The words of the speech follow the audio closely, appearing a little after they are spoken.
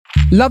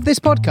Love this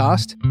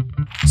podcast?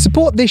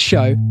 Support this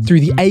show through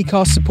the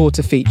Acast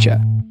supporter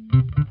feature.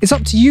 It's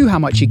up to you how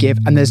much you give,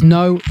 and there's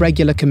no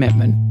regular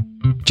commitment.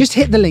 Just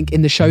hit the link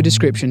in the show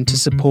description to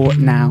support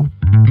now.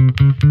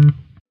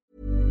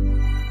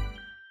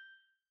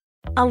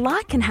 A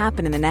lot can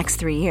happen in the next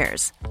 3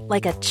 years.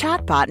 Like a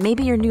chatbot may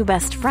be your new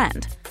best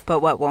friend.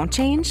 But what won't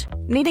change?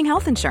 Needing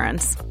health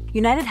insurance.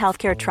 United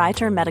Healthcare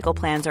Tri-Term Medical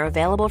Plans are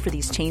available for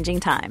these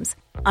changing times.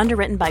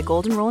 Underwritten by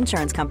Golden Rule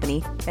Insurance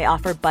Company, they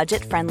offer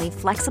budget-friendly,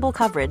 flexible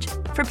coverage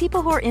for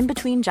people who are in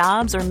between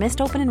jobs or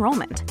missed open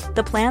enrollment.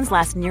 The plans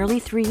last nearly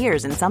 3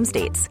 years in some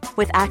states,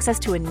 with access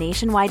to a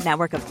nationwide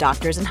network of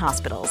doctors and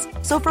hospitals.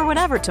 So for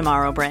whatever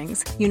tomorrow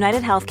brings,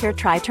 United Healthcare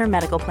Tri-Term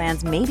Medical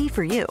Plans may be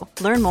for you.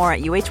 Learn more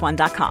at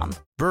uh1.com.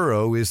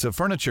 Burrow is a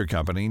furniture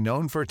company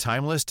known for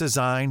timeless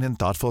design and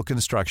thoughtful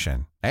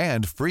construction,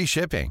 and free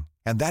shipping,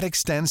 and that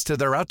extends to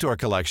their outdoor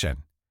collection.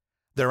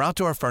 Their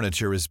outdoor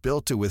furniture is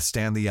built to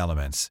withstand the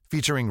elements,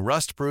 featuring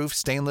rust-proof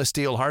stainless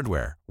steel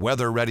hardware,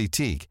 weather-ready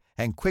teak,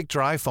 and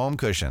quick-dry foam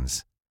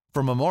cushions.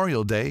 For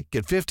Memorial Day,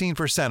 get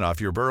 15%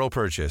 off your Burrow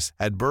purchase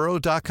at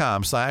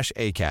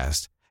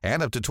burrow.com/ACAST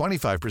and up to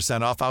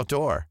 25% off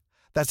outdoor.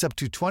 That's up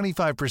to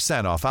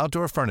 25% off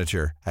outdoor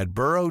furniture at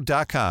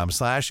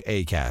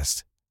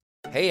burrow.com/ACAST.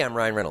 Hey, I'm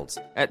Ryan Reynolds.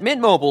 At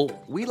Mint Mobile,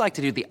 we like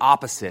to do the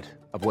opposite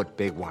of what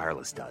Big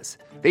Wireless does.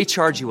 They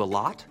charge you a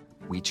lot.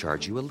 We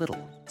charge you a little.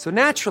 So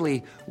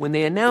naturally, when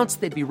they announced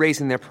they'd be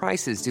raising their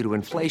prices due to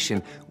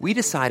inflation, we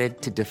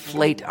decided to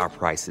deflate our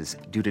prices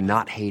due to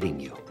not hating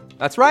you.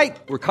 That's right.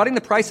 We're cutting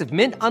the price of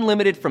Mint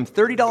Unlimited from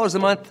 $30 a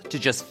month to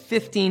just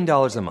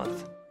 $15 a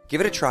month.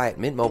 Give it a try at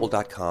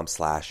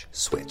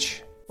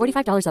mintmobile.com/switch.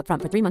 $45 up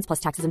front for 3 months plus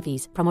taxes and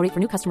fees. Promo rate for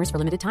new customers for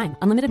limited time.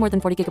 Unlimited more than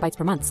 40 gigabytes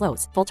per month.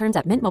 Slows full terms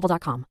at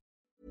mintmobile.com.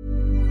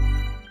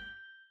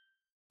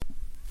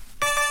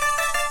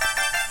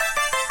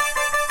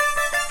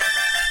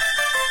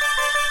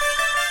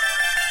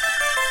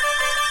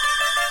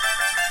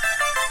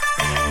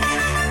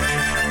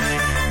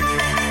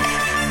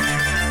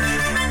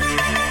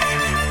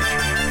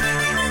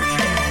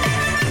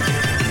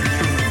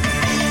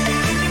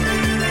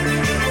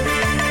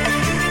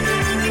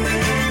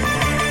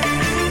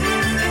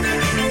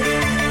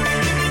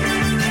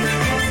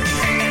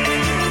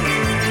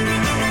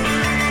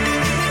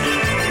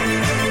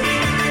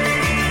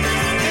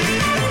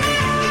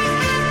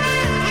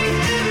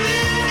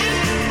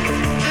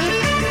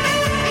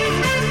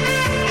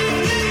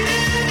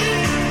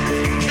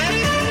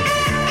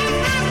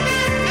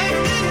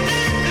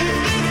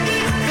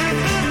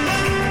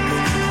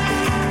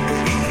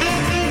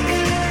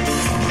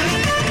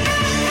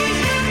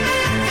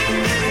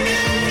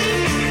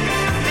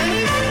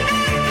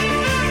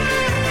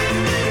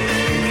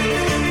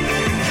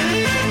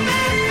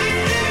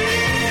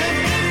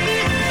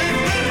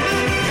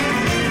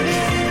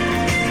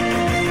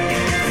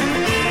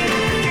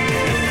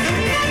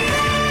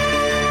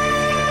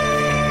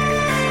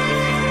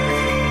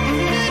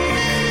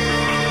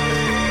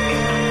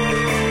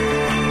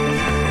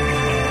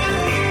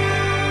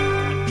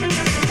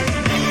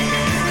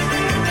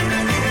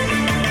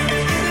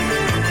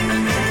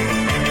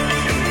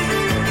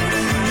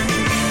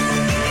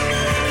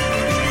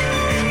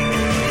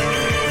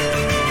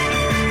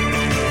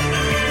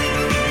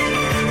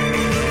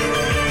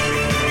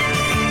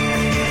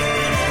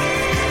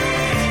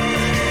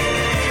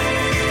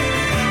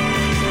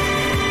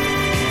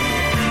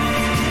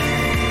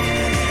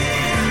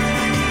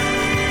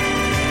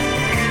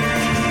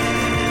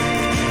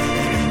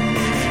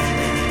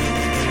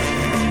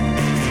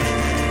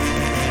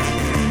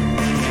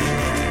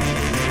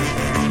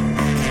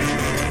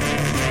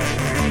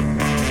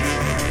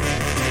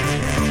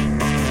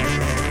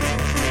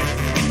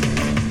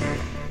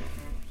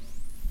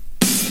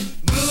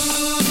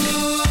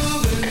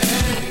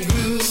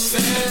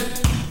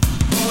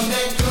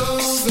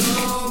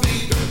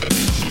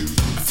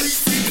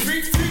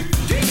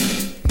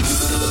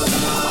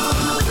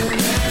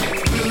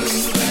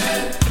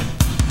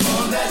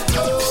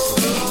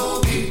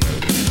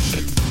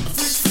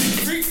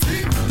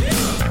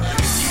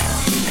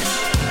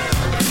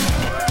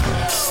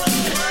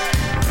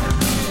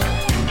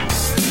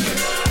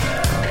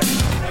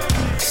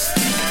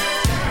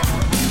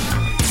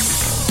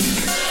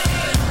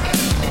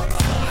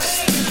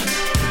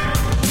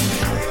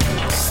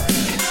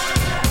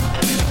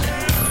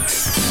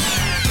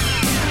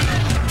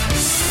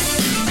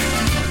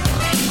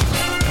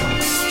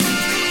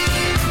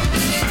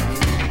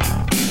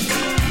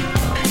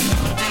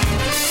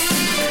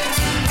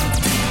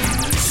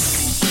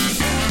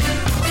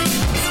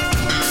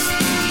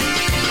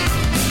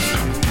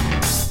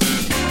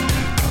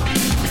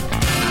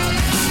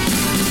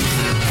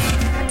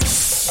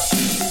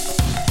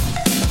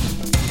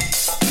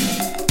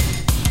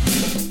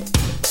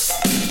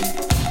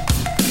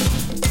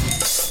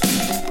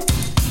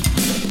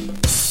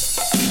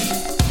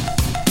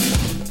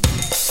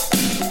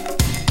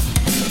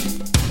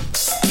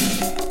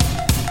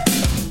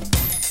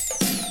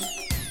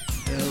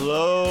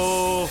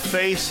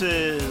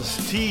 faces,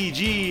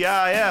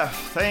 TGIF.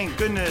 Thank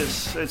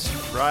goodness it's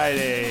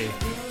Friday.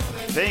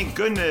 Thank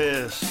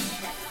goodness.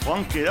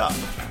 Funk it up.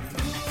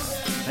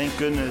 Thank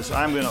goodness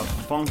I'm gonna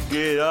funk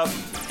it up.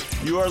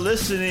 You are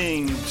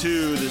listening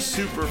to the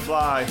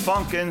Superfly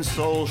Funk and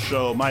Soul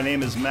Show. My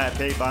name is Matt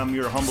Pape. I'm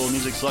your humble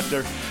music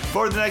selector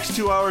for the next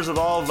 2 hours of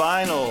all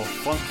vinyl.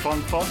 Funk,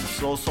 funk, funk,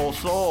 soul, soul,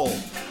 soul.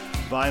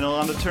 Vinyl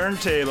on the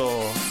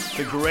turntable.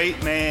 The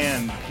great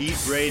man, Pete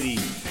Brady,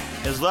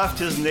 has left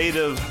his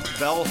native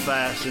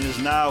Belfast and is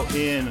now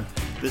in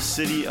the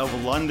city of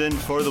London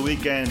for the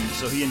weekend.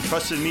 So he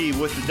entrusted me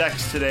with the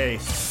decks today.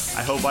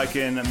 I hope I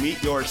can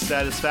meet your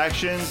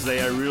satisfactions.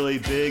 They are really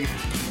big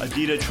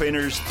Adidas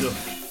trainers to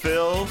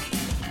fill.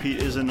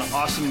 Pete is an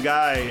awesome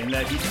guy and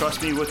that he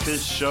trusts me with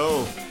his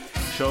show.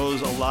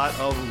 Shows a lot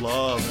of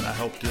love, and I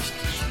hope to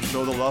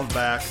show the love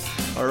back.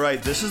 All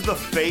right, this is the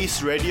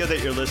Face Radio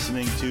that you're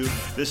listening to.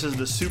 This is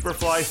the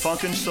Superfly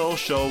Funk and Soul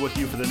Show with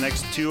you for the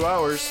next 2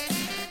 hours.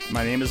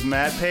 My name is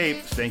Matt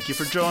Pape. Thank you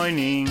for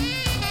joining.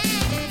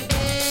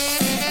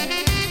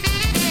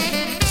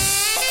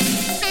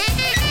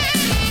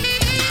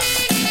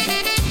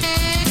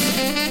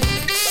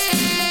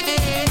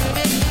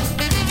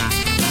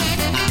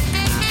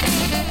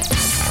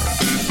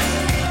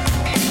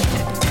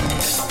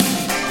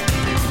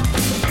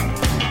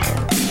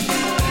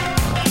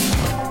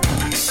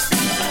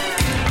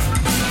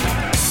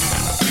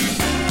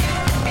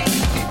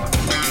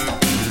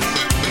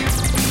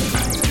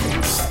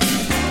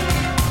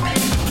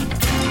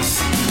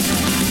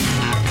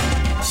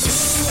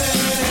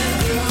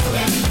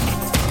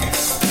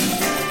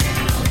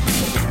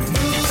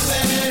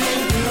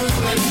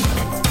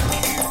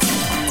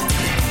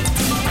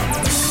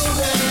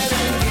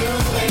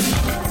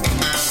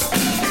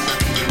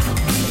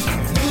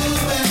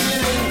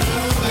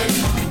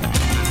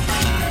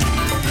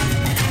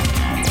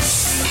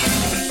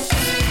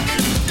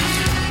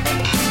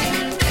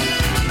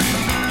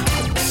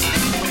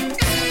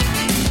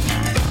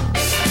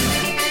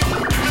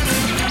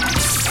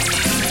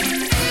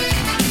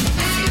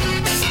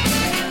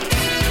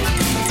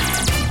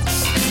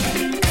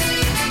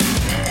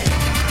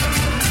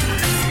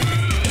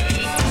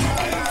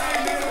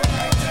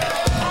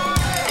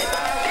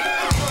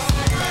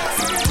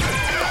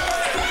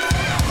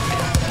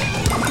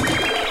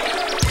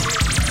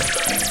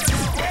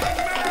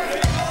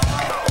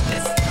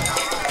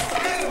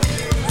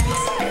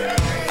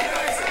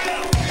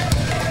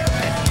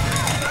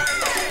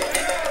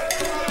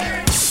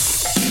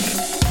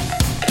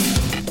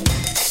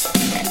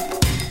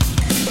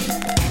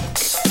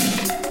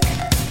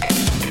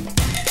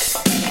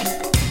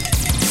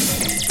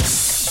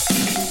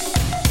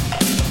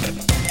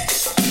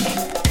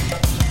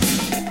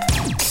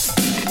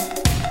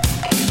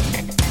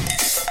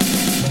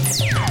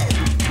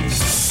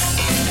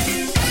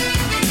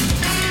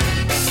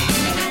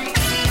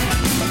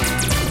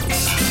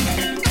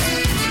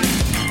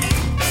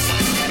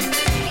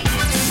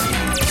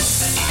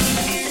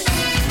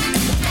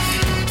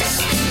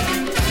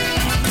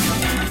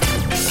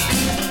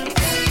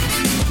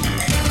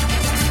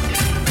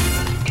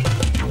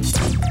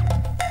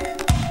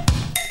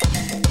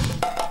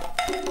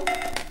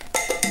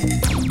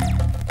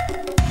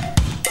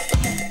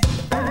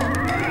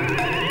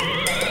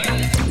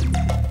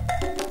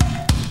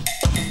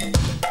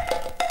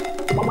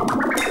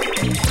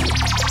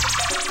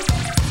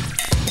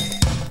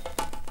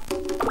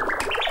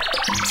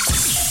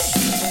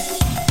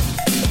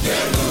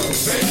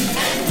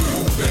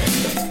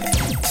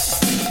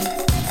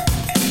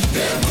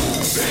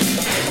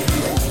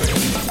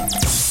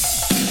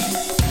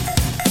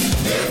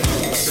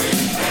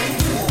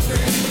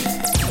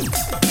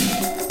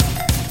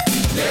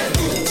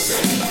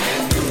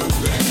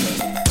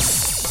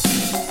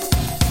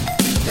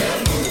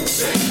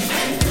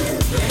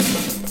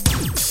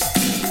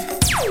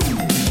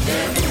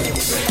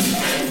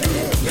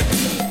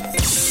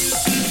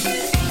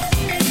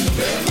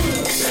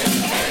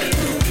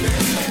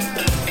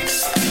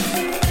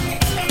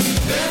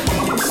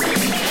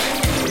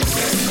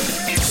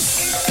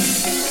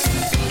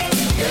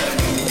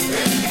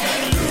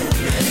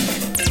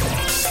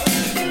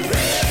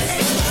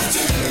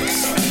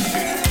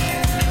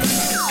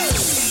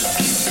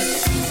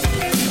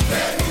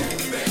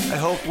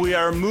 We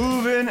are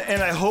moving,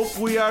 and I hope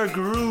we are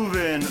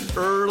grooving.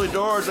 Early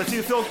doors. I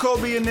see Phil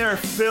Colby in there.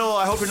 Phil,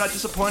 I hope you're not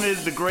disappointed.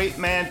 The great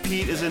man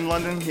Pete is in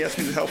London. He asked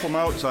me to help him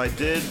out, so I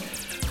did.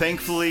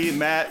 Thankfully,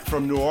 Matt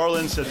from New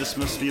Orleans said this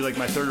must be like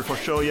my third or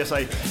fourth show. Yes,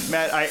 I have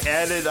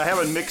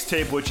a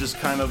mixtape which is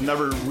kind of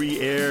never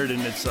re-aired,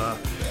 and it's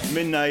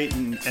midnight,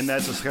 and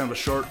that's just kind of a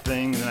short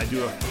thing. And then I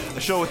do a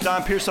show with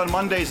Don Pierce on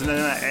Mondays, and then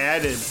I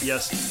added,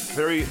 yes,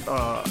 very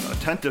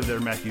attentive there,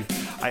 Matthew.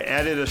 I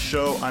added a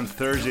show on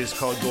Thursdays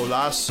called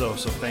Golazo,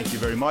 so thank you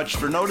very much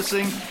for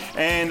noticing.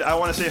 And I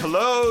want to say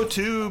hello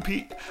to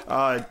Peter.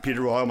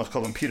 Well, I almost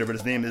called him Peter, but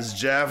his name is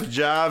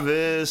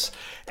Javis.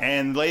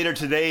 And later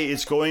today,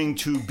 it's going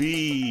to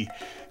be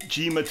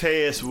G.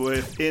 Mateus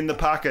with In the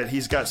Pocket.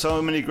 He's got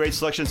so many great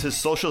selections. His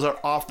socials are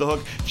off the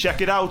hook. Check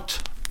it out.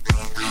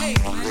 Hey,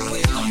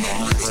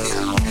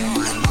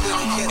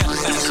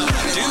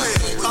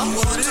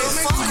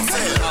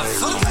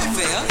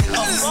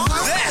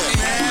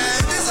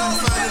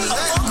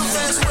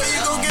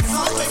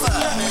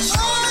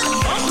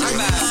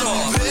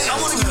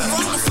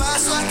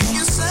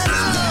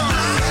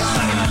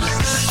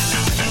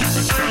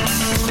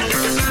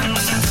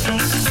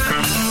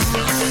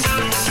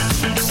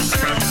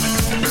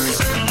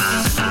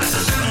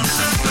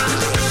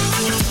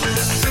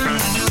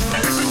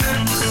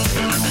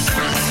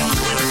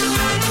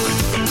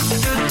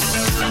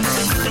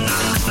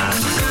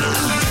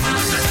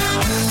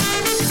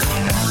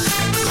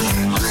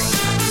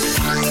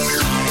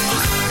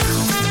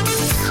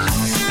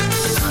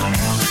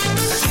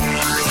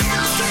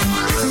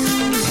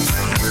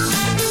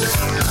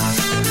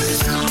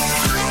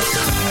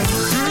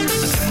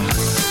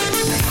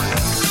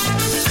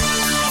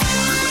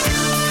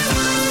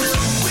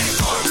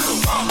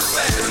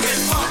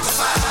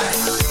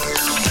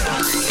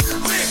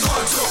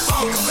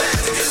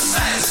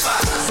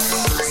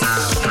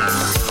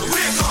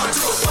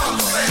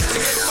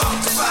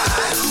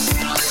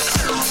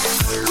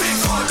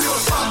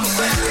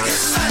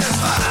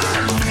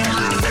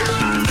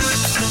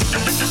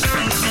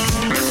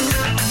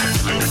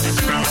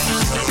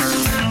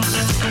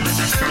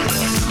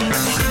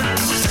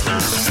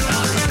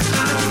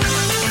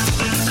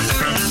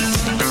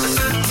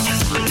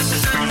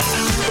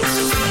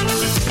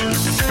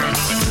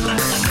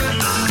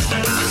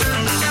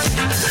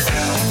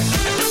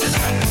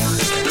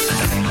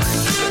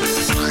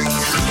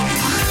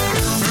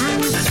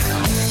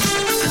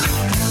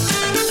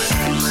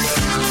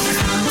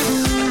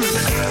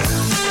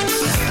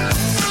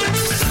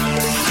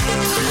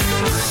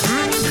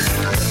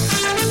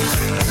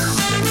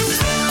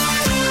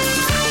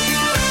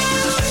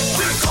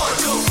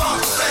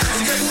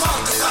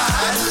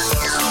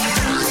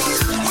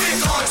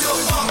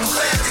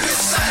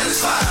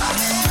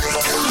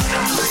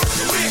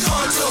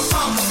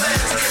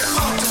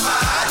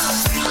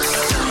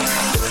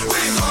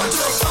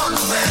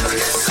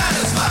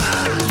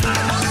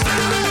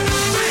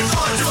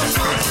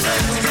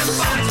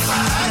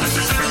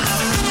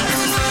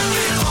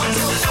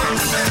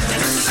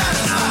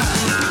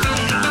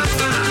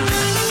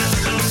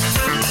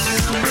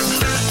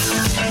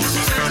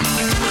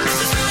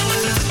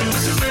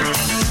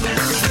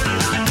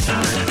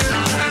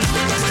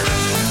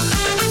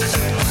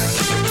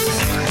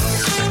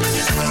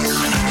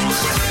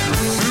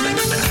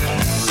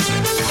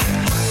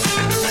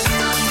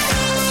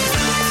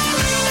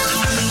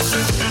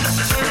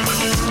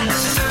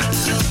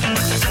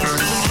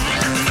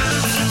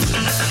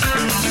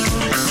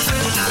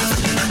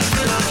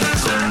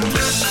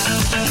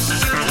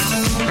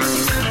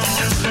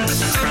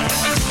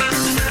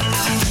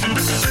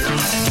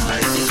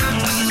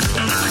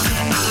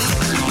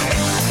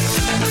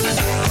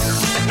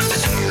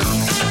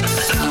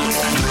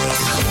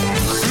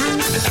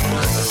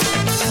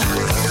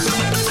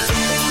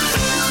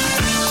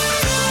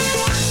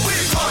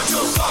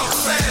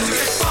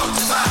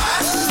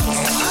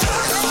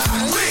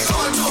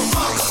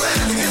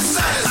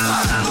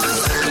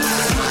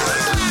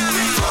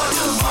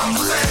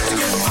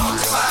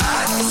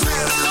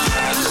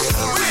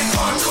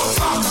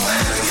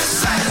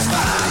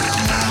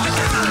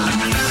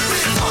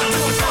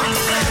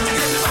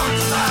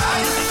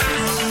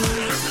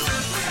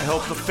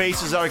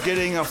 Faces are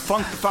getting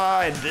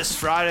funkified this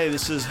Friday.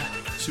 This is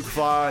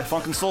Superfly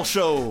Funk and Soul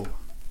Show.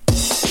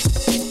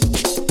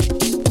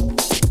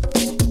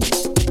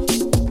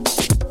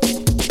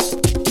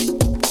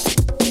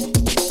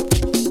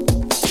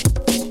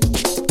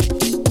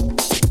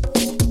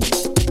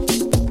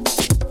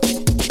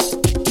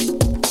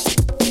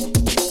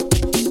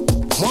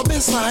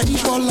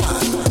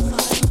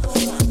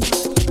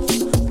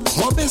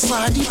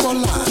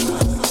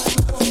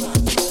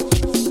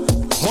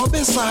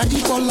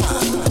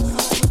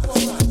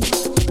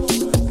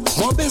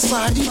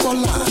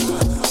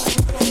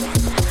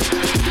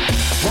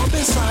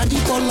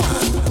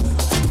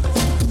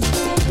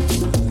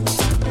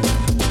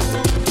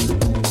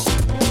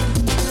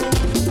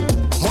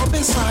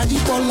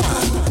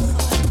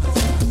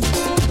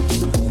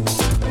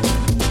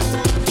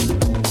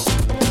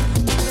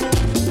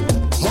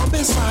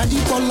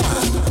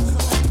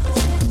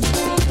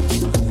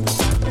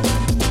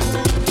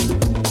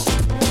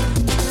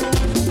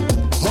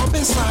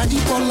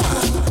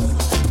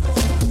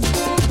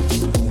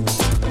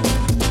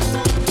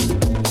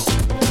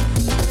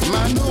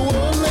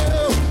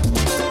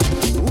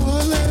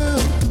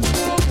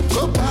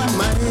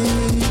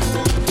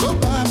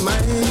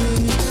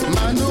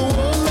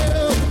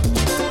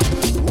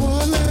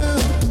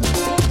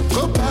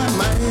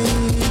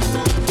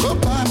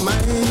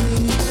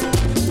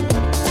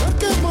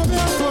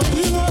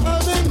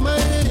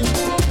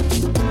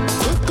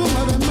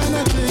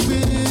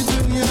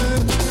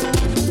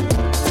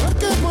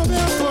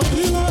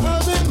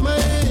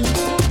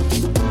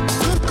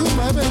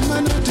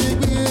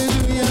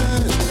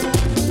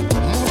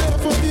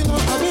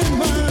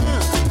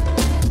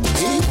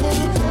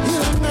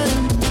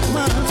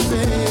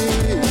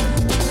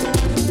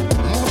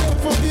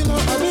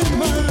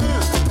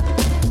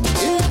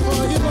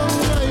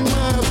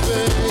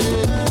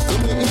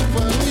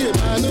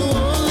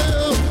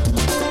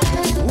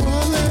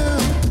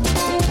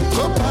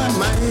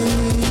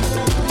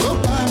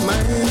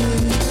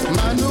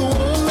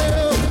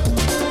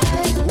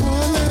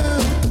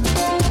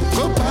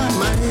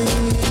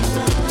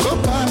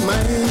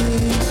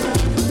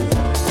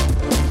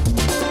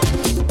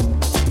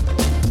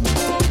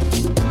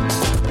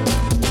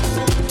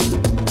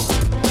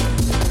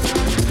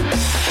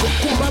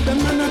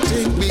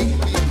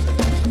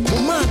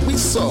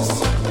 piso.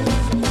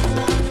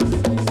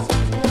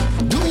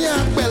 Dunya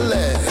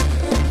bele.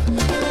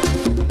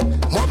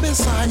 Mobe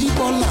sa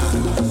ibola.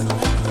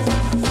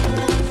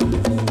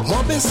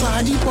 Mobe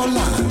sa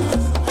ibola.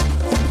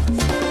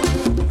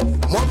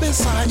 Mobe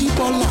sa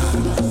ibola.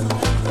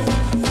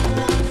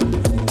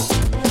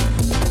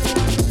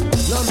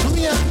 No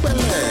dunya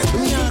bele.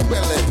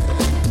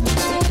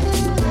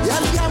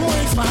 Yalia mo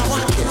ifa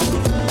wake.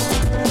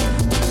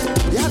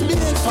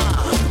 Yalia ifa.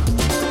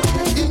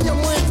 Inya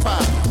mo ifa.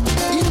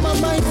 Ima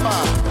ma ifa.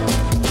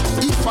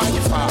 Ifa.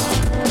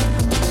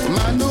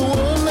 Manu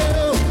ole.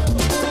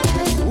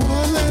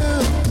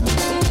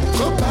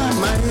 Go by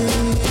my.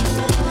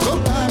 Manu ole. Go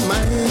by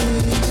my.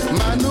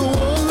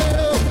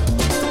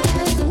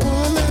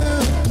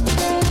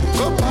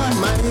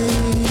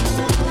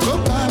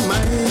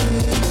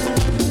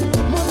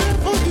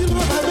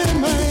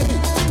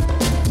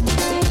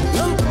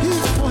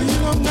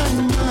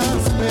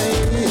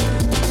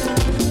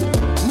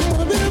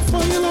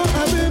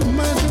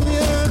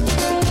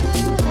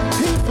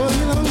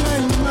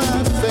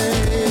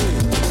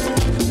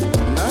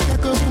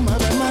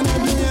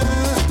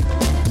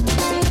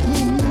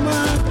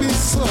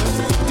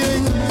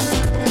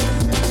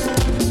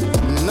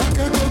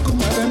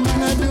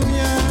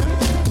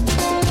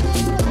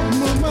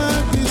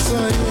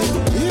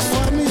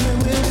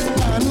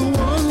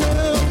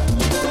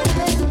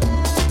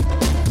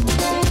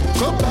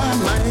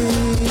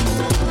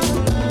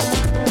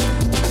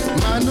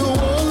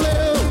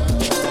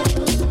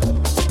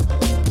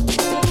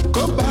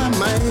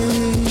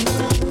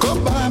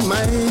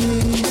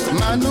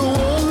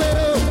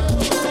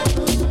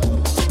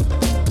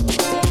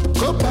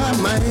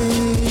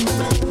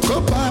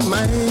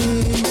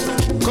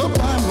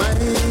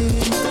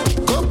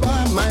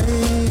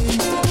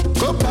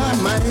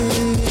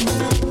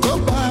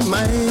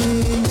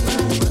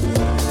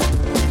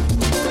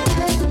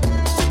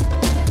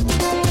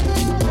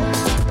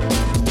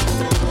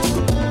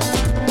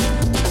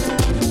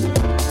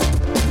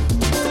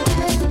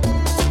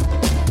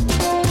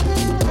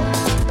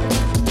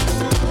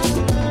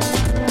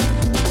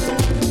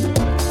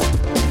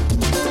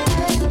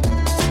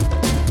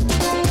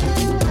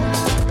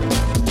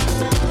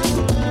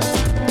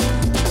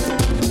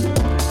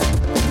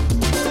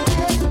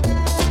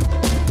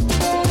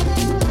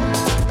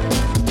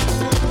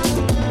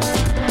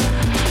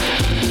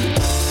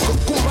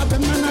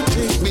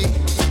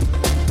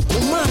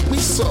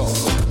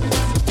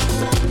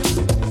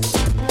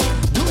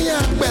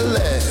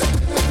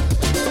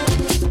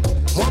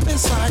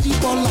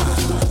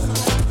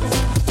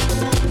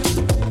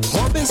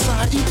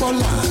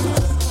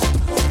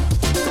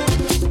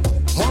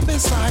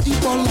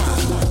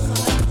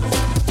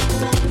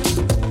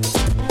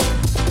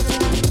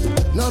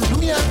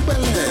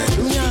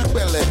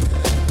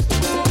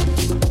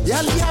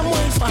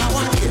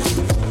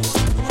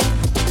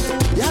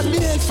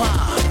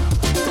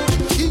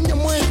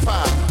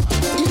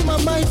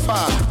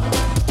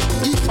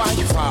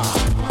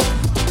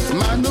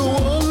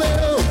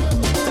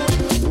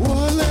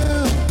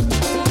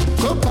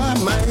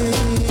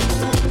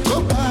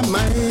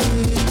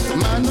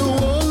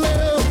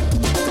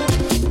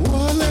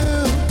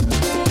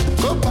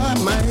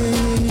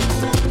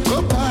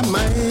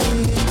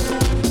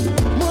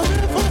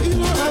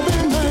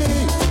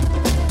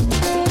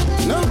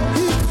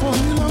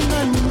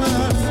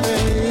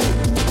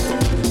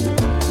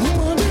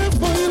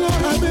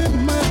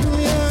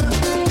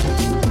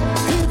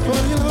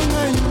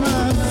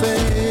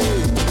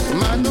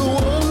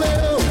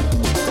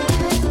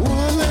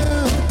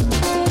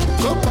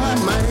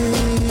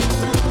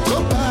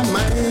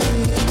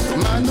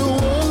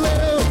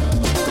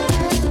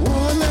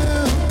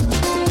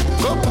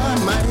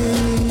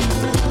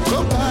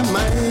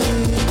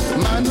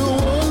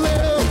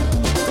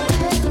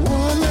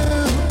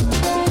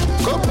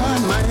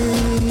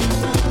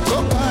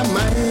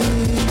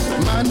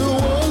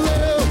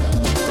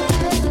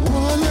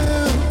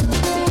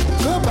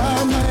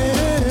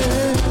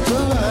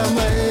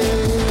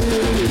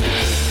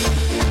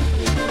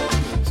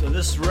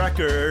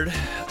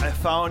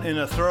 In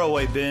a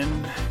throwaway bin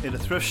in a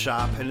thrift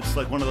shop, and it's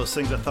like one of those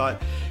things I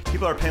thought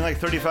people are paying like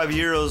 35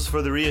 euros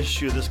for the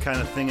reissue of this kind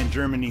of thing in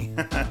Germany.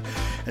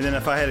 And then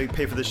if I had to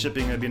pay for the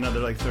shipping, it'd be another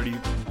like 30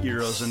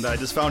 euros. And I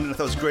just found it and I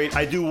thought it was great.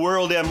 I do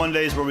World Day on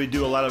Mondays where we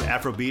do a lot of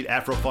Afrobeat,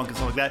 Afro-funk and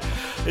stuff like that.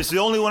 It's the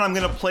only one I'm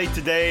going to play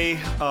today.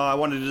 I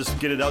wanted to just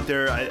get it out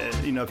there.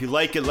 If you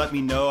like it, let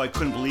me know. I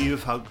couldn't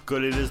believe how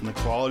good it is and the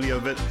quality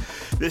of it.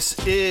 This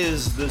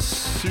is the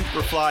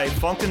Superfly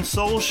Funk and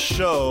Soul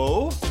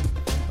Show.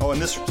 Oh, and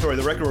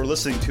the record we're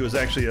listening to is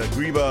actually a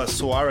Griba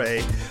Soiree,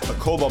 a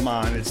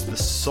Kobaman. It's the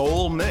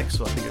Soul Mix,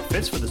 so I think it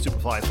fits for the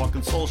Superfly Funk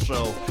and Soul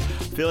Show.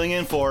 Filling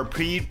in for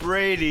Pete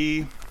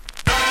Brady.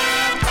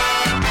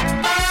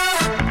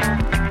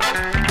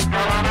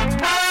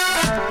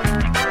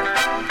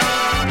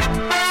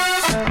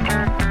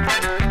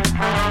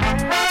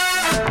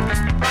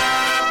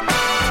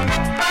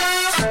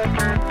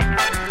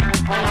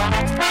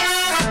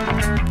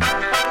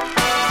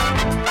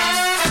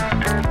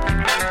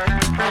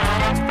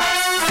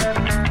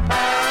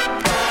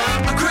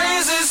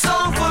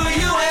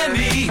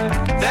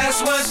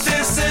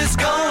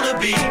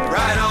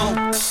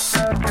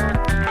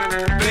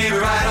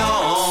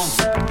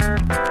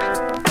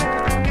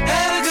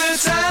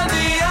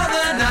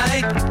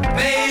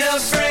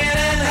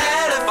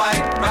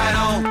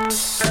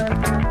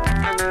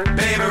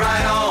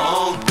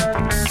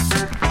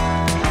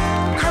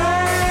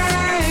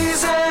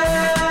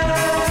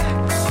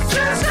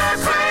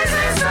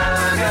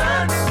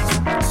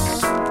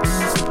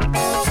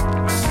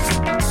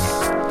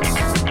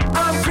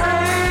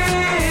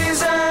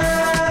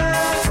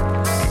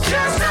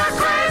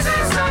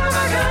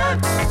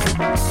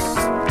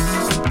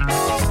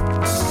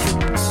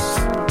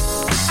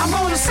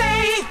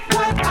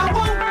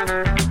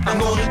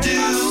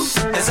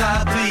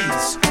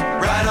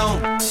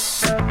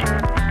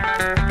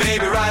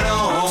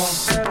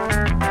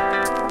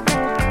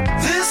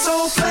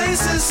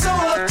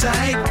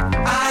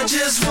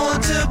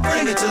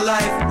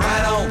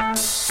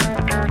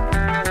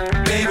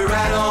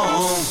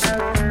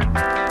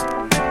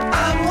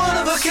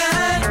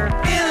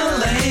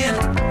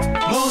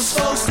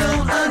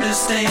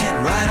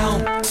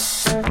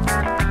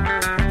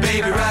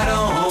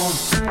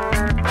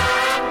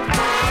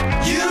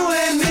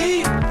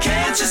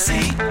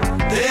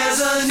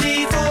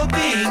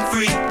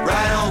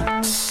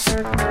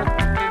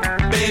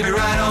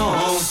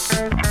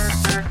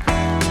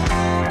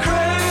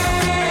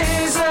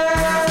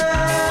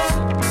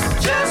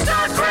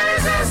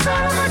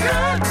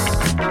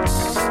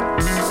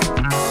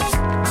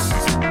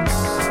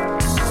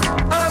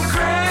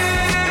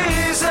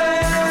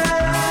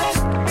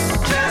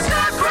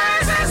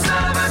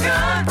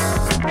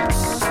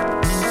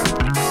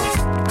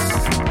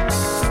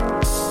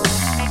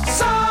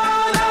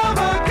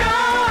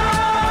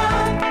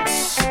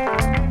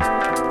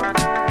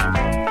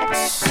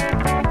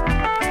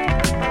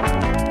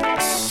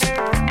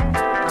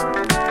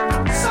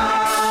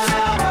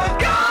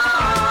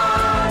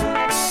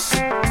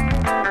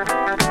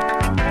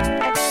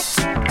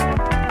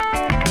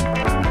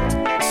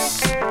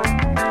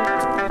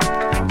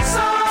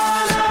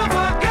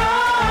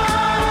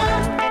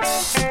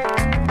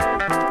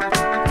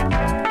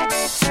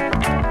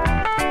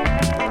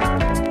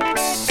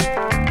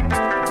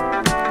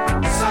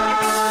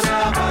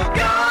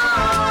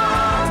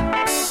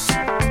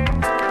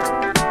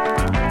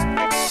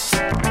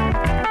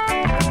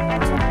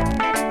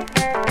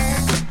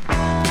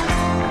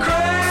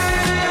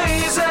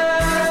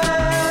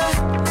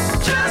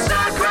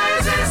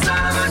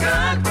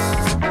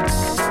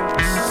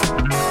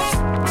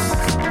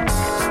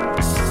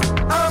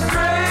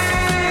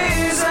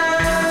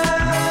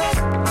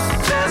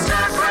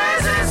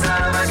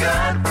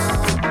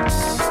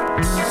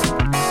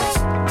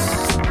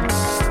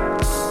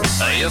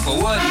 If I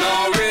wasn't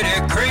already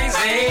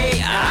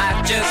crazy,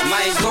 I just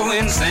might go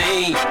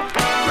insane.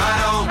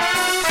 Right on,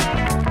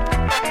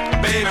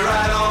 baby,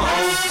 right on.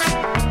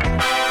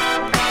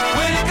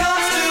 When it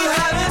comes to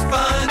having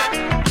fun,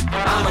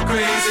 I'm a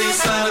crazy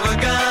son of a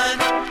gun.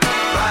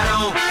 Right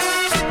on,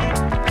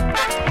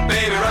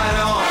 baby, right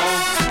on.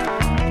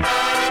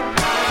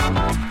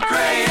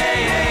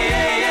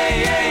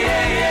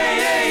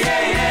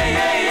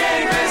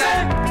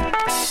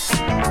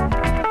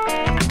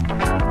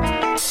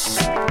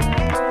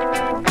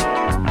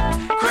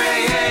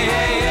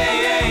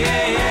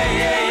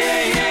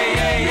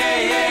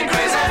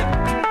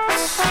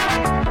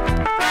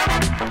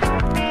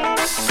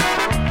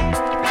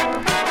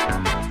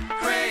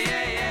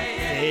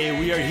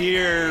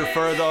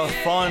 For the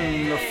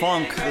fun, the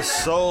funk, the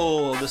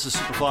soul. This is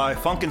Superfly,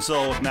 Funk and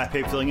Soul with Matt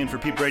Pape filling in for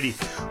Pete Brady.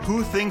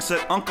 Who thinks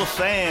that Uncle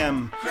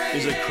Sam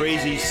is a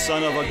crazy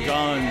son of a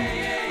gun?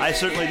 I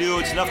certainly do.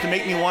 It's enough to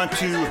make me want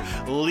to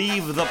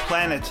leave the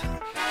planet.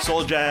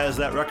 Soul Jazz,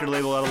 that record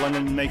label out of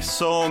London, makes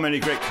so many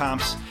great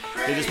comps.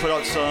 They just put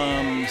out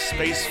some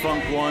Space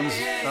Funk ones,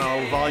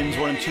 volumes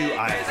 1 and 2.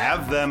 I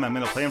have them. I'm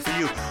going to play them for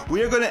you.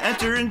 We are going to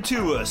enter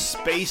into a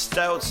spaced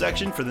out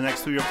section for the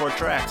next 3 or 4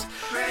 tracks.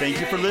 Thank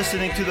you for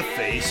listening to The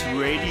Face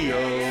Radio.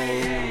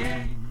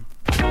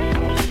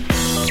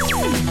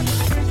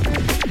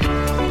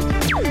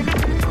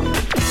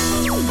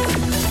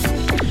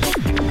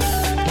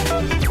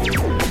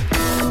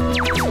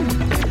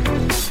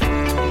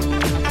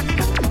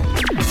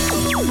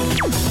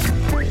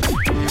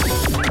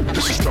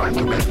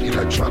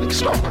 Electronic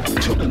star,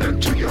 tuning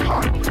into your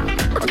heart.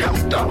 A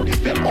countdown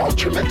event,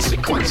 alternate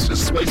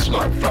sequences, space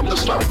life from the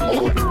start.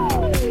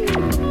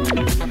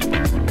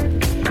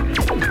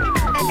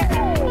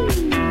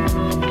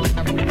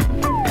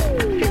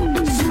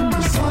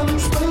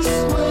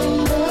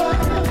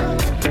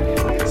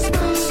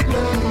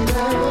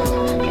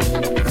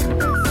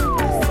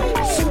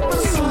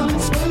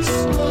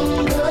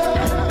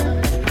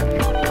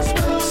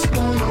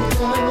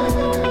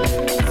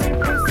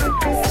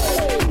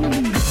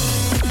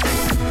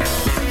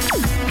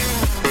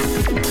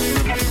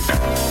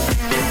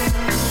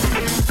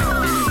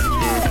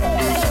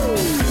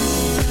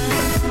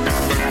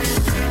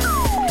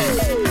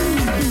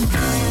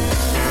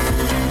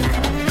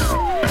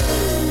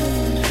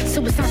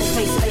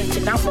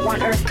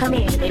 Come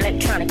in,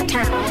 electronic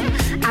town.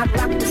 I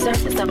rock the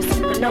surface of a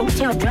supernova.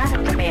 Tell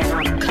drive, come in,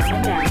 I'm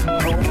coming down.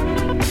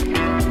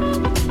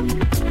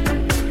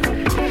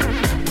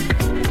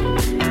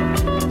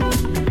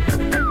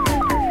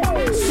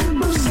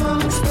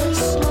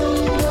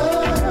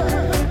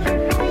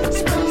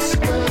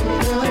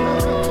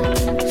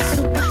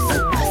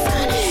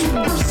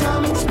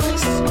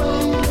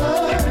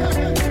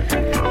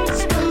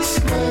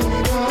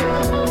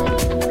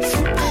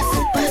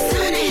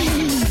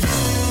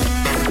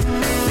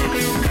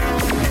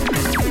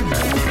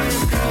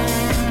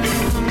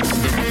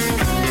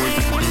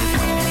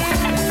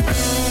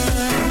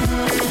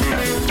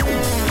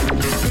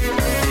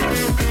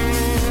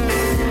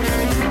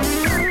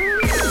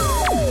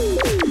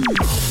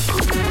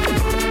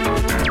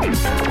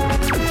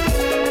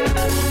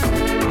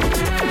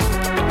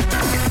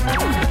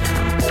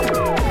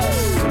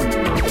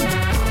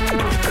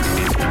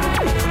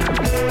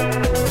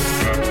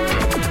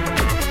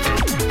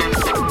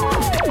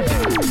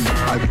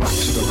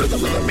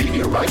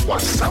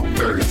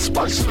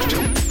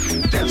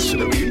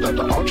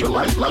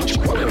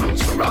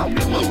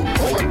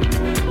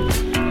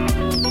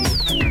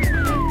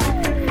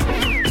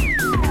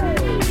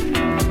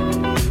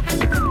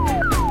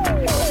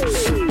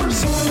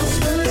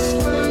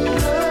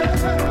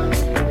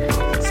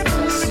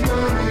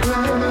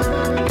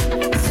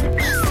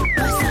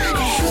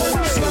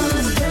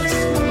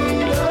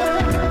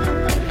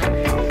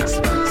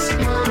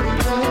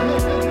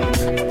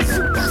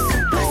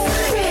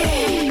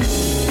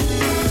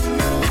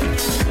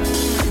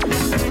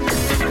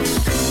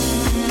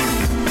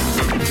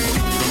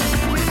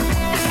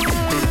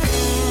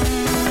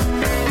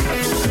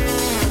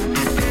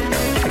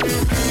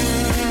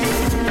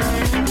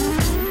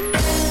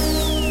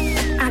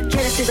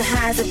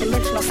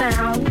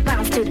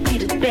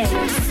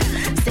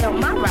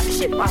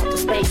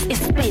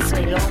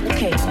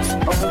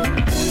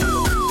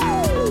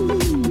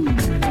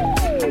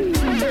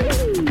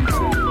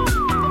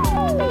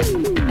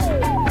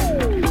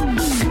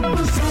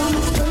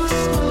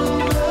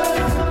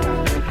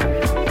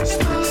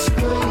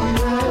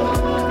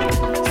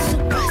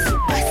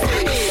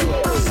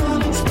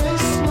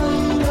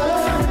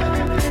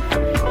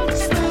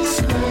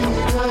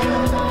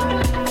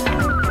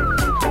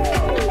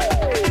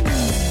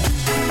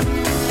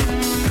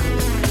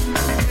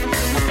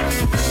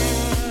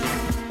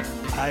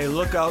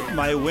 Out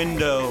my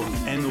window,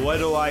 and what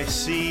do I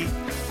see?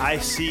 I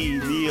see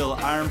Neil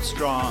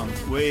Armstrong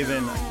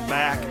waving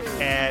back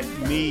at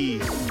me.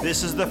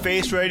 This is The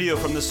Face Radio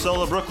from the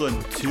soul of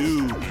Brooklyn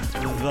to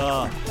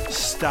the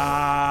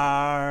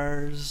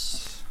stars.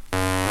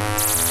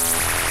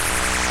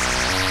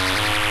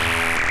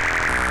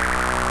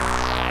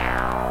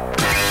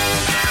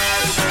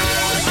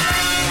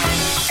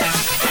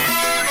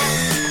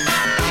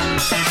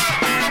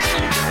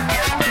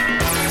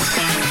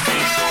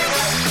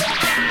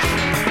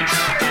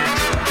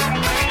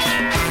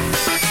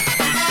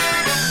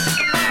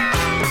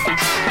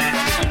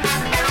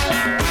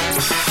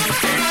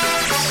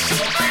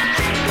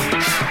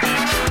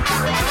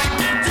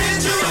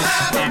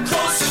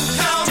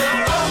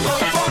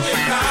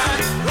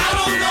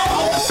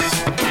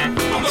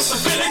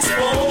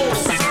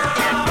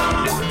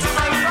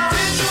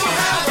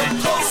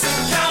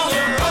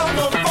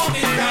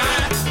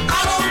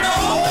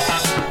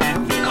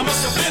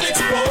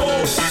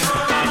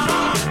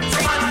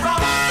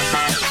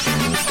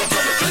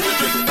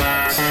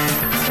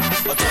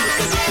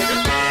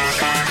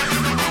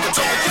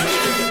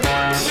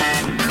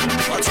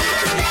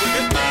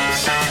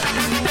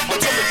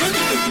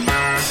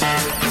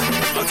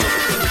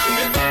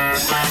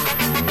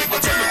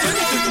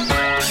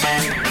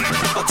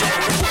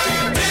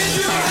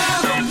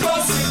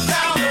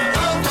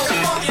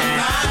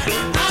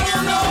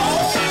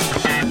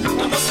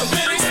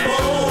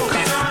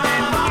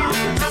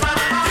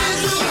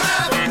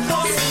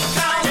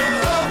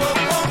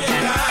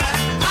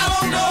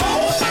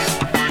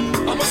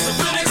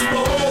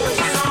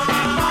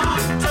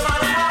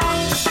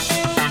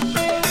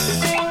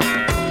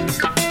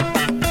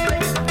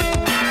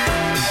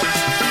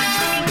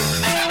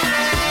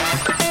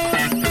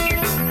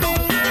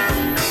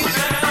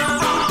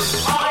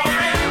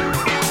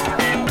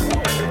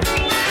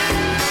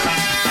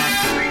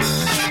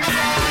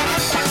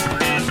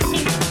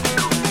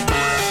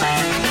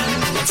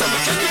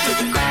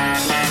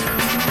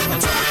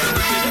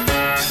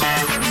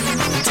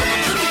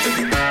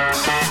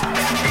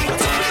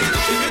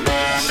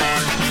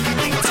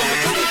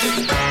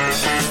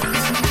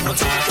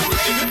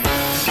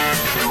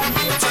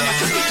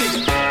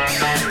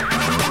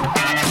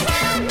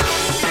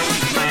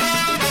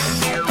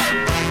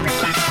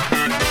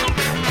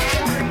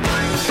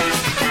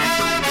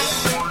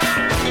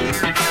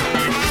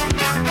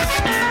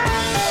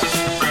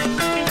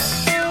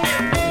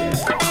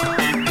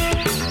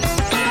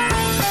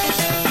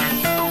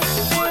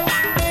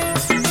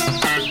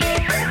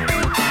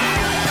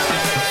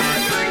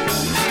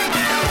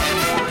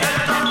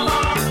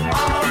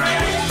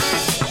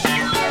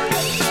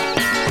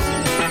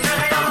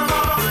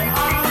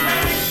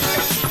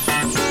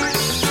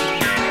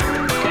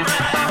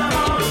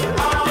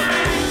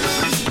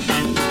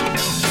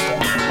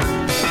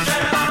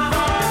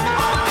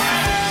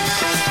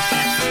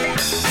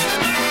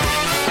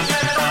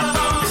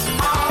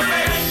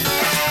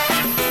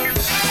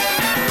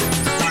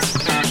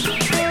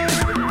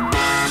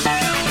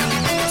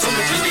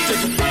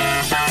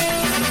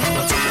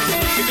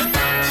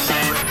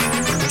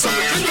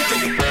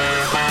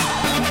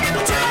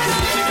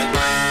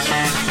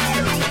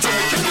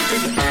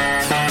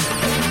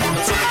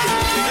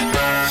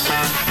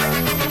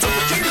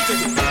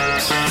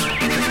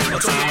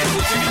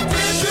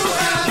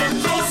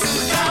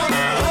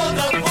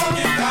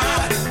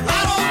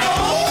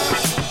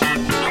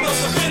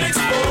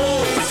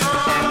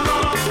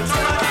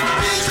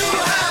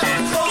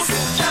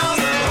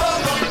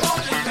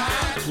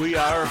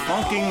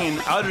 in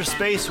outer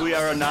space. We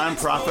are a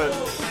non-profit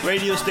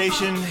radio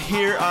station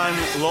here on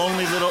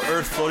lonely little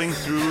Earth floating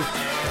through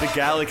the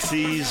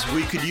galaxies.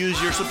 We could use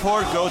your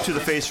support. Go to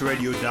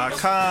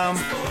thefaceradio.com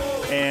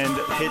and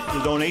hit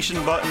the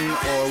donation button,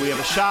 or we have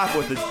a shop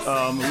with the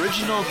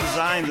original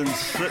designs and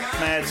slip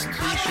mats,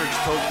 t-shirts,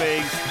 tote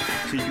bags.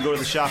 So you can go to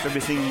the shop.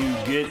 Everything you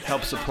get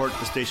helps support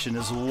the station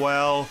as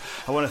well.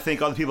 I want to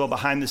thank all the people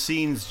behind the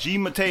scenes. G.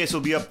 Mateus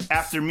will be up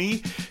after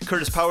me.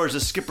 Curtis Powers, the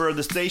skipper of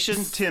the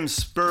station. Tim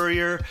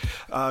Spurrier,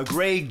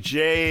 Greg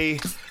J.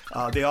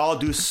 They all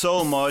do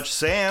so much.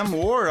 Sam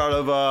Ward out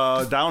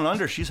of Down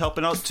Under, she's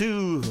helping out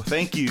too.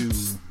 Thank you.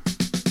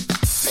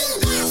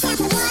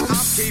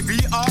 I'm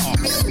KBR.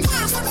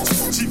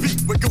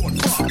 TV, we're going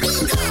far.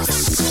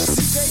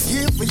 CJ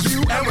here for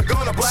you, and we're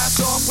gonna blast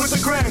off with the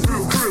Grand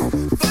Crew.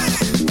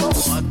 5,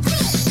 4,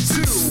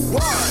 3, 2,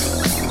 1.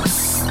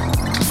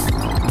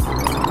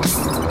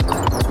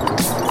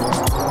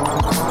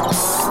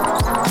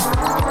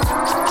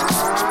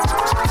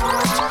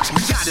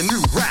 We got a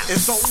new rap.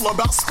 It's all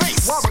about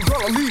space. Why we're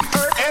gonna leave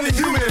Earth and the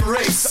human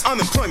race.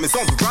 Unemployment's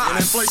on the rise, and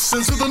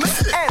inflation's to the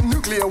limit. And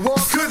nuclear war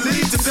could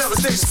lead to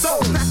devastation. So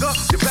pack up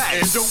your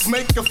bag and don't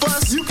make a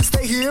fuss. You can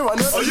stay here on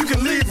Earth, or you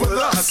can leave with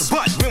us.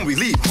 But when we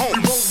leave home,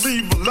 we won't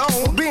leave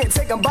alone. We're being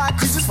taken by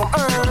creatures from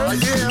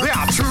Earth. Yeah, they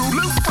are true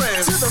blue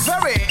friends to the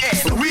very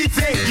end. We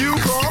think you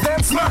call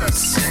them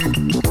Smurfs.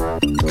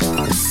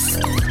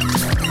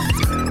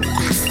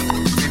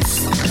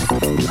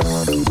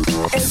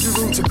 Engine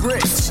room to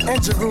bridge,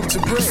 engine room to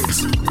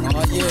bridge.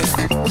 Oh yeah.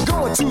 We're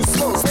going too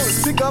slow, so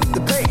let's pick up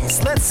the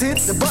pace. Let's hit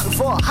the button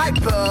for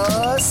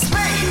hyperspace.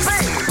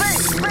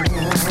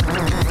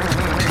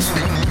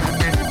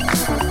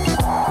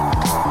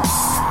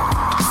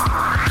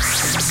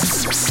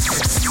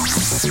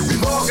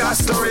 We've all got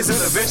stories and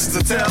adventures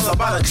to tell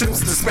about our trips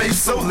to space,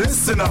 so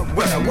listen up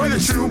well. We're the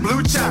True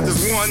Blue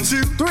Chapters 1,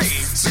 2, 3.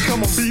 So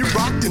come on, be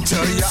rocked and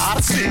tell you how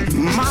to see.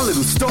 My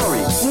little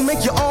story will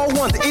make you all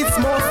wonder. It's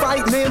more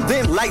frightening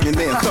than lightning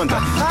and thunder.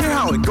 Hear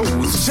how it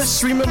goes.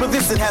 Just remember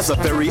this: it has a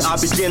very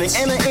odd beginning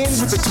and an end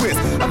with a twist.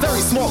 A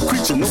very small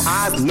creature, no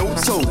eyes, no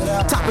toes.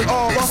 Top it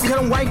all off, we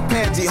had a white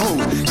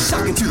pantyhose.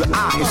 Shocking to the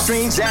eye and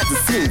strange as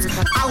it seems.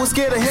 I was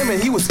scared of him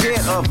and he was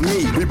scared of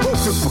me. We both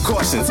took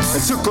precautions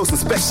and took close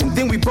inspection.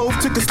 Then we both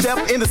took a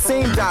step in the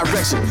same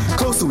direction.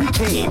 Closer we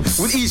came,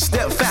 with each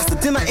step faster.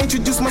 Then I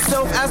introduced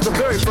myself as the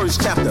very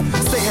first chapter.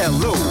 Say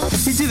hello.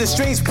 He did a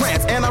strange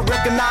prance, and I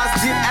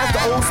recognized it as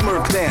the old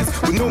Smurf dance.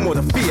 With no more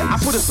to fear, I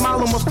put a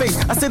smile on my face.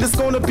 I said it's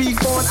gonna be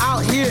fun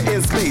out here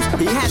in space.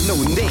 He had no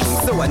name,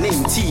 so I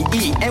named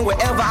T.E. And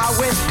wherever I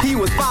went, he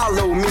would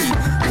follow me.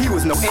 He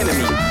was no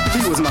enemy,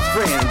 he was my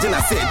friend. Then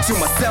I said to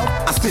myself,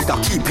 I think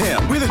I'll keep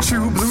him. We're the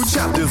True Blue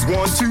Chapters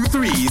 1, 2,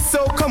 3.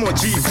 So come on,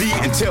 GV,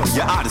 and tell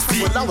your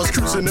odyssey. When I was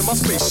cruising in my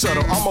space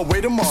shuttle on my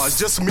way to Mars,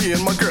 just me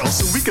and my girl,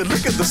 so we could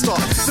look at the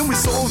stars. Then we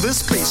saw this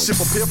spaceship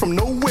appear from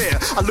nowhere.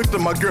 I looked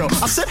at my girl,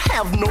 I said,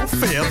 have no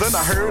fear. Then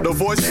I heard a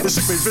voice, it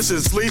shook me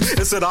viciously.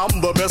 It said,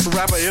 I'm the best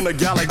rapper in the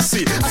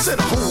galaxy. I said,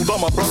 hold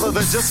on, my brother,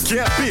 that just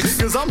can't be,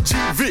 cause I'm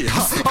GV,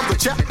 I'm the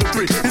chapter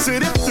 3. He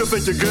said, if you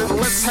think you're good,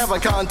 let's have a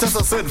contest.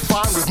 I said,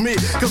 fine with me,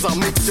 cause I'll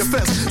make you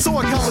fest. So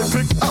I calmly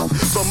picked up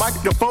the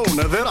microphone,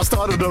 and then I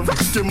started to rock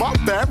my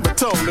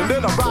baritone. And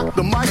then I rocked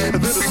the mic,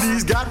 and then his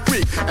knees got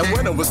weak. And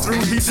when it was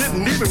through, he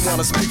didn't even want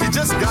to speak. He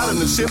just got in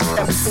the ship,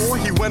 and before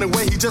he went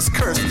away, he just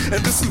cursed.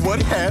 And this is what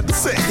he had to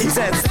say. He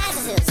said,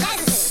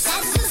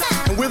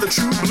 and we're the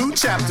True Blue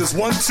Chapters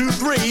 1, 2,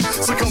 3.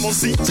 So come on,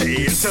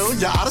 CJ, and tell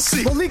you how to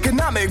see. Well,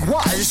 economic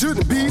wise, you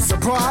shouldn't be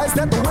surprised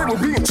that the way we're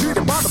being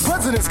treated by the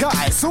president's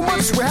guys. So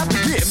much we have to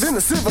give in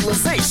the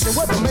civilization.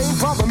 What the main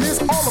problem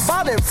is all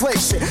about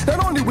inflation.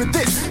 Not only with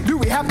this do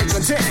we have to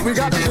contend, we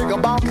got to think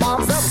about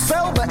bombs that will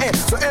spell the end.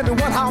 So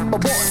everyone hop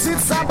aboard, sit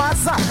side by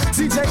side.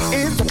 CJ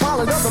is the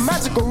pilot of the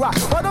magical ride.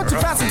 Why don't you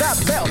fasten that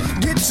belt?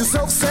 Get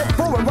yourself set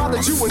for a ride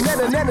that you will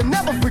never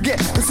never forget.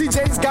 The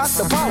CJ's got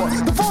the power,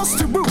 the force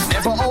to boot.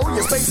 Never owe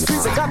your space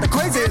fees, I got the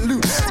crazy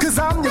loot. Cause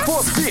I'm your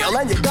force field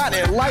and you got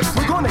it light.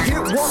 We're gonna hit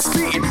warp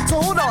speed,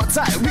 so hold on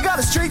tight. We got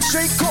a straight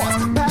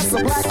course, past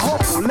the black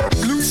hole. Let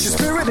loose your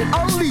spirit and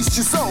unleash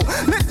your soul.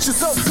 Let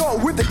yourself go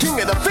with the king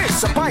of the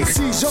fish. A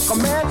Pisces, your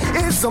command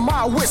is on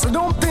my wish. So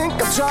don't think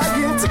I'm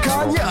trying to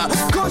con ya,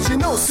 cause you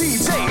know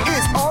CJ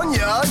is on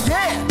ya,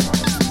 yeah.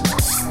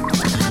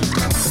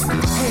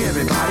 Hey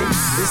everybody,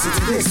 listen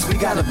to this. We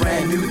got a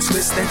brand new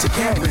twist that you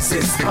can't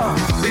resist.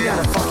 We got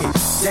a funky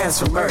dance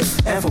from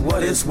Earth, and for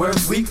what it's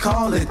worth, we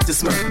call it the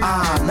Smurf.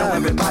 Now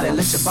everybody,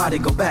 let your body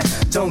go back.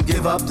 Don't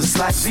give up the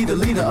slack. Be the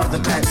leader of the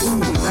pack. Ooh,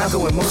 now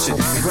go in motion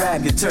and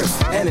grab your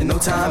turf. And in no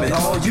time at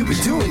all, you be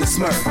doing the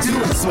Smurf, doing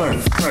the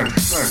Smurf.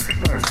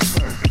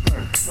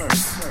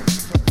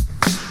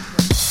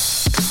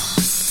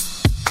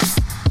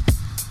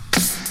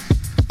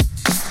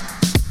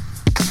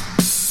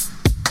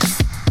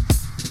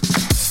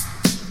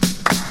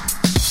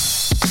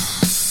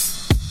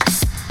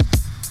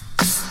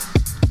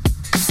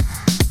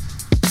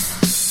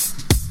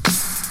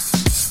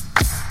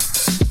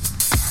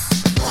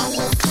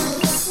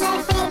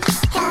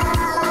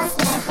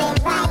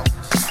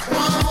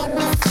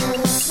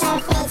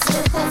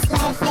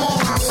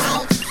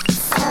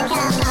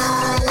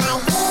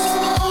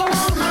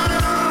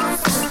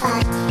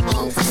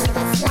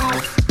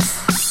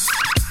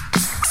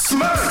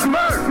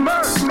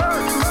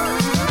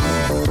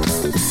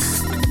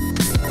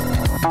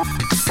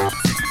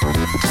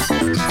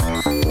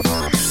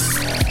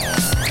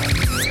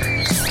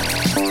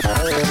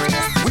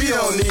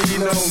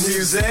 no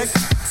music.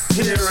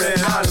 Here in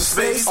outer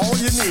space, all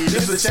you need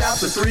is a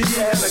chapter 3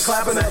 and a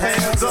clap in the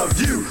hands of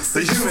you,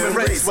 the human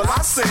race. Well,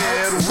 I said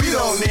we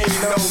don't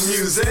need no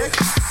music.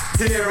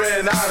 Here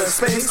in outer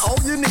space, all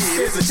you need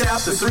is a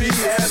chapter 3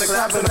 and a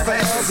clap in the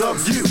hands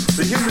of you,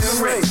 the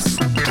human race.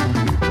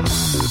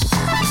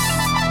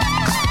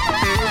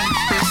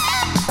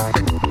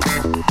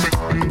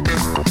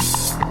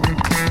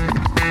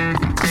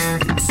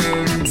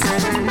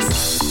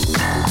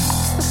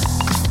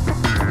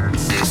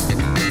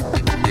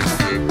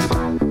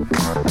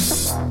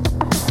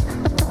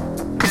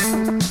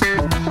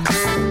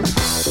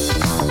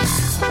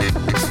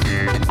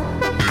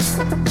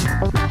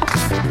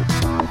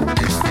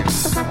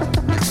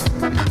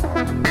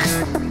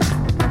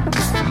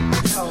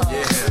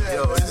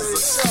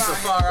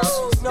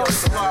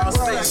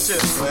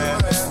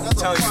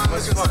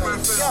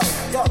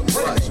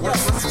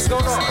 What's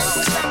going on?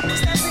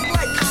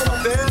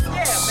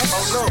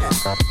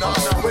 No,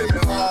 wait a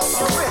minute.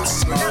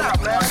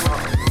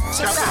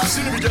 Captain, I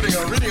seem to be getting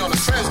a reading on the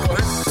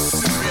transporter.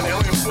 Seems to be an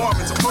alien form.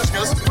 It's approaching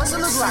us. What's it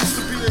look like?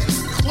 Seems to be a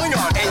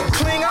Klingon. A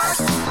Klingon?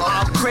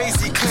 Oh,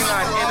 crazy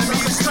Klingon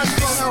enemies.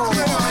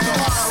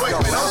 Wait,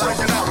 I'm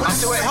breaking out.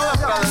 Wait, hold up,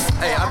 fellas.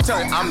 Hey, I'm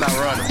telling you, I'm not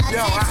running.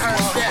 Yo, I heard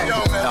that.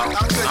 Yo, man. No,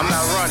 I'm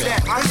not running.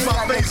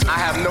 I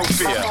have no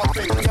fear. I'm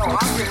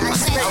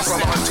from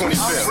 125th.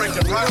 I'm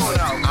breaking right on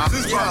out.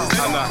 These brothers, they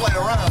don't play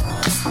around.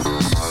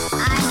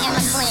 I am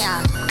a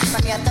Cleon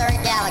from your third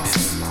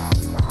galaxy.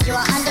 You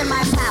are under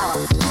my power.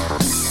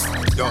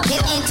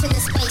 Get into the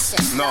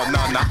spaceship. No, I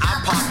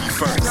pop you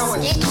first.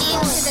 Get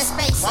into the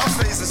spaceship. My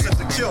face is fit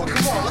to kill.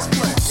 Come on, let's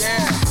play. Yeah.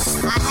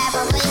 I have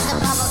a laser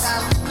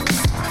bubblegum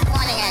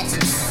pointing at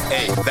you.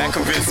 Hey, that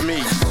convinced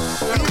me.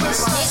 Get into the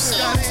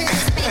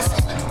spaceship.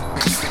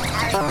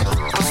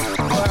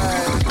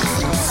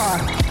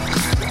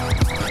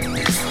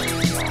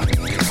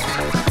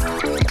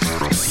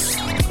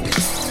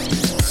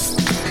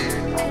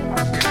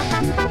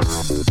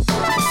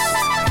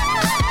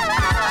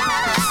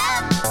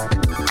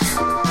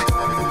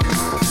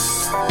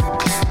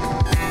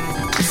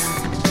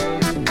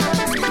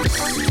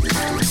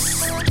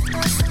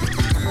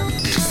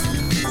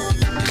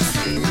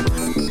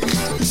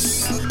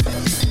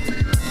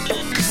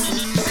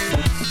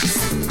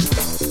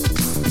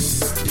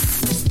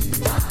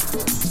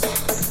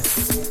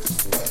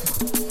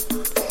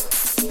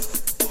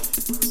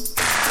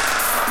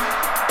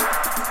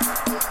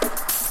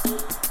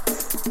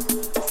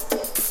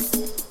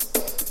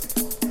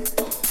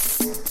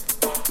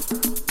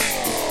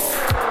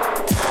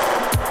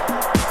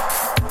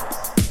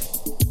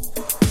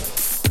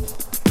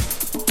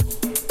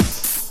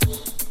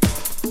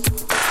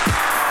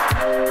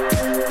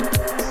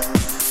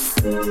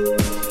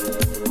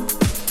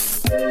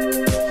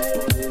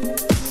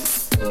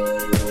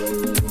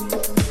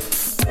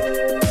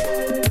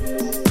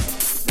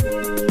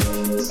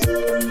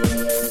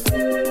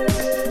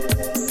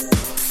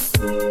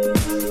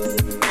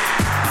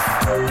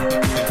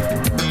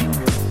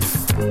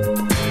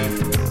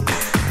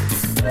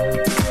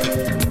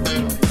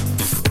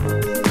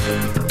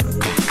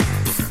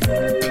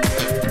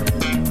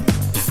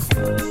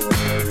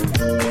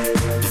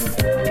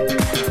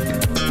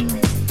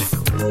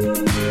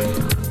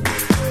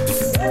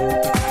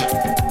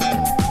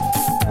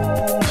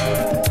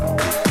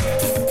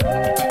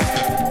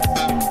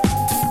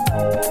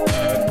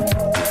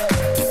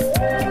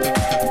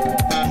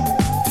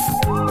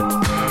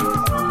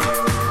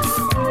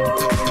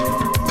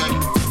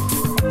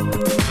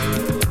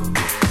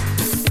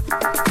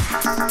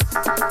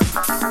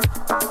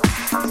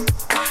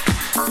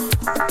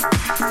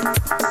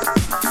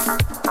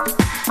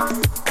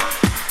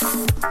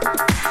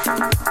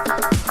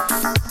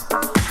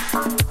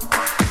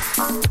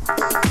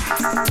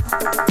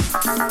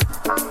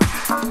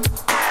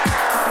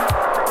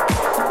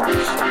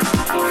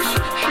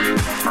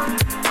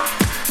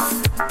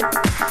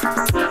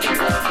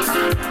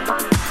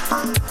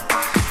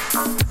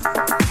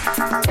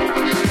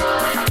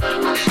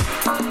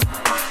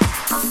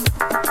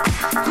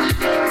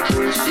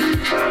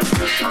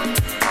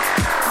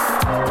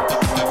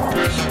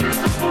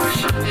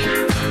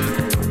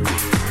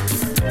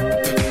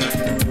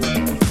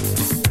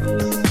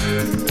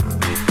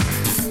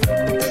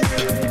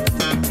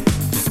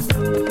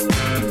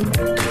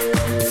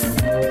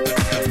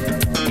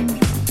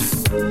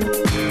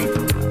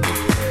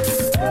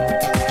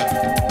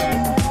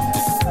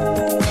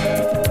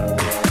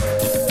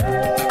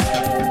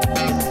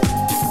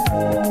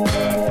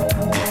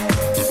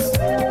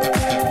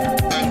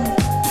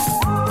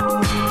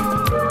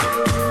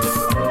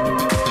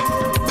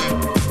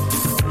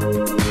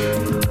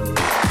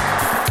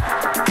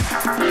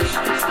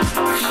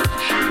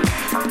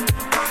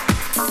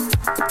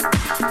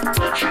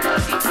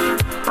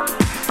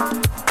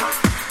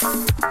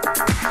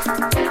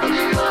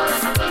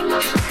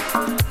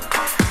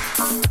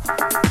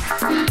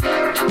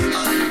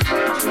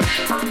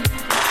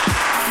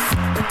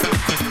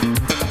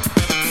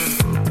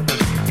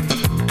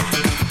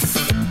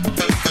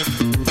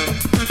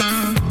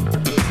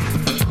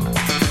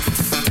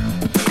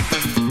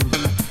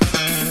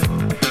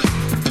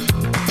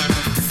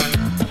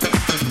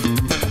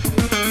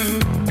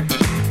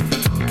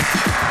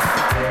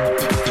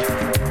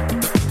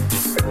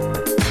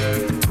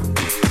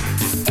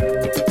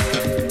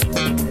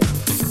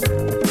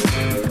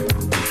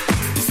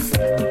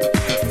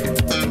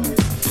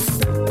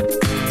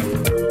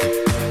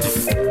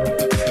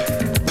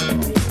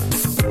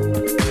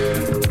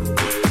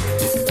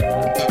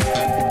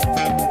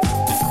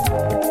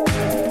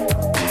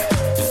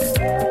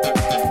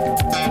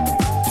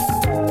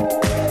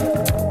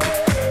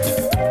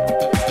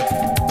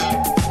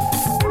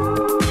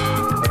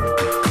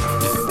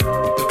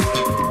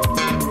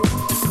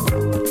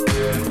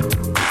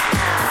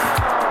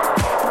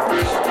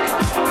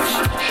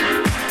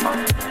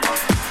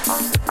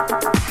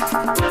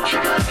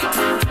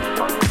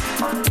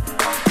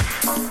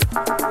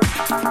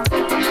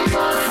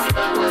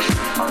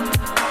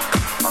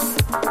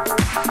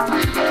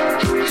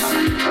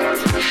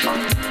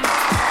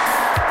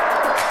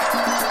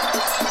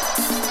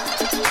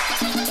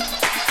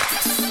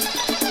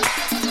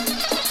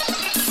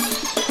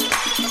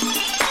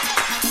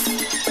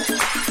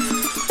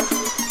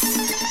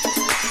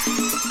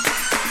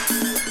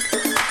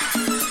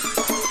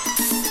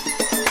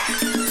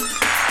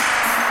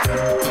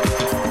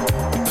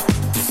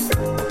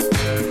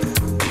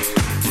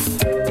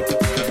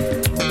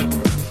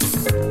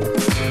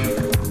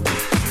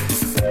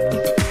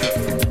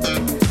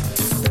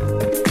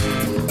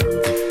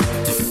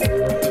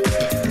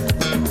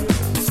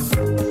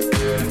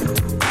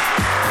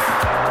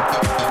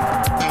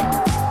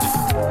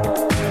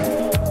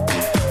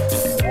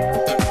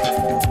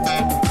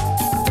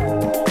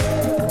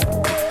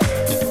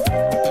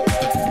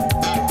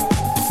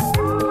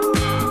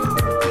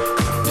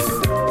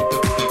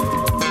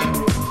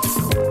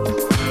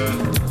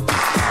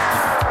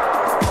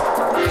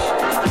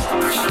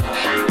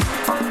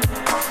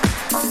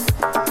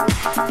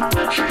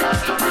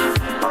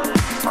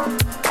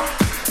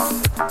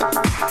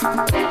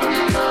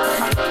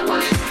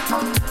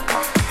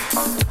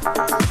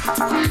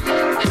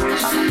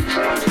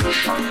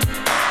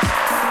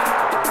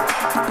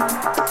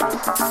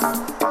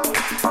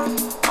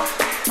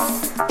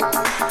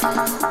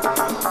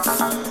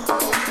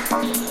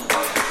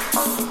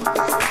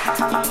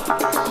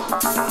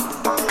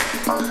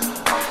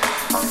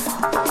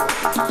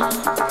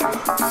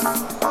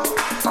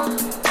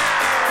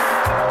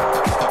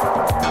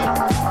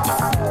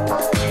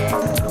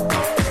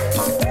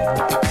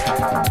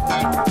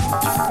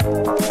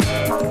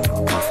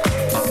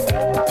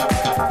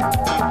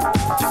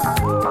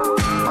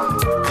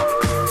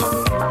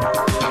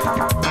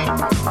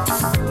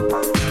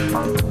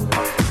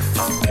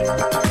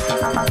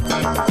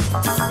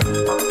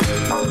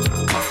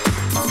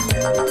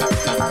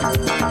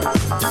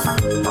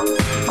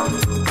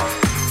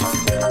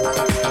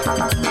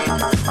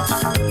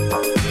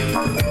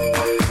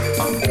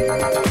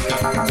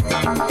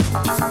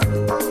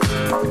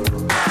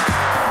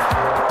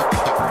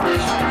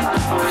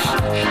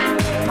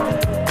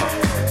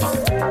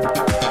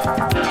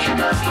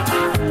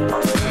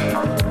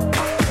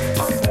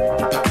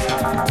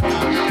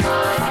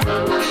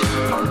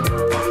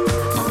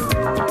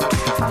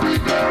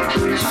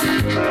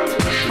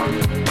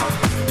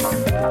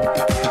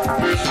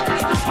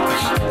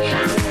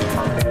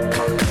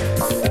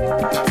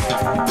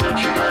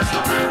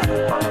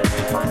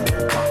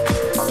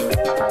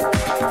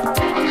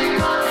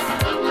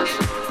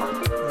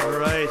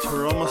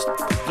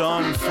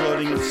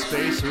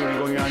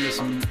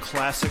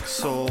 Classic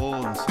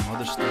soul and some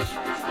other stuff.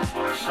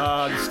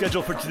 The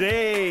schedule for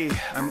today,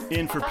 I'm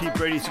in for Pete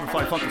Brady's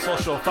Superfly Funk and Soul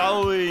Show.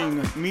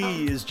 Following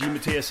me is G.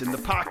 Mateus in the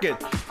Pocket,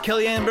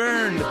 Kellyanne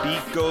Byrne, The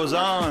Beat Goes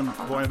On,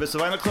 Buena Vista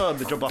Vinyl Club,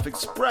 The Jump Off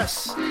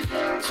Express,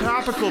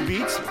 Topical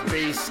Beats,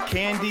 Bass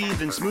Candy,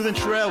 then Smooth and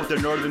Sherelle with their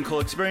Northern Cool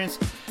Experience.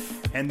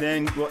 And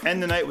then we'll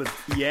end the night with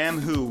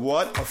Yamhoo.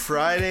 What a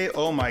Friday.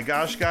 Oh my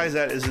gosh, guys,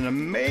 that is an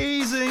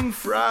amazing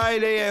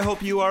Friday. I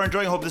hope you are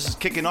enjoying. I hope this is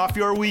kicking off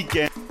your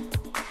weekend.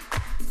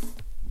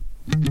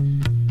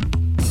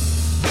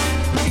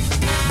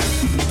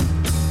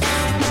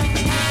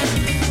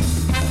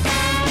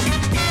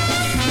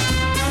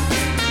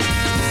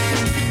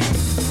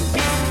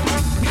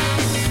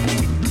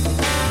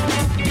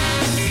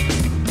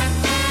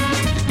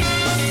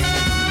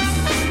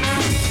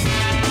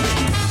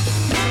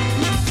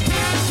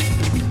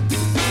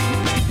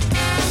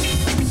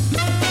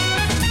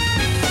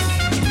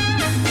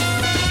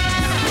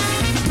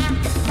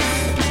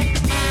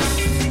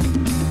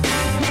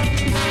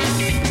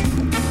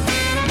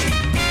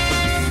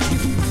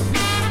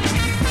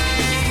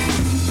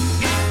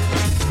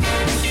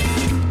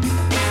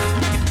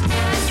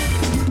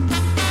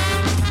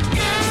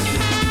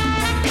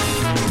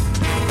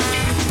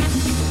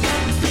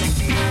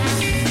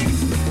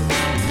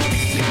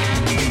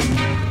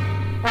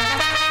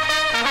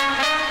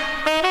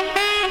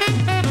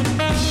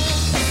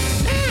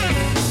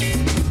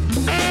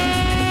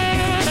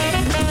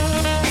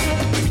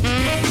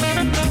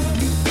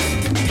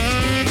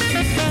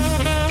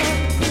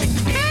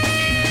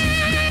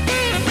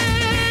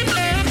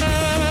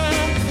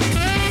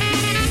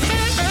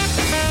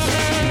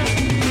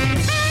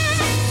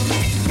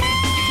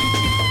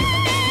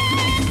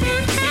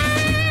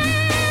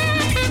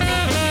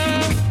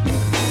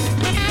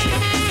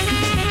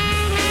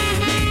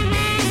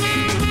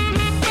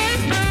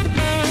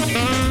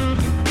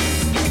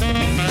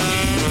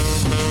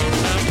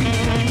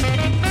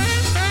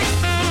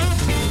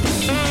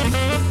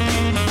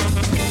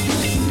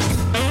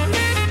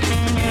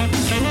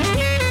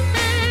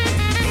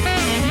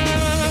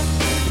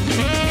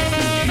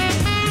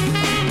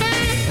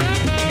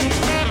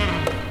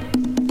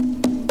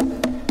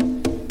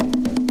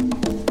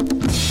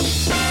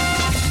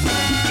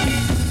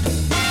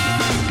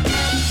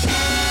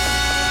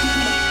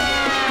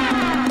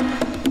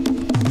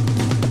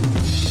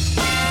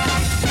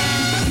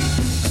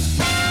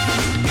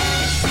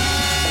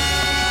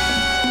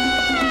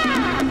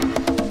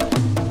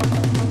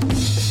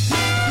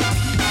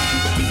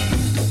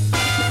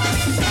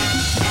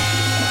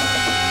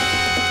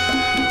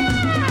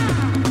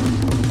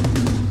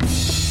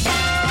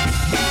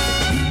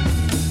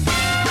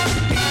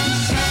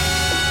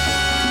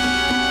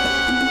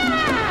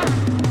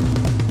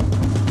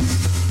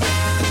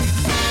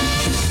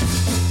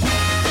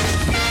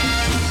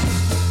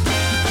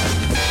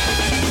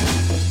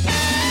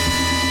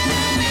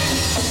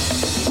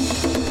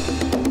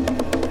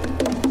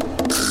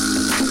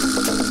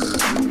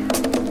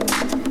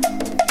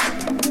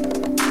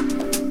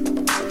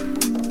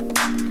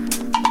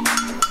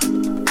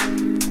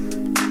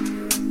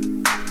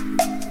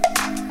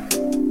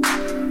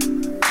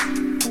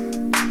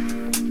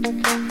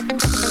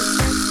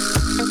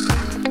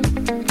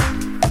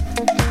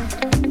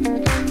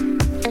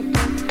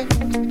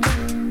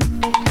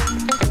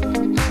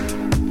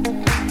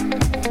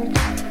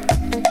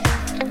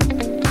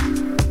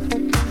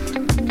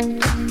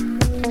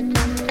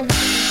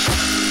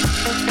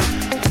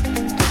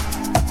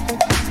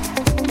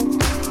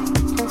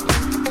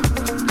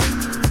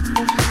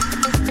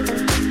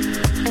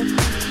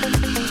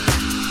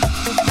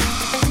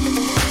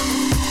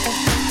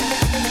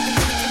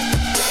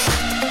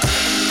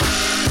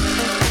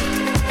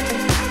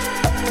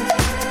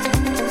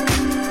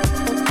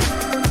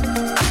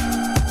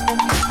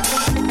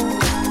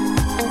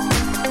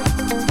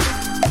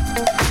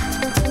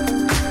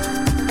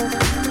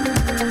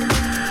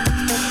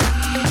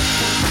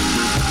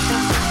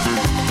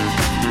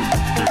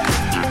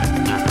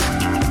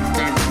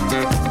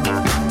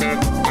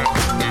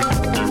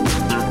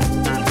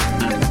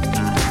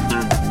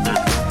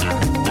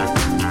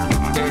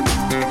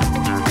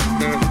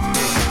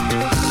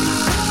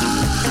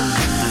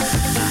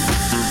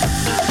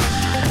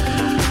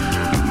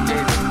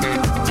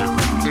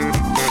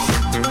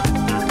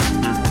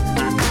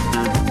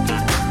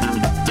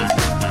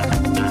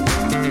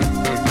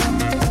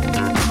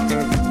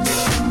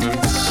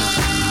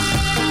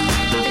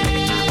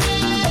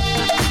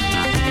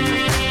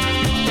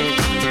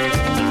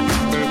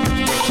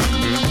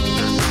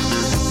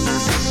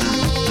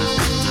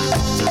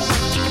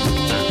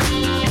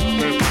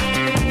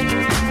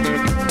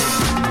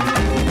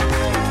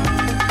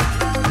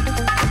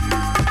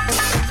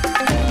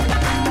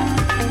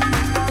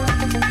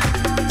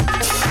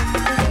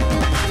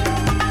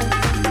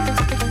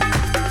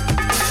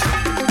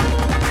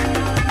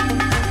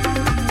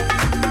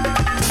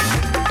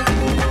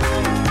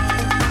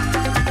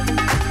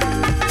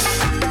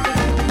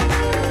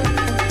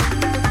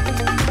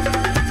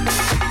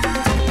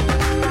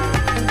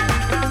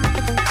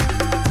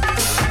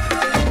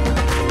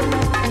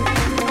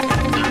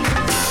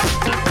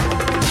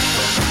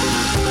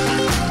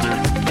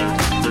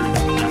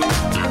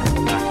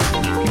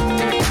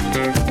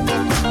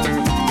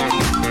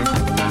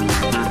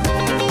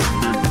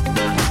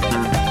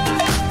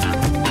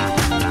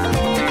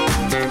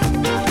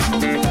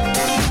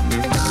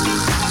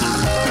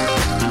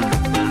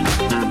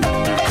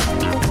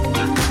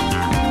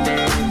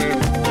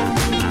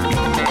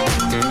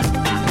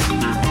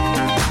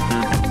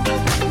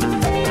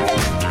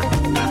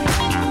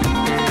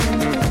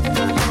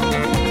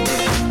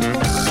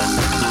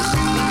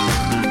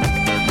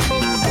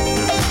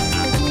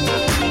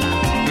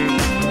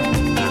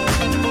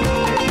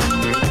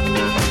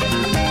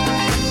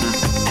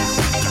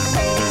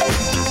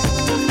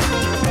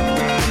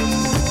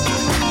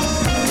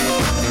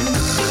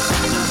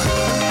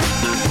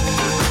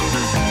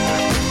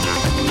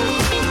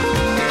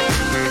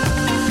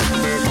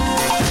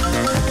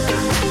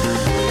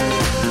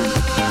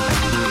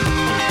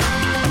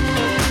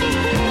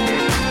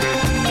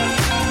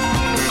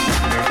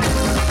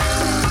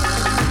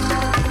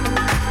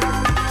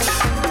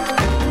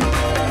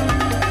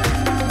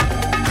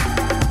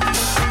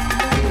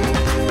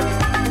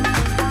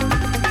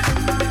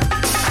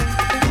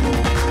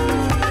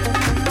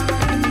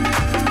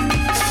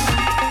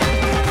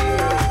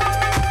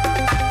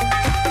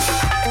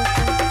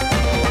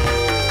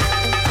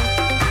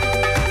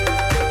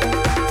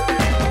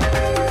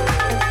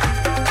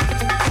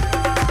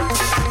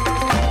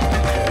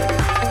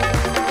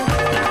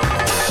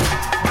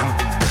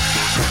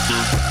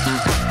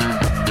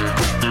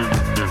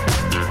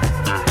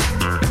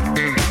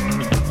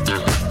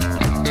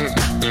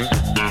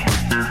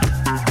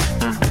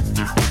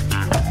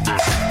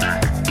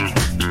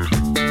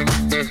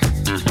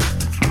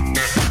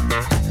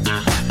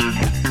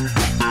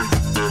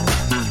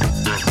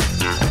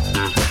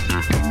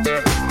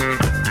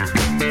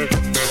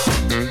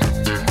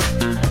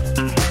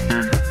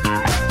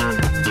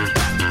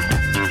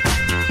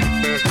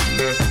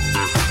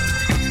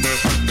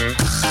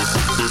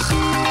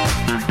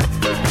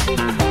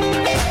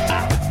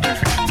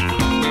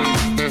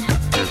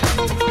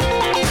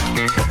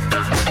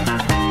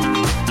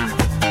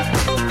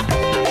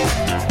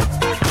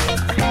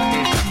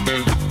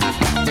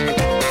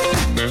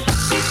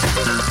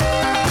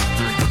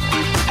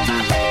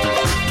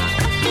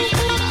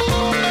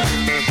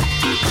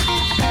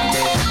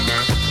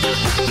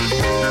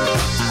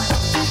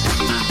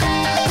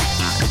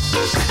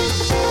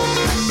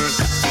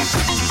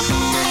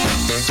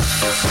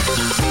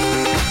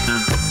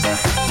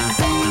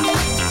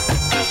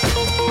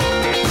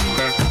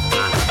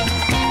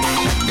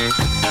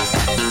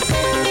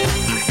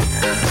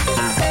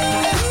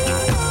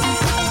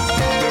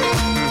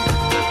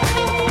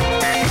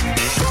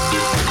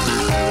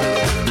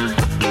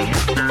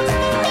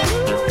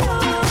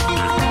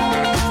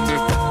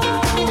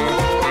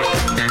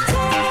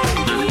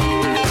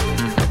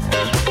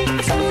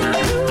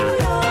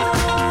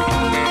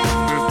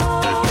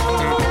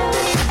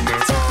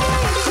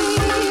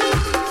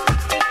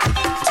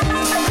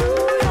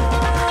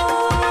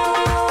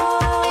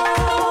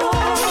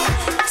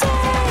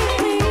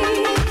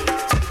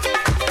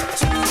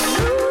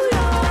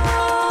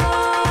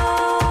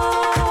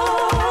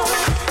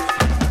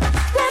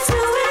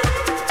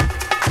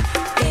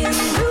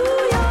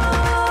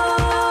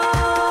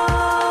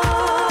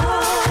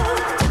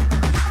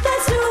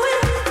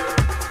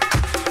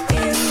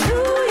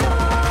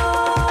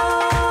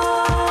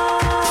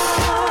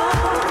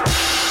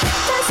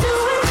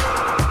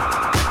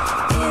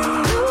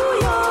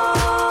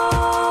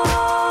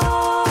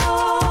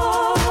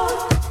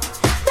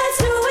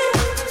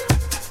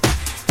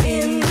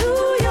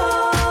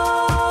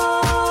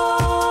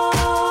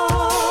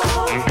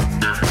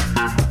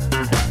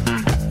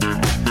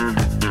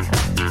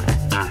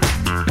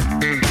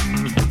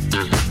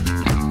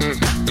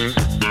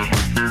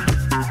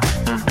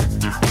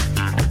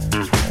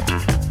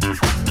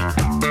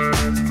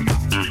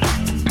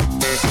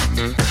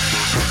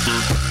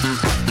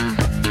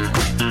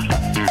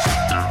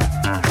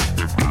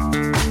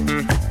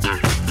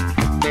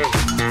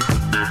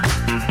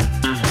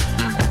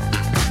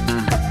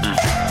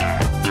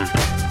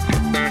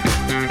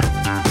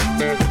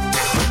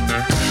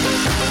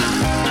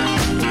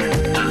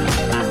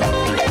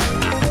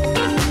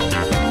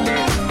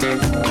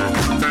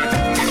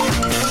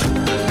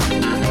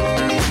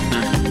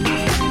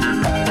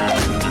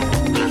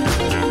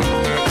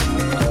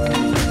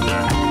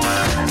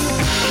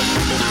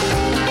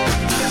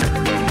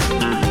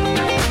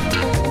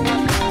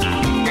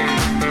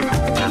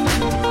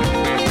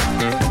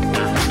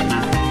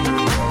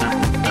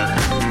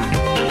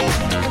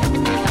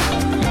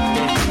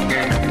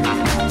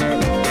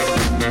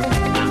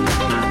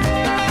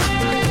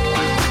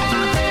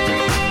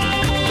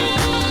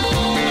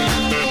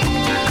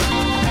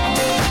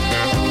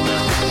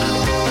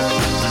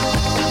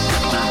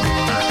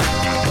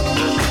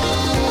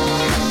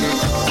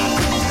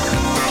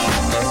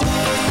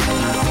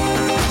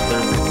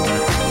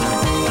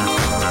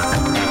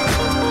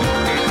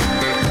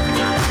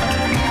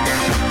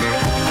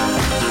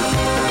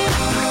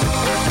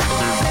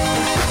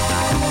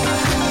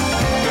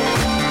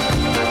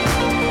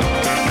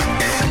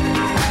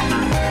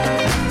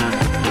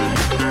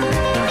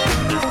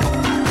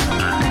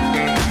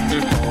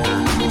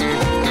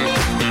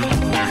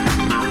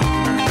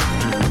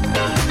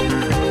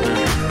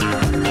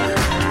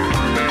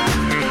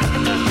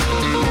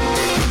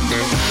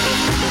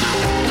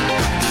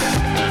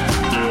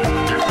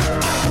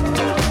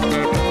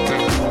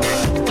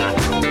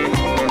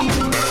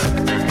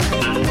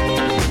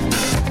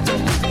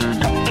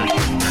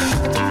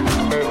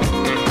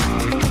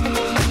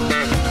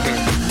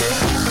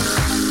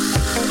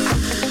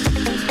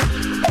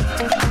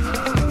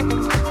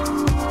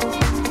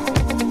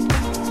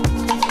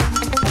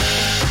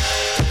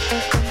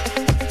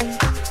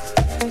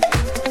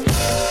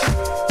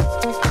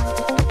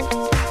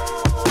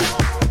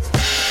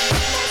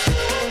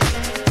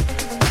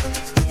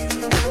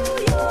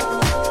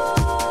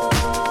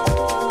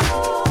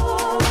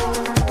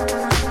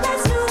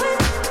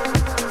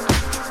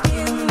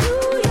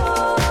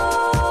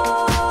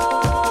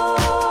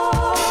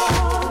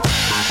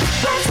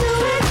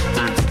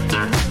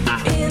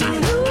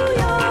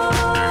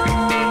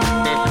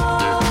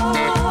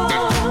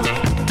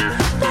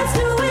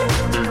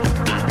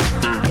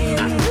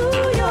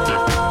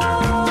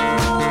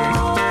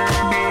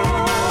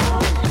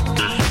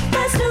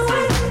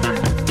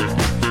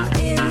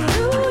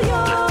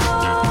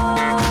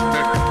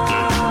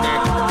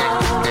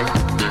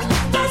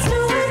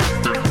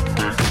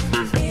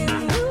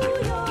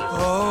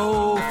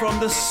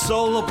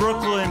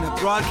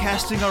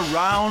 broadcasting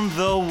around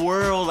the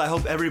world. I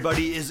hope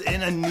everybody is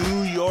in a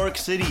New York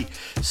City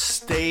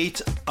state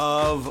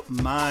of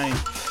mind.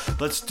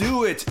 Let's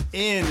do it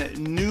in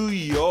New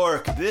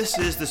York. This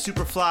is the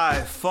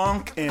Superfly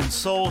Funk and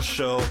Soul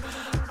Show.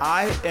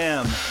 I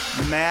am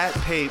Matt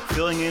Pape,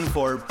 filling in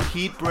for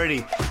Pete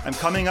Brady. I'm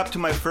coming up to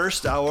my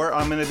first hour.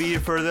 I'm going to be here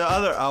for the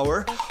other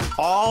hour.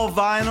 All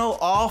vinyl,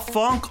 all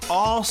funk,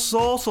 all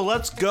soul. So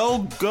let's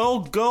go, go,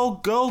 go,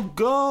 go,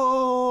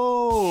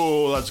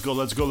 go. Let's go,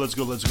 let's go, let's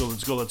go, let's go,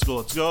 let's go, let's go,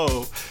 let's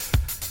go.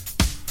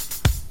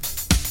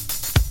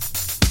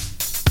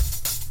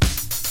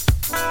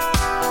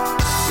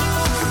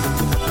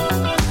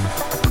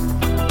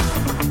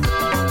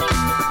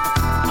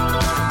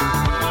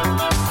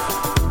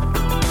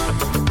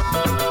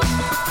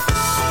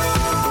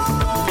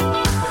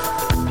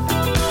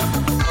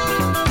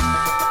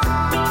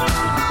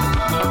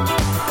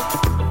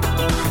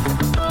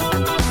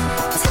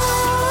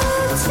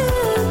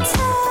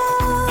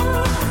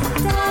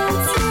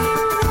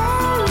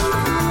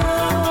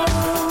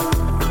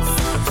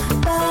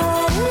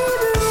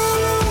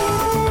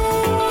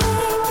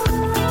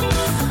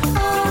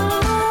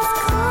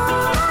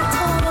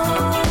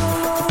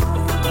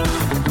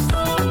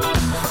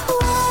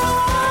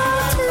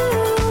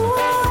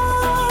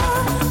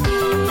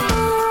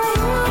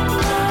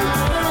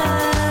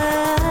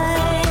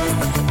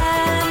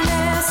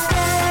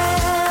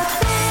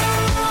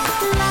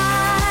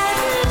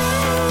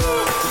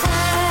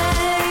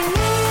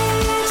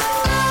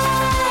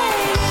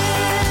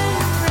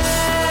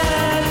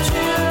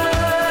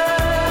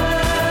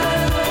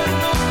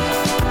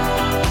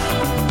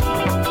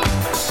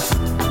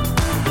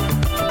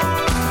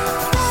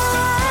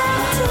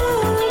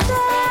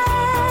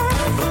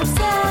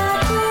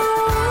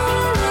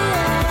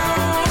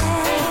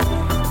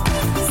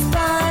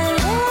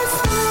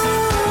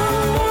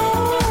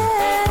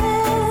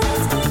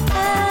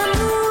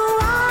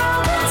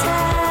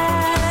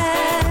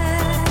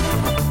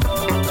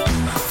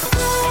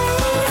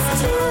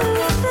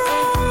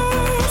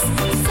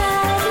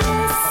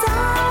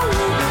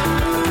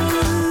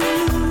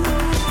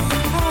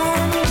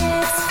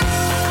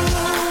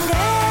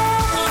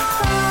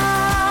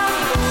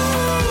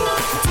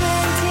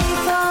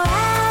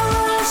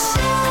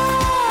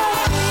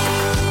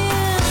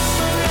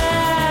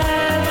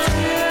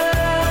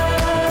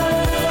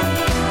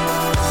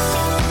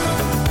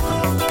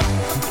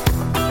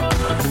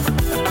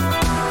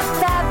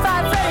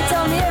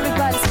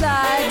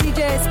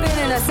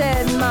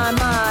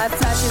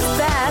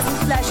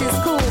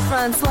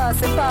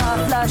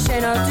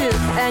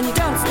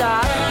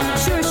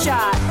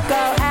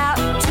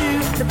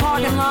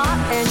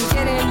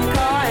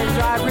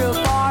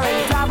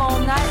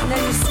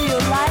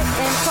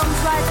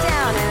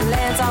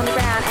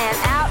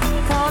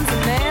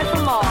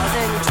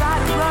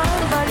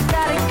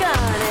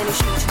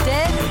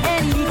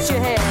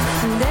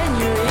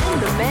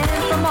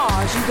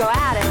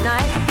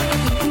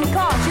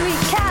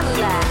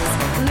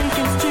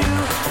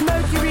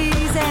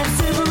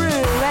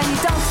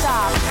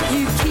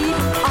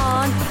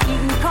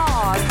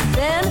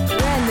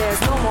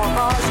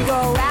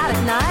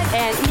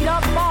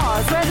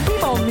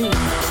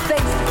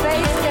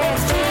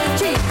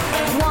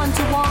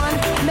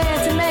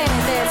 Man to man,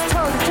 there's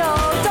toe to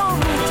toe. Don't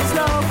move too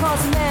slow,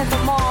 cause man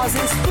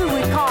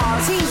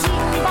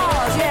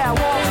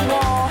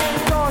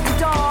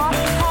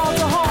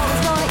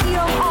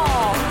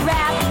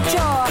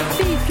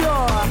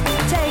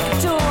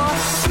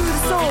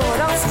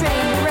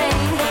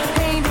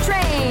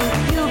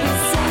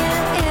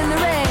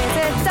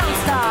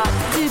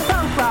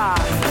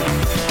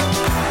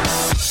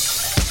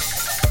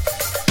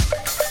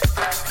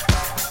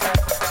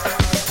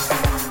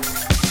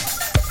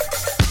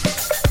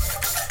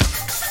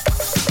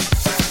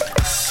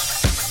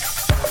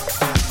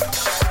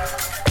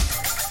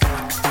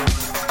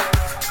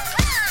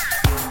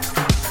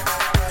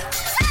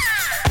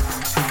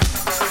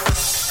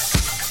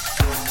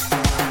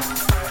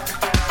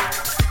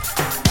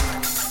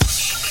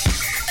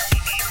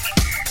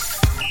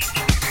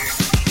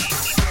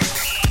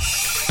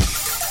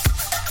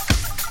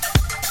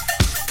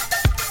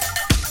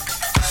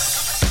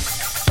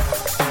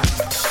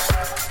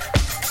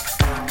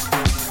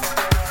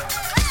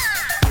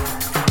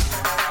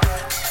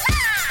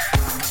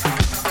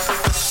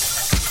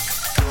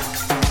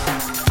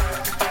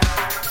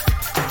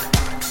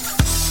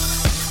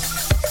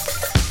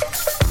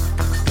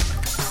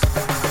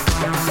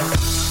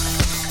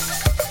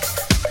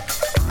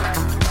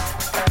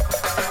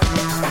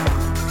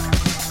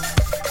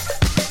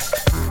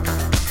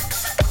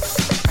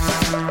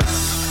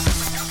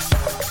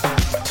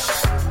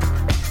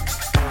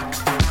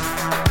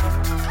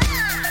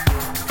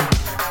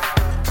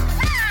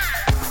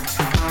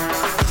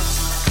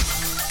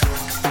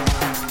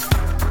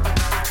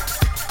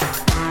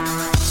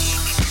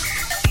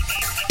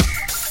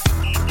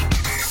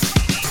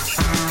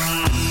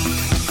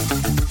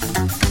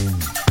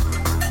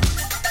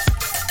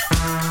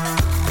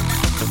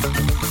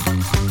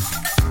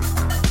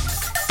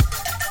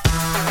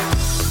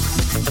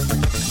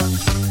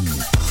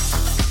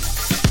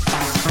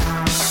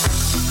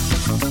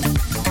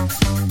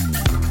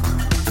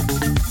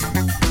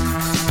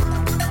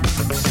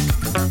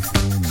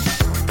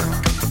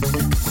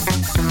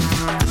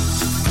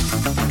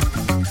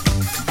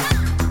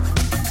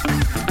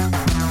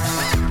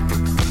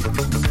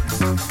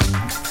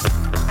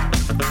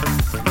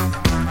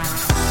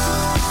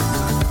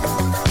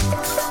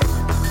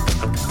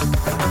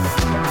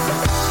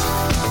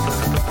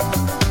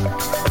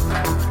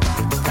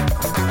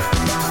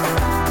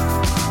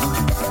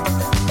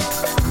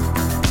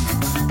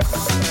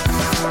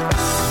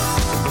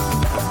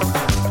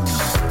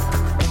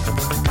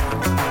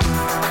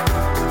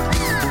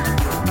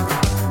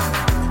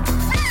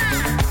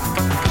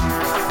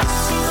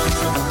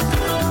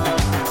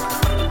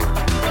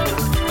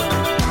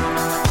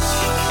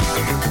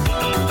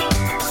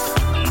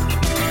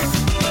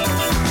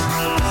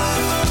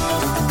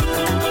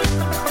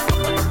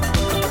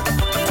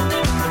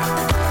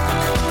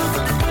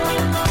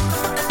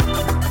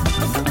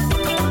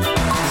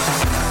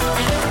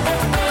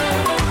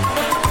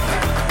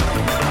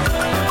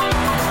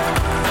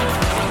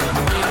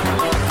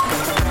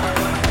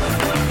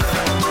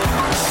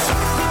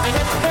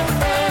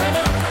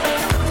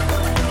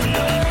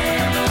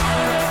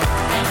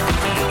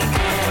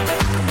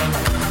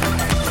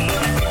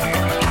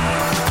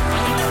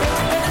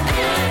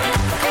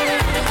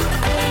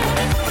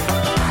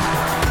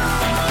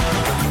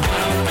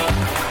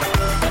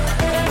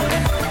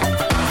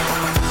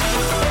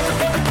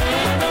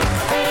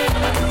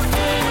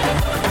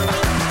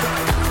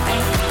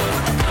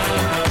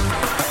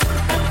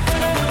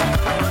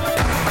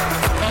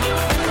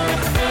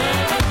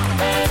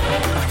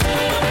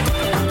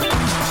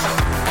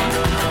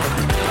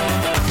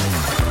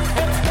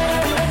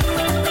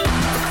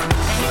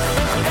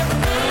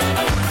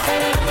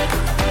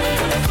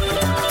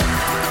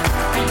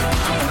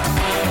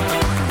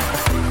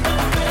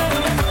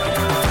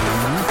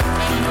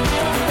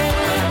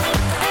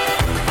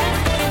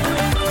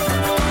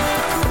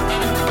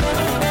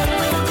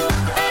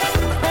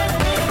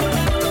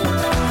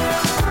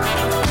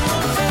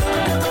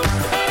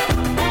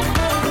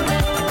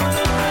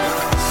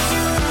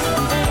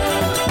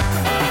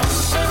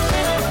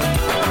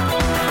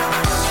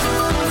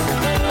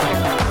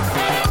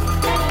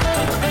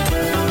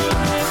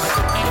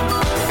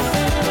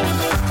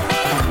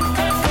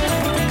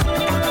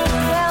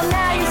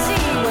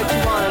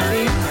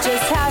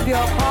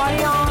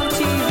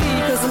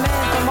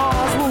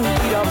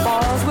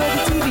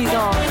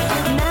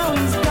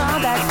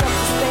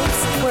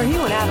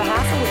Don't have a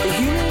hassle with the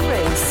human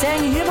race.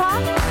 Sang hip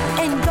hop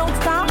and don't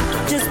stop,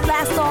 just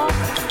blast off.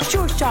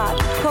 Sure shot,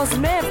 cause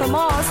man from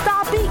Mars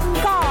stopped eating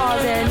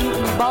cars and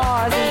eating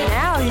bars, and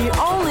now he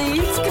only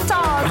eats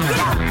guitars. Get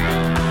up!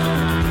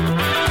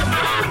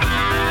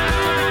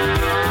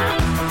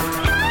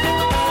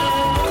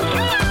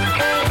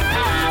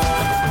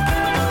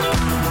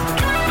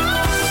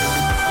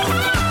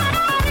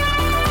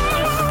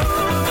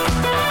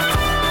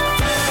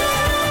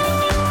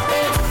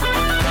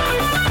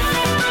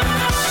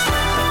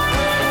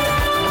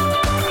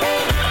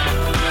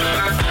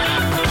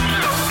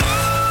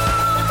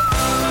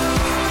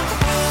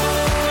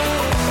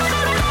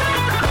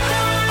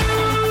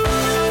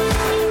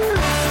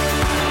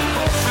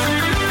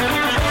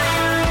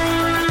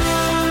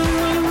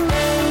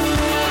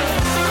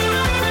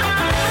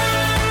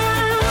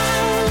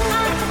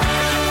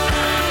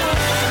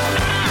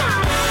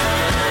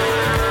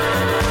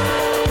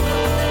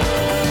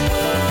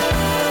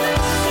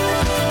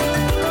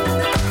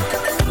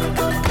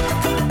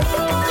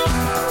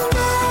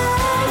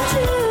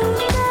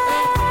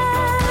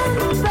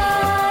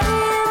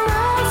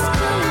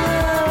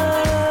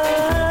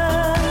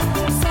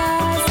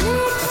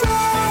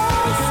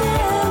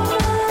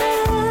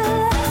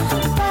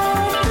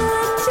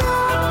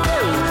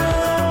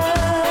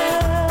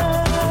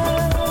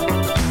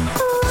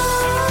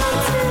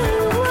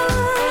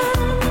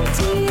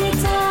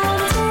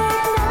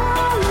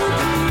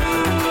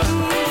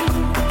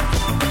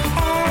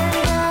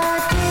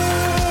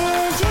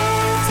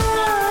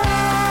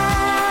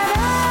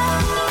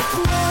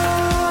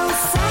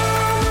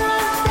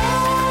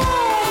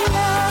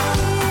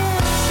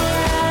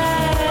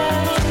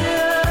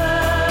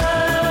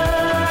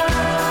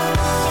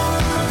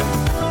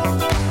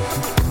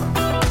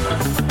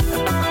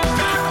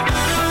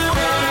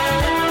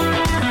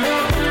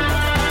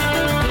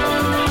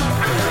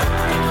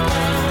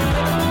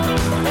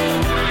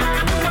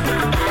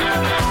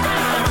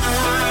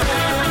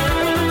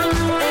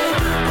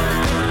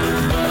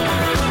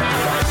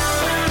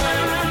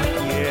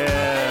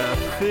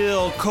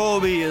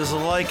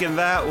 Liking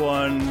that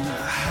one.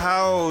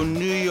 How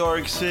New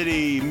York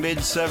City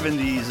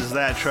mid-70s is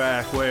that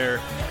track where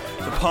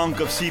the punk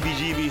of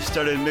CBGB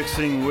started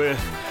mixing with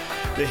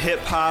the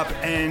hip-hop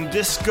and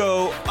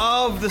disco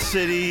of the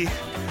city.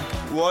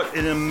 What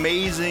an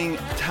amazing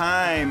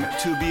time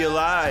to be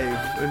alive.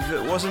 If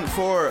it wasn't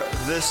for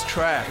this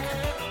track,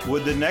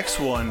 would the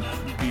next one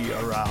be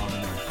around?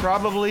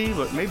 Probably,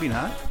 but maybe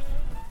not.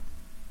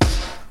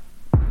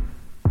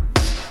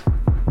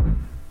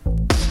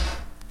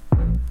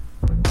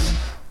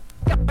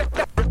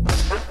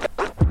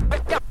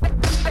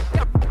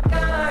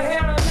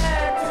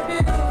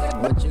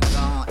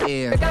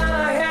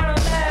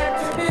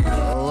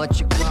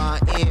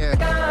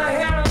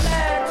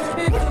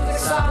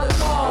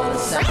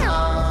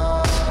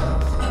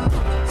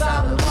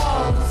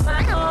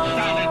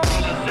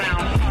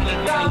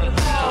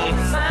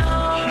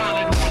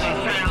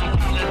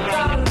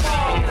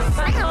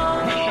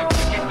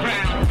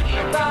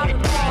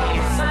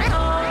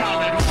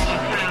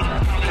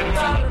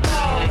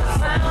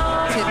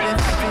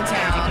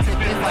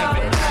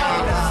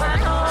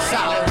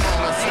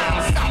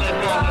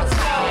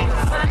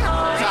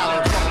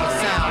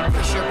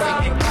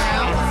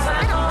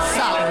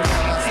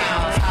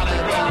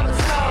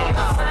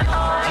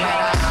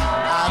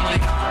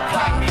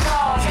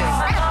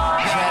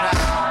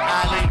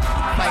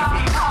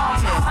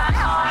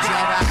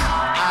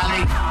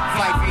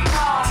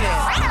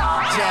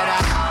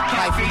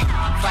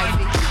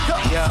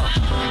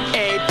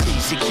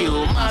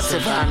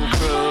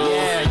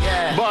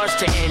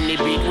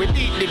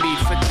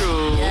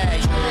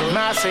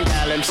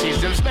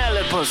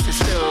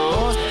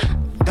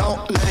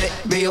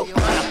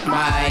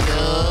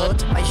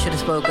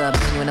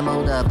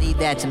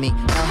 To me,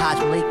 El Haj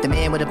Malik, the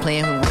man with a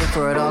plan who wait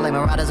for it all like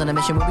marauders on a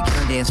mission where we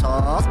killing dance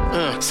halls.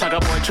 Saga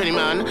boy, Trini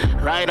man,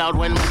 ride out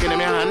when mucking in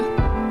my hand.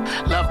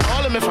 Love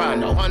all of my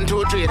fans, 1,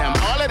 2, 3, them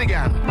all of the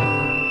gang.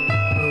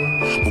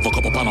 Move a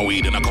couple pound of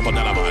weed and a couple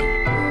dollar van.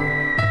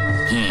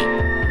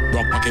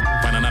 Rock pocket,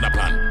 find another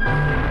plan.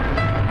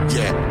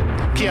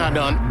 Yeah, can't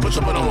done, push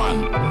up on the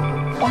one.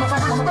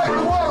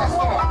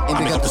 And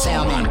pick up the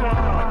sound man.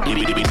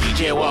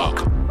 DJ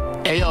walk.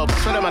 Hey yo,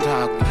 for them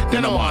attack.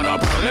 They don't want no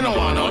problem, they don't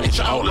want no itch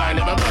outline,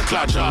 they don't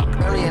clock chalk.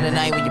 Early in the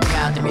night when you bring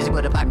out the music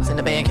with the box in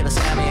the band, kill a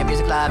sound man,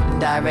 music live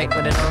and direct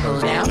when it all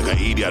goes down. Like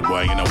an idiot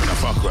boy, you know when I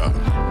fuck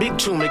around. Big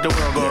tune make the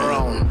world go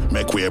round.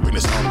 Make way, bring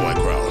the sound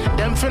boy crowd.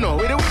 Them finna,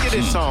 where the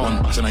wickedest song.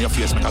 One box in your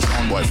face, make a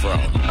sound boy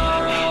frown.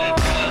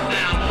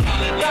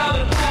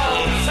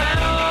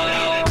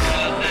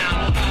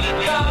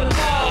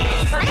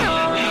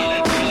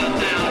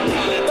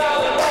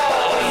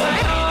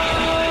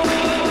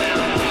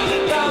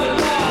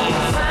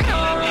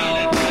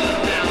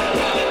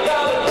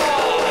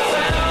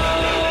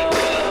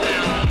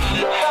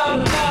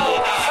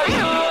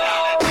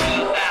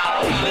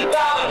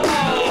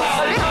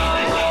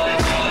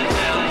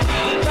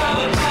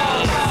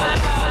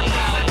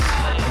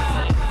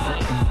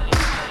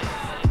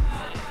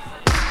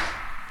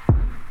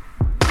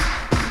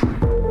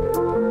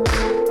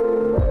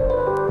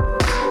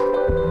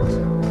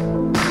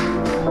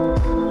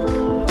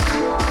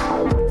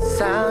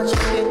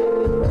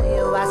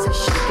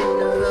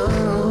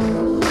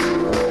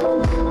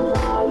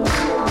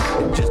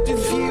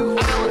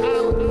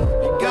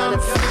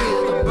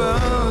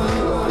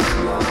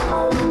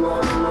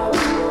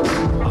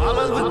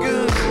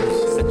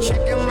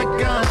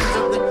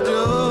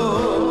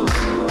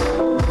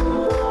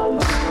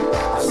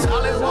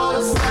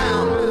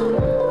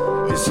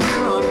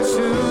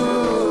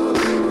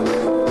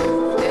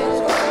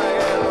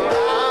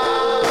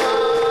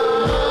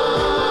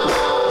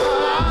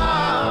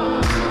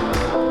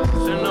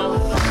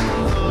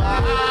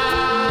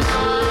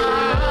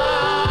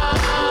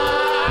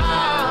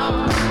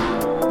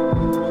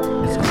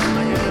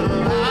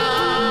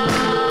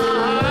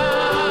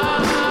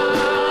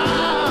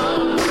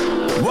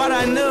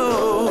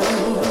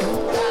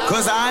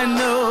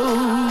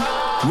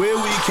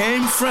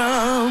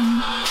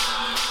 from?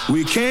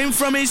 We came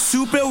from a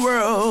super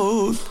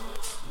world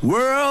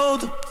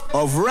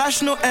of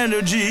rational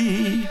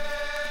energy,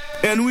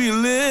 and we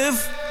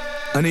live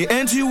in an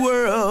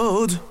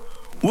anti-world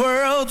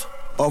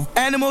of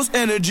animals'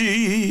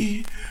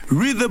 energy.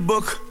 Read the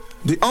book,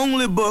 the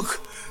only book,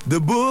 the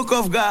book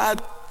of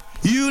God,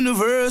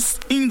 universe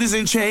in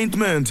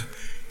disenchantment,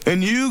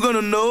 and you're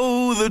gonna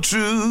know the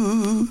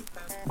truth.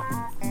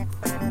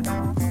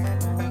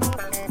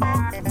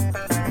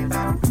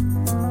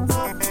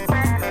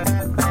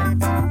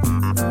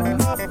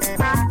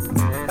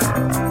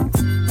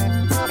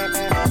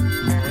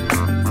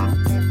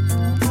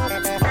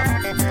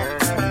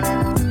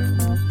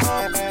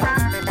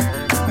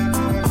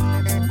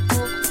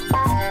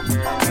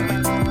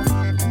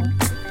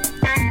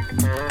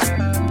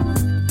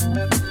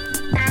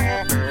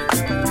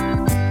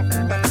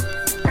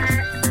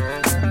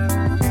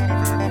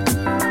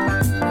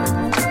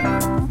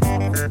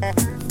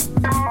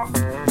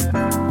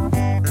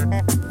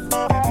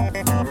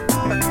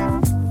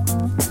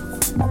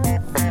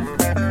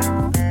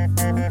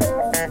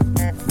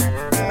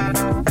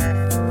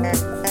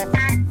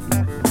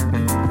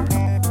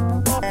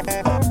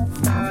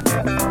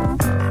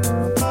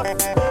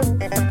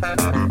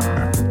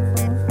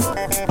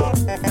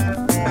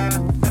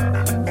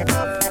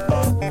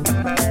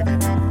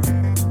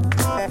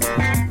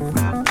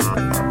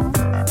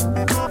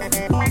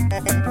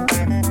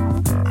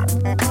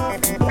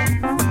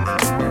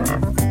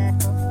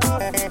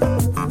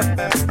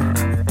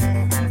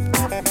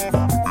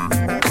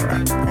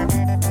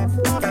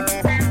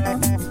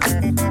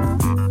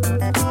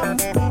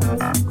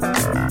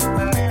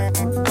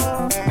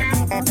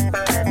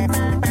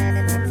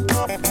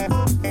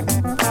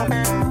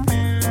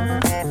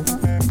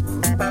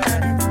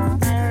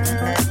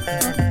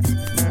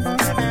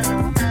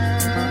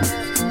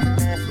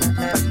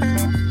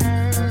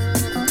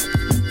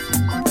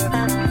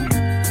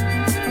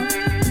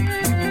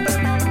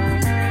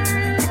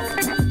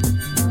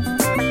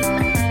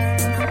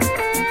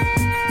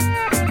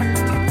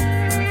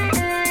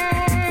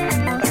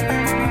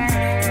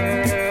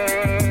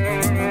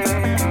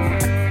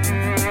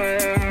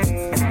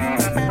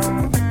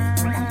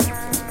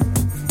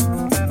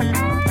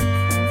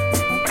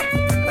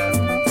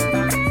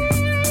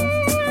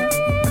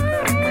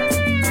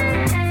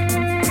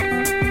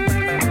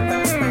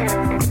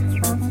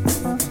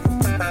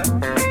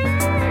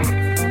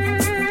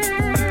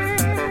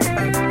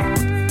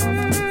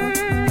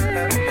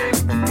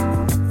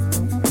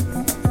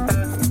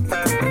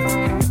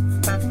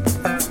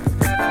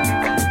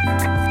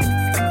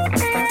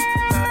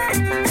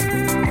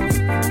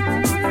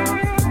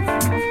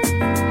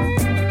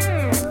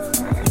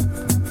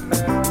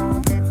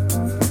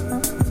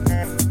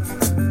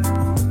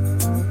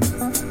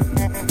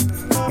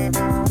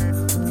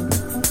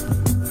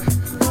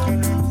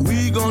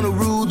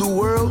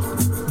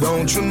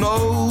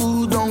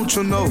 Don't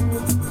you know?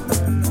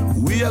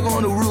 We are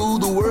gonna rule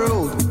the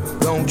world.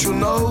 Don't you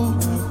know?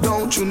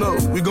 Don't you know?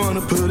 We're gonna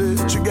put it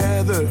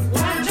together.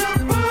 Why don't you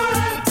put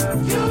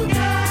it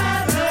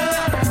together?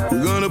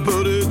 We're gonna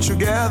put it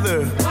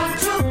together. Why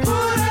don't you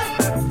put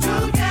it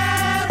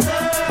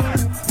together?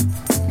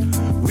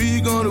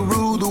 We're gonna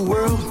rule the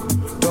world.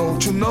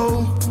 Don't you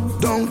know?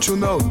 Don't you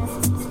know?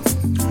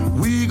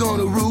 We're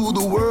gonna rule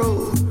the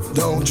world.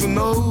 Don't you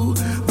know?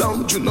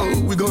 Don't you know?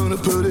 We're gonna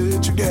put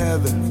it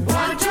together.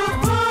 Why don't you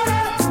put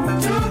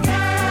it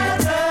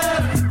together?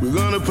 We're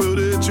gonna put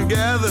it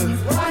together.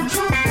 Why don't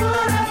you put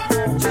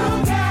it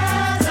together?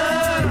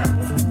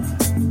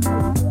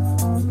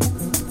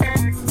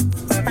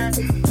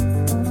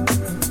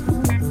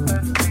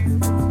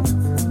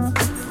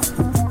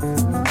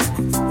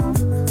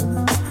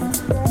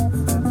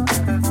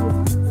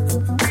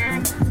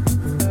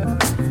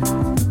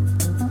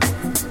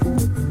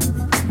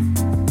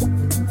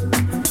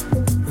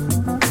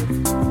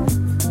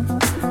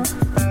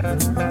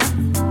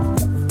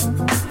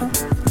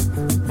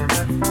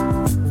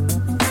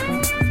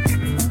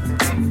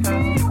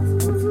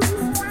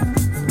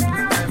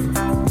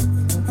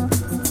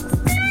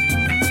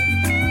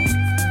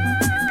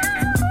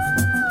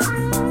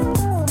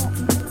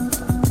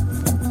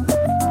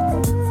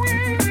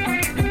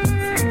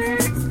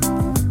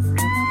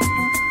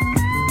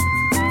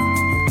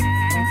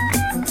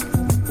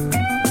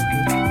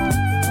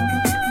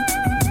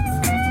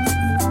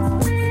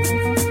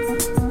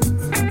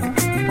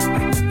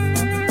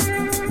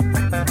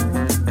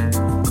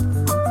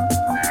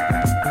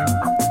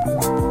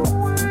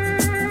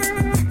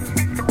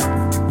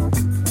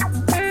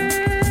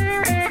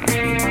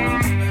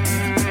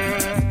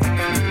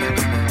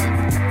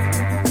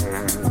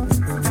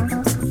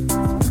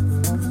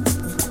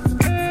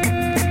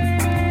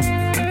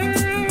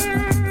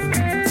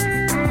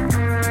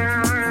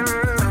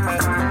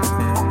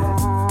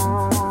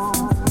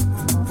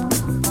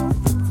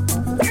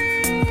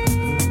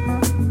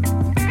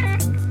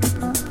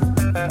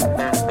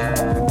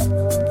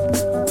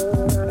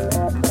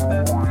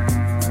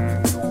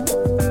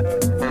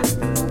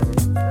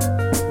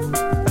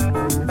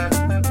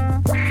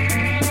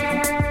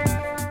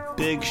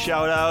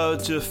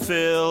 out to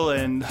Phil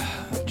and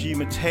G.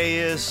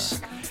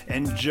 Mateus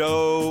and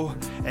Joe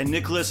and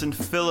Nicholas in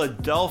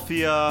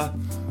Philadelphia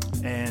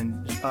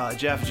and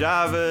Jeff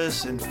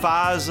Jarvis and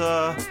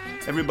Faza.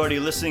 Everybody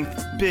listening,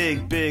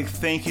 big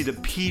thank you to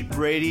Pete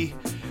Brady,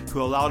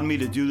 who allowed me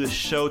to do this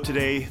show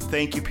today.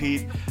 Thank you,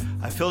 Pete.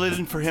 I filled it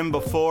in for him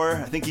before.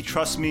 I think he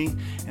trusts me,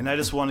 and I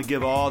just want to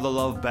give all the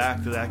love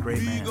back to that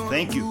great man.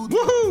 Thank you.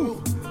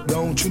 Woohoo!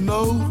 Don't you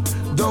know,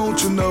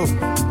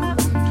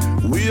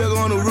 we are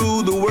gonna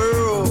rule the world.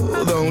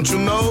 Don't you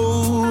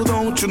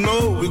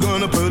know, we're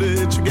gonna put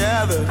it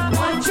together.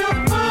 Won't you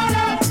put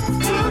it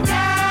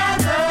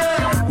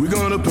together? We're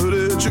gonna put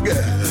it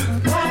together.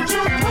 Won't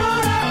you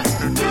put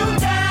it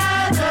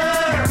together?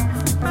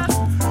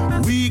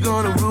 We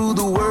gonna rule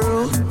the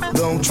world.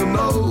 Don't you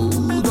know,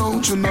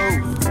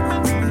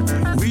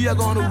 we are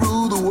gonna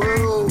rule the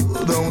world.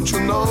 Don't you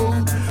know,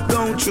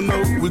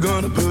 we're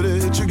gonna put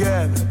it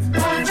together.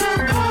 Won't you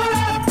put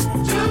it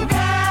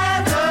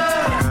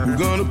together? We're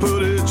gonna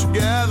put it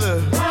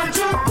together. Won't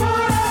you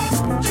put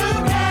it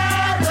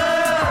together?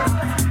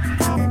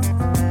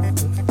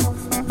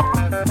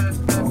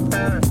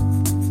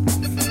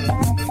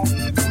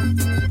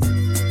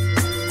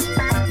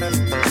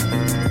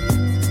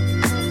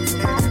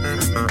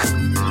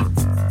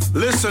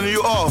 Listen,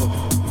 you all.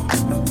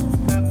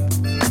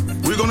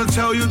 We're gonna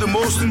tell you the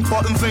most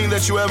important thing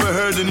that you ever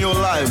heard in your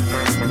life.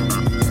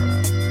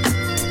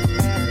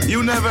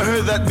 You never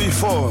heard that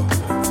before.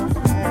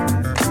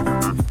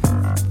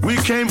 We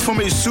came from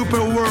a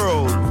super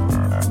world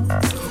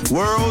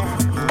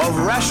of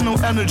rational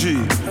energy.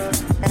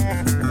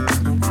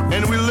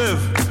 And we live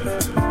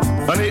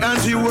in an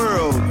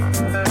anti-world,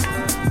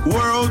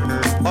 world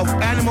of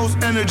animals'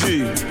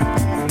 energy.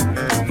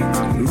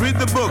 Read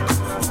the book,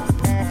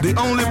 the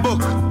only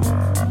book,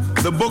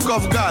 the book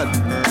of God.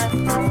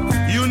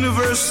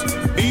 Universe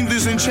in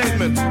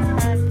disenchantment,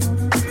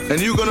 and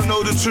you're gonna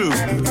know the truth.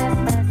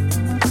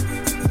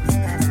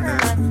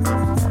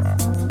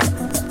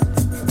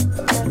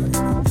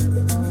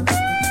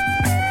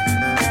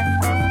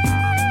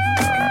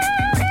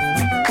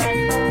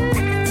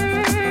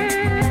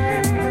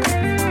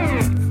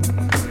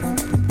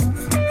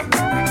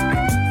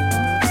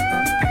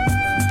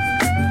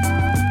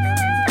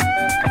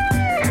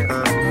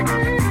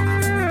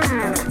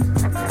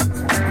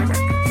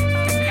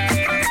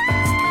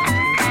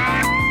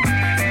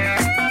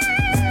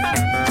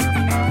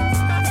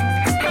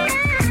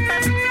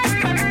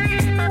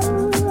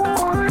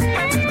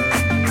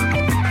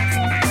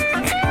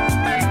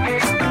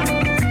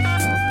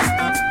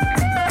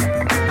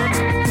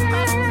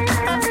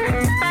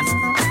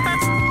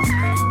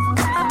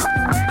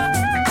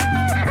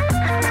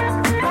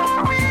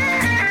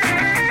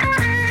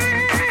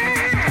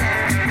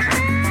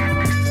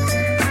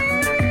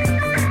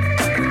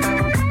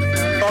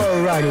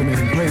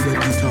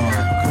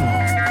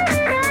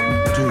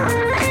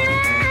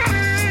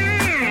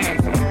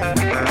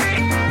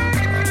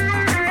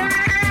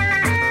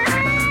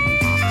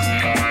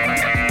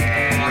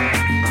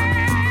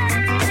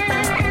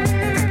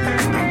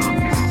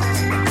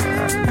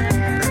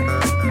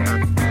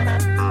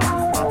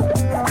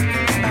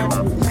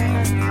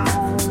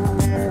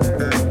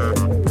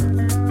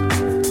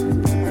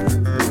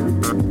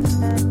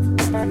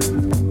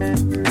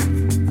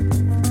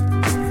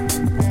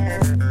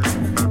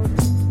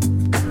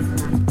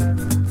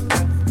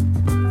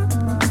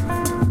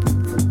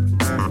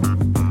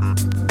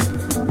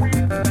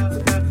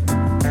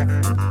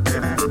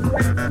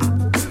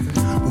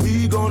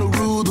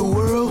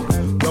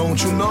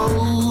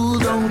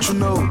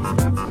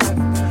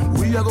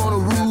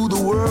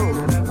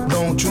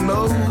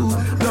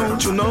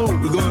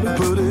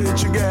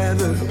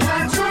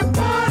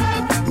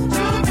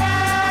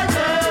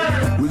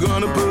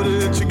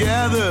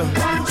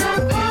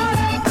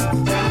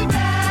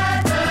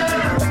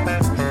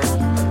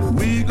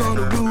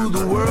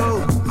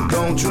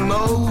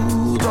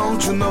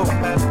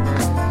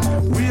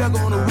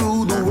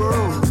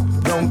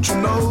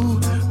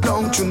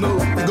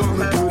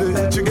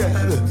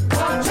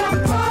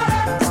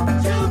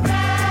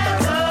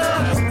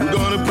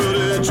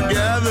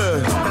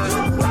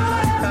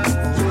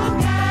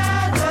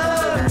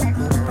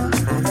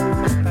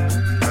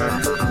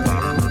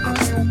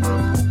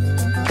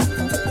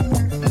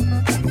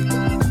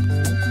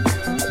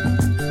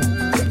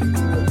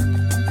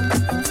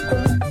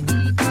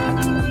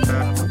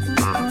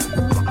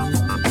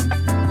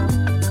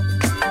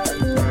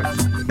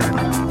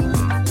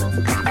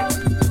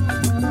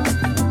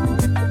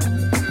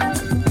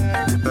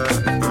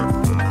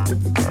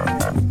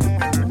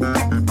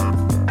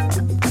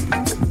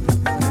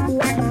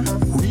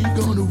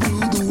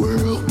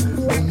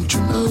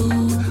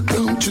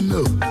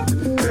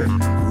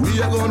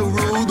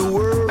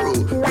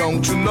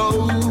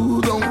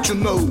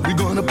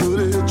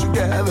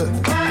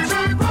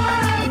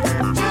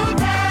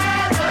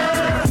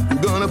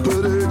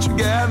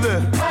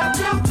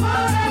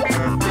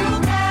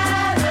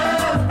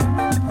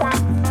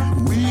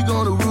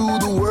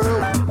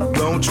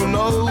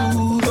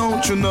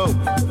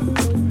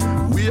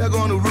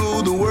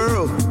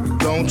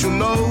 Don't you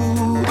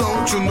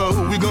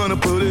know, we're gonna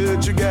put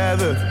it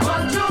together.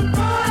 Won't you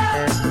put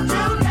it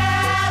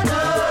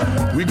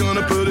together? We're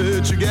gonna put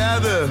it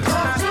together.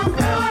 Won't you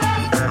put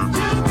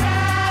it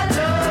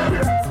together?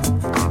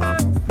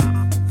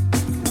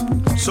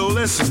 So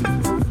listen,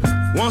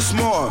 once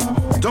more,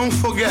 don't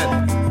forget,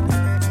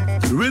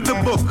 read the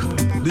book,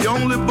 the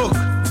only book,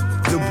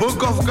 the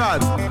book of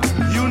God,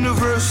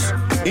 universe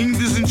in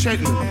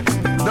disenchantment.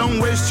 Don't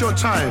waste your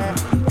time.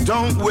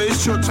 Don't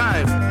waste your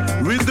time.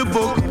 Read the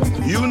book,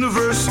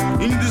 Universe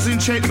in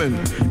Disenchantment,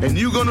 and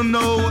you're gonna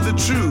know the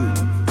truth.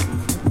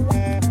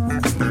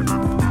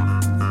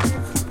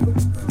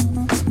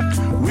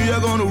 We are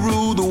gonna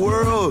rule the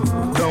world.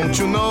 Don't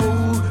you know?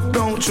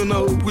 Don't you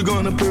know? We're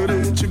gonna put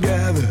it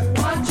together.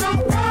 Won't you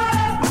put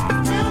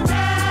it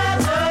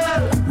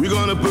together? We're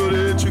gonna put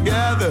it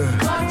together.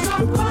 Won't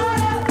you put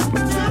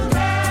it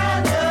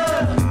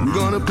together? We're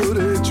gonna put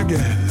it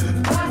together.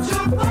 Won't you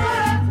put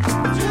it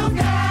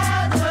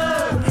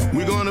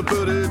We're gonna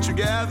put it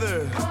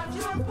together.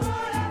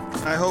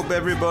 I hope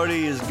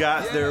everybody has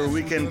got their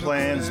weekend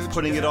plans,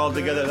 putting it all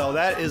together. Now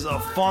that is a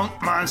funk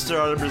monster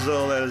out of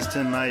Brazil, that is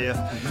Tim Maia.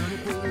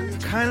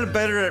 Kind of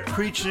better at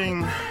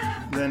preaching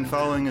than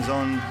following his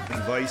own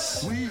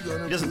advice. He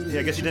doesn't,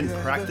 I guess he didn't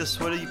practice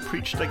what he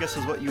preached, I guess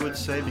is what you would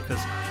say, because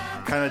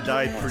kind of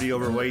died pretty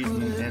overweight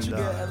and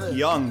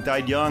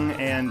died young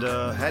and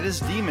had his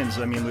demons.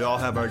 I mean, we all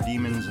have our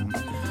demons, and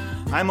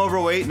I'm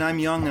overweight and I'm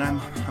young and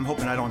I'm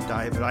hoping I don't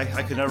die, but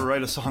I could never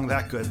write a song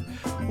that good.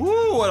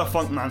 Woo, what a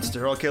funk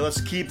monster. Okay,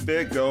 let's keep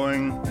it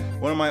going.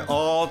 One of my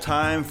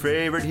all-time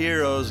favorite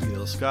heroes,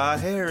 Gil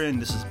Scott-Heron.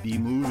 This is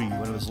B-Movie,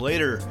 one of his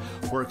later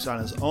works on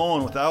his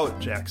own without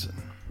Jackson.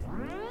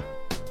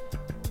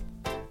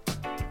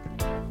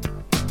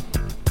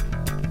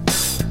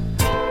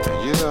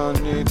 You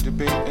don't need to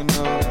be in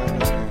no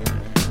hurry.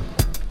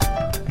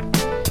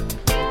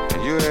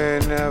 You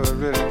ain't never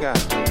really got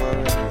to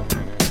worry.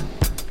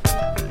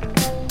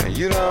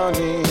 You don't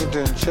need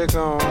to check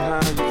on how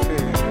you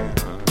feel.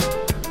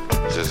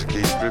 Just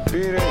keep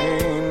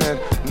repeating that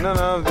none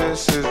of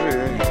this is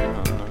real.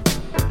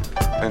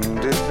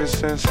 And if you're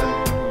sensing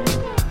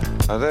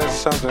that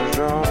something's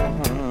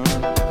wrong,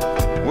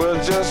 well,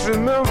 just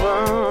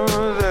remember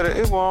that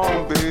it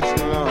won't be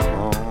too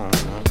long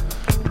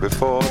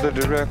before the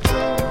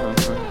director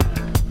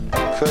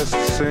cuts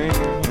the scene.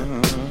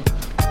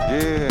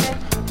 Yeah.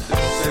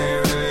 This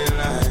ain't really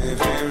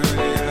life, ain't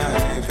really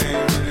life,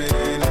 ain't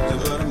really nothing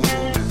but a movie.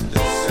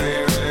 This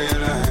ain't really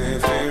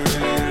life, ain't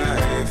really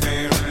life,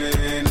 ain't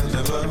really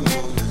nothing but a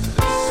movie.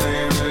 This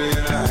ain't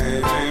really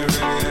life, ain't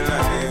really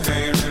life,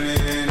 ain't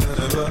really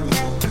nothing but a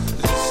movie.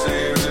 This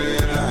ain't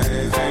really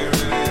life, ain't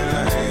really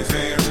life,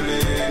 ain't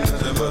really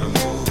nothing but a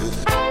movie.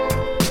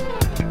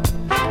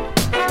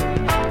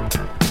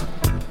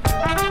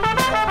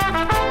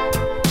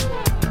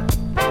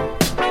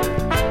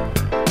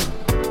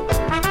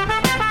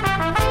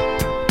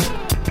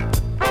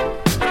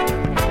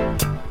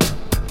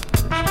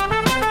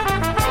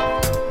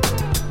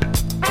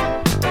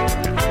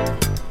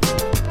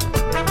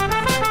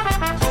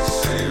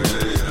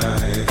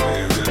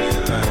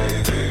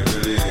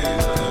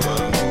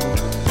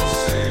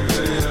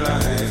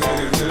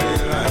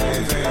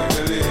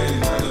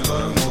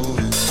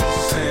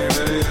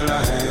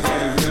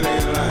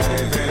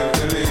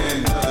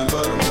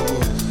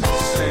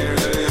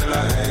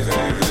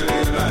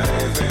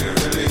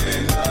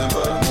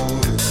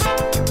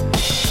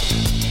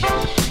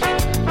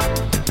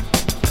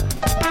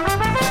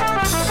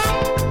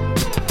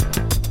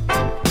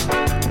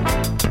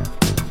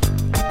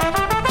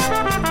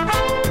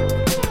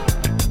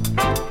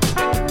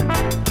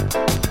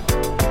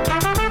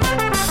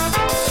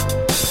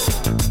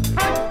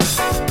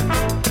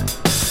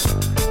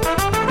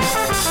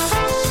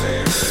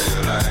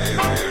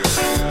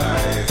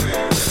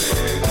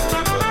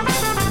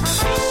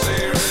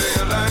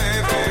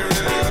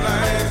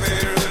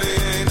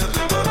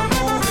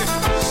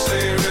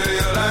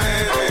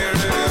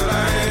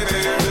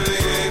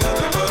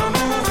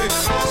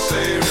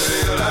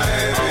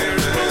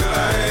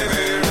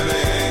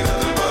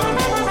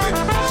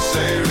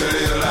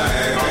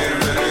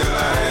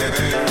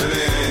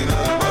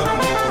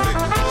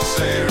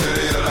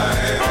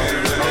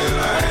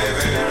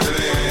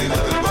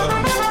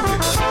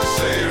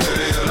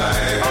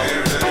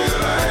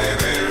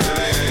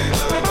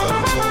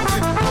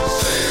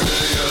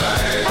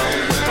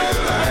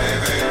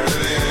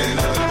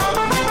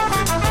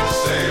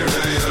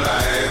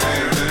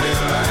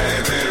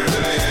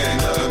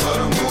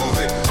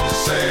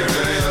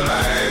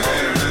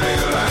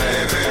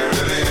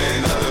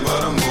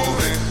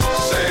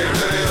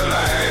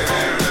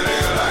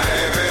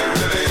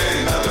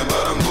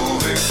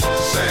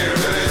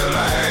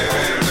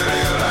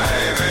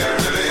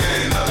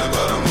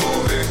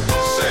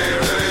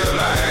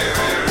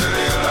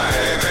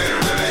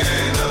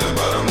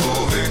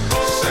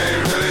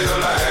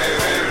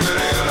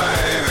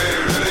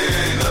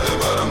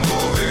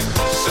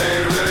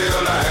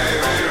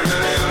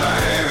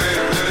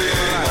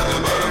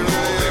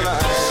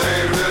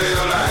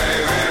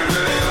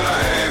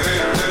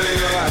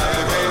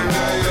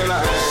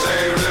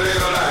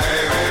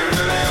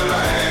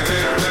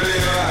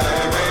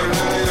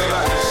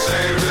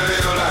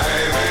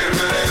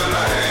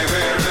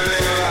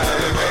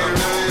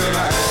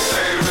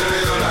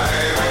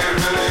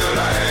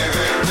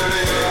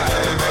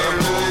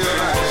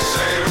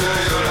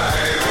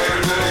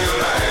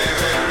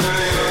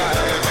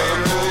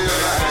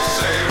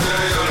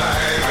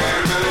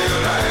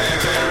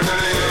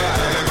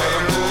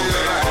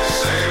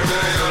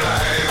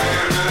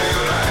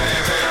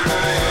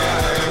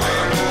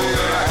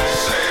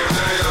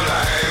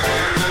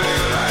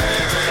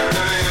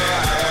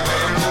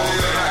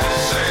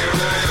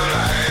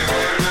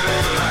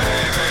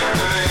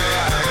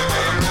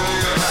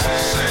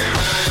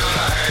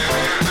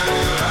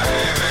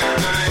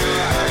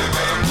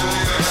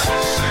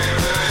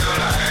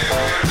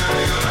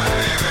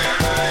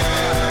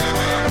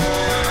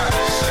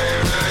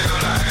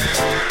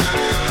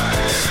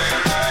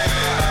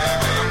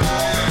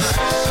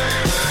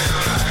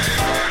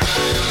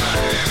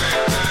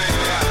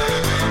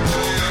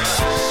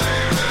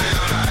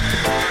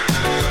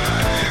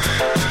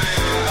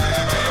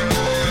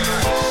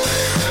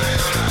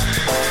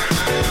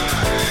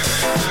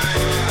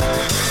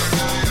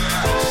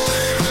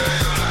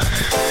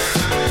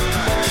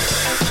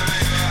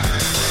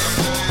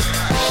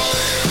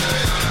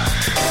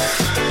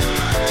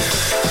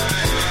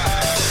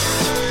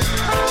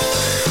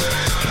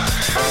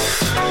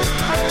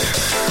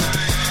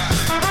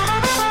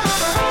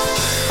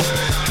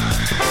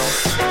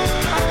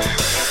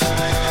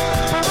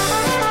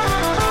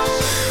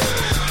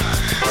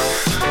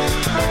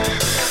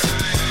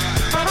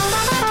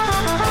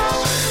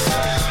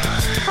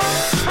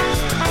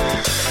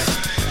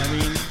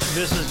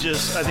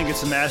 I think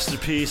it's a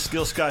masterpiece.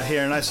 Gil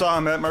Scott-Heron. And I saw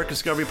him at Market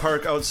Discovery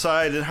Park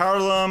outside in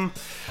Harlem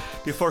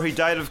before he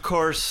died, of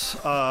course.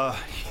 Yeah,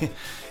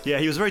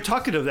 he was very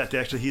talkative that day,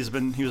 actually.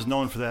 He was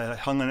known for that. I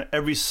hung on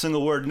every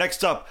single word.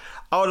 Next up,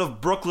 out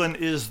of Brooklyn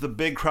is the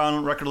Big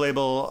Crown record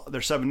label.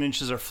 Their 7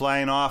 inches are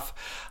flying off.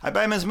 I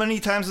buy them as many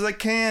times as I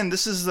can.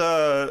 This is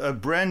a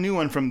brand new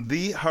one from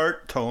The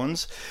Heart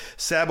Tones.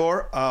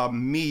 Sabor,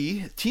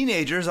 Me,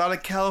 Teenagers out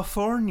of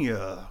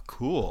California.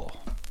 Cool.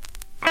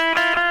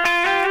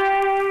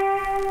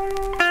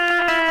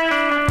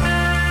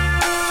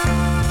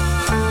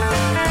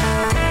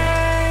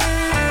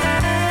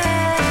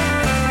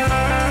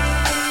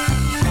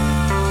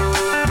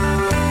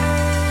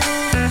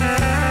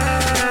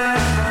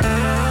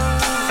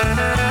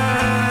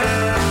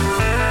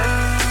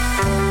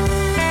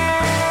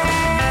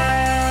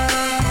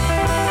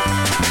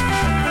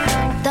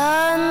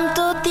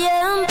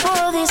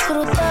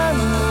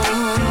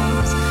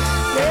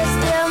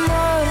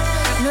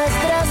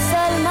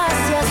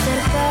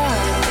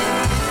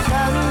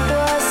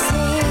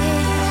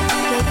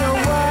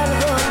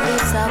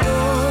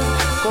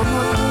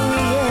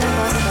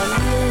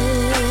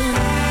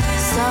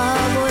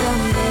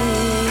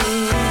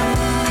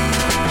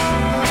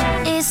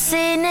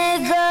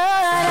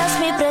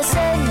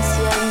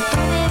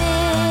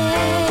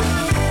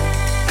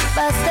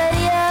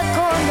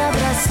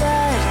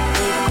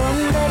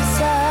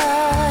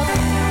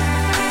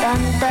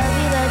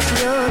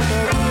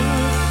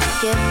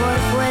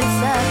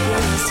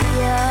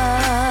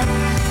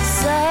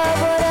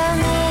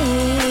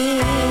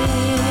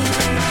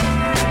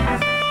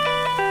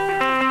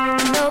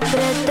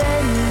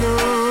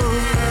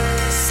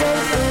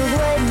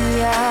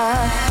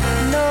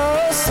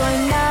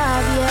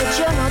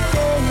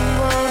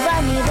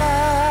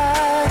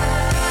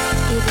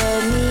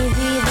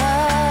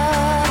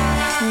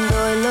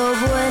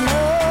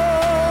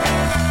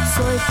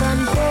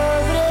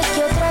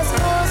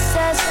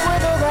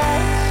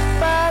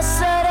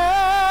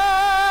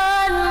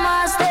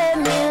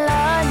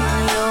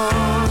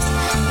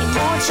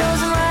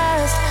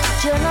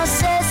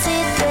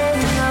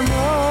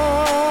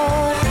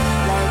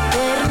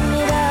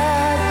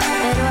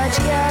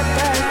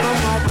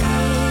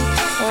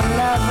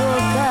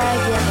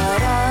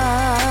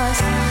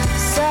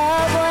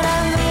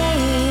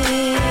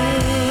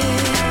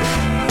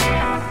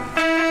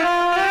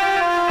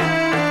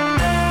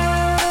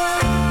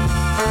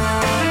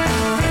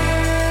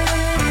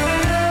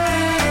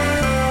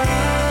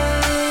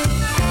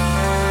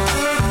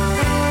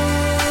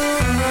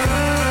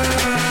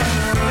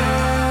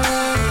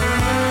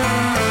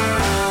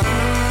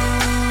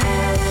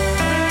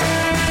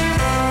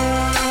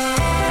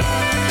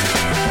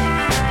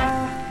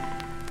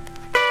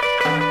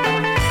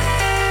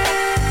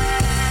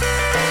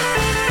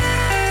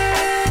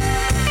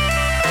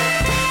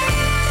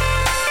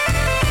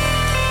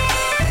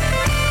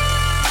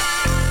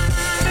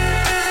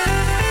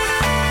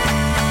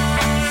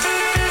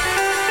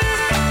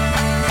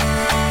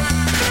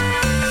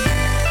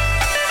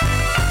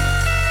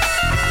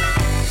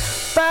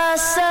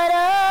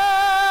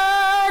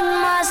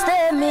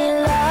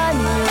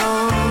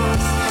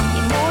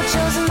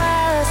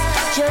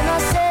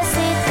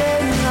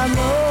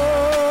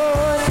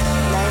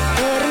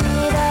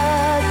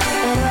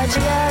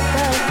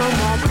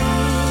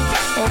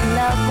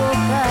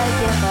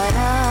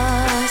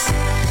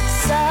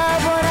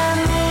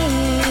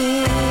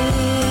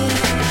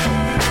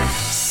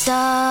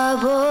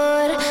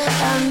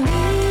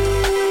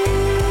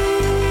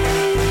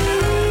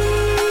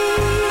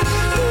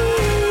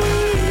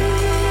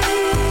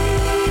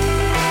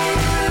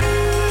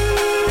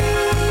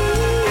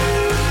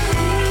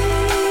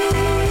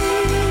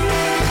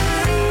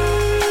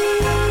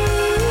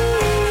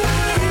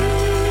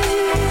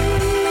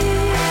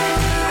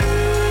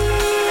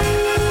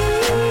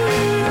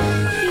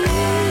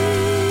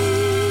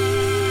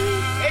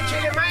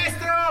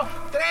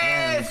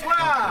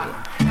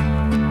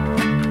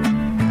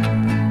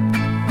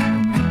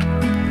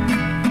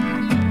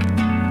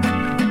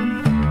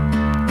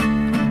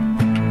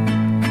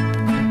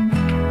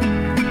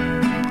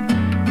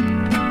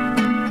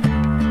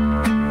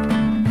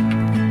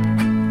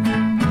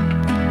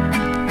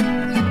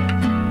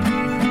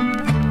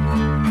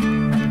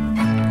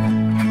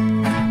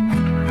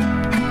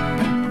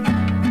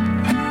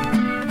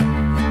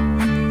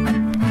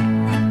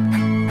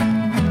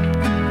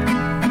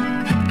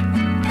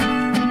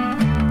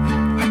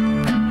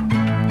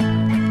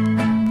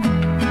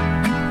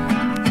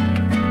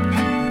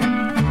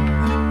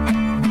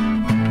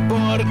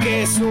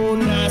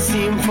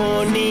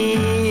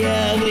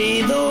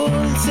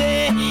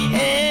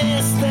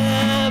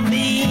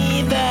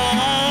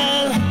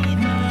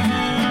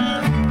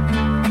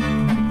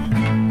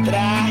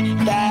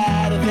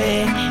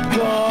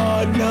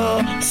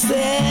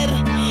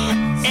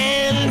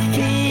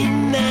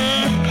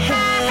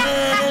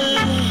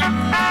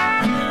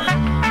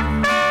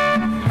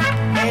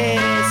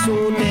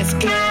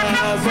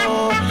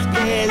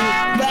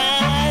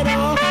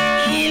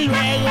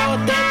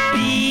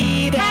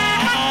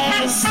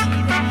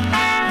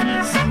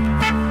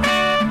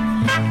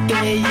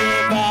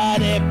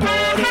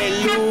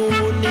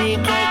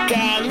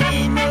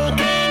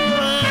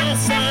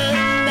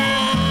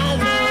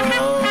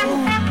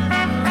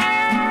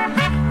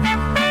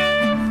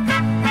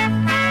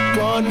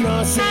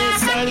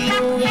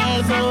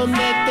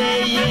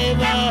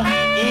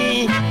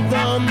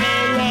 donde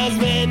las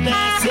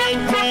venas se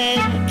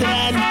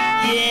encuentran.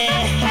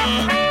 Yeah,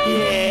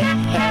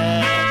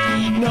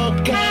 yeah. No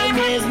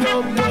cambies,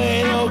 no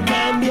puedo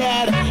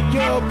cambiar.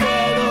 Yo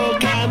puedo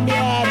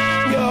cambiar.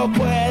 Yo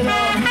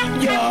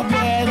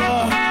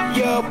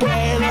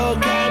puedo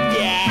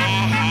cambiar.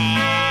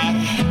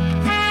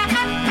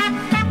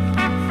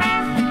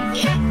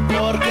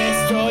 Porque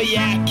estoy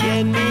aquí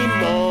en mi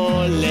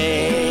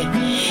mole.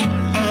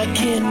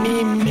 Aquí en mi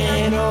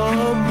mero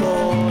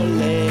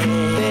mole.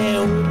 De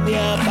un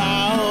día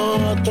para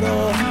otro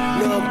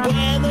no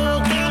puedo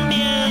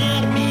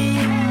cambiar mi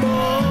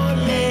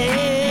mole.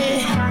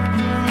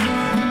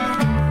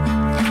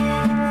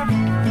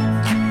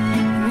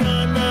 No,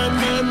 no,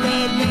 no, no,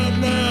 no,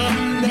 no,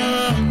 no,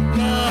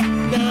 no,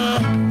 no,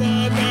 no,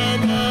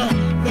 no,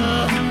 no,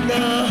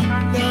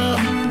 no,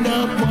 no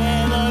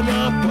puedo,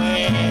 no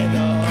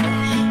puedo.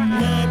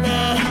 No, no,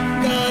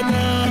 no,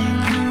 no,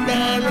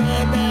 no, no,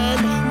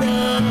 no,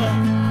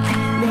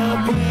 no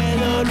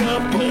puedo, no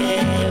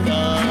puedo.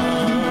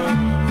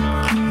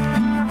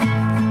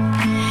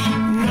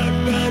 No,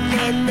 no,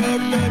 no, no,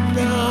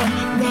 no,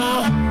 no,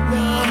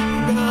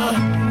 no,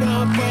 no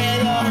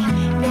puedo.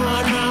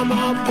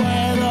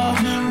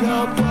 No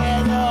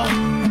puedo.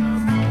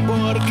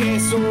 Porque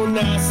es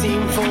una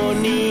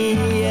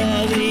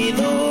sinfonía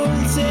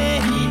agridulce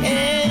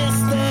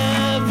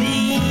esta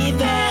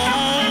vida.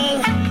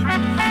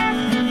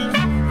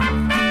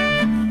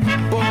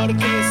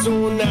 Porque es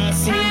una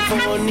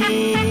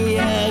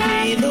sinfonía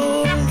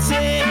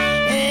agridulce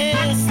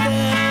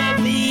esta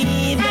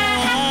vida.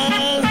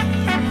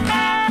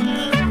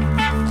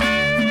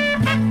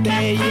 Te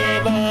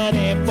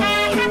llevaré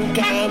por un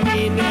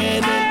camino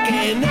en el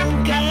que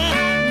nunca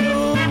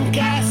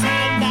has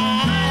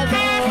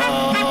andado.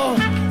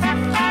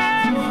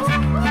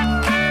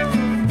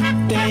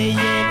 Te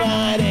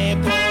llevaré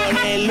por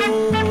el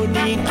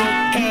único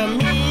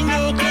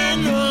camino que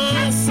no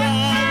has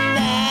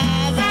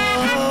andado.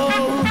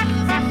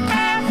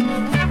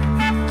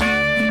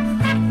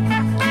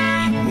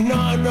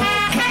 No, no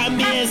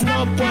cambies,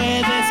 no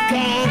puedes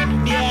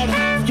cambiar.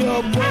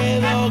 Yo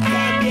puedo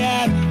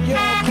cambiar, yo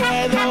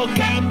puedo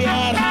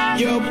cambiar,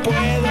 yo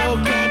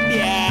puedo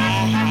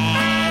cambiar.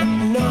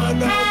 No,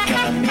 no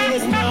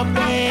cambies, no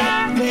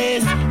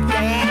puedes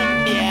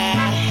cambiar.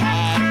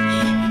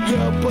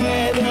 Yo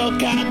puedo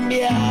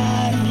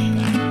cambiar.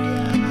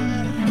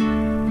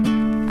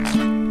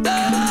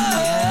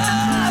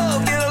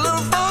 Oh, get a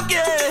little funky.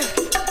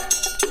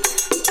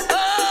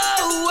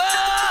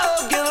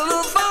 Oh, get a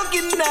little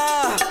funky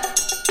now.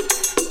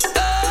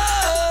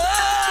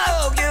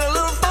 Oh, get a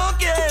little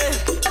funky.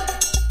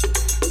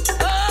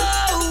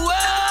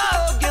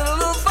 Oh, get a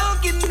little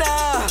funky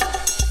now.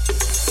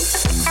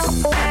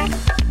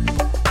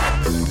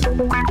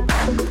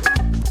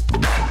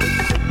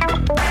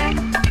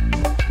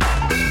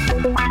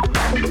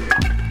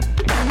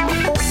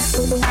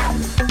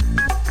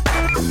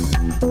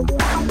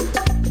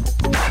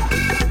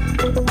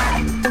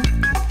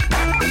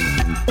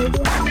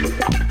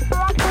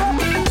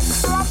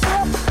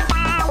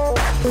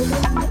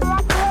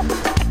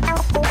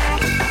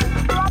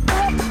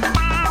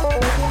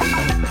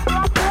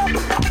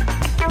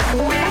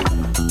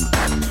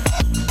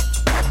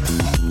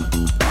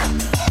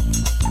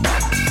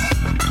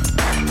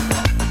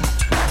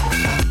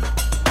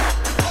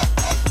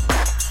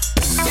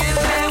 Get it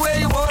any way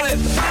you want it.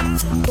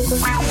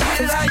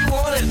 Get it how you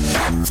want it.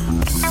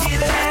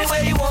 Get it any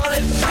way you want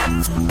it.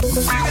 You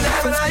can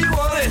have it how you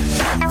want it.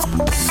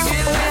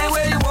 Get it any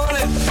way you want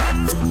it.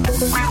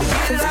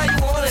 Get it how you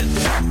want it.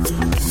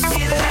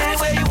 Get it any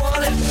way you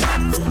want it.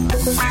 You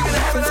can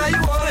have it how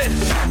you want it.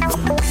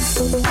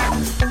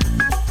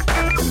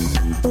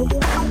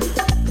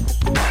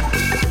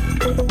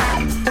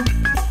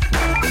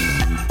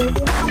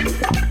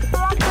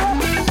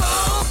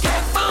 Funky,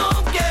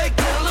 funky,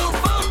 get a little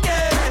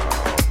funky.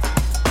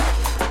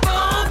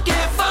 Funky,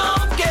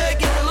 funky, get a little funky. Funky, funky,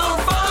 get a little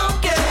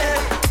funky.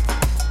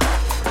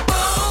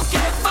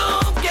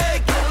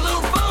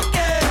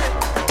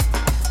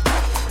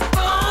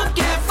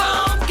 Funky,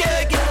 funky,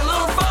 get a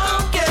little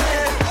funky.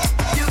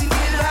 You can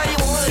get it how you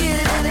want it.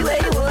 Get it any way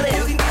you want it.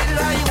 You can get it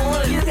how you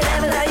want it. You can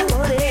have it how you want it. Get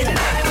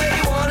it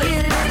any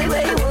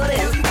way you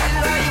want it. Get it any way you want it. You can get it how you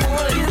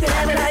want it. You can have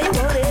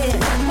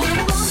it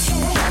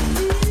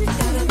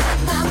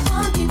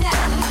how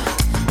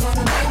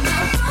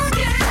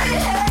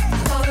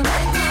you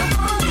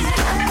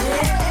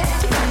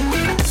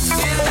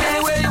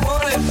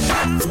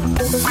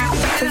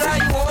want it.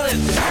 Get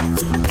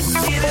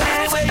it any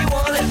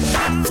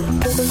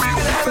way you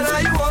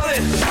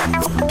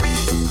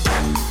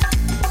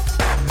want it. Get it how you want it. Get it any way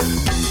you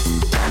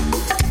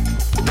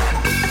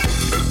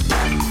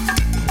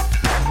want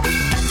it.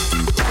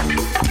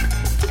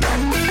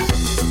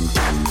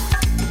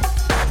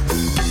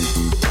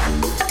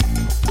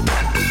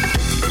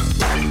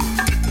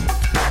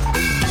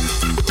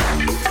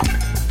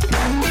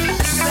 You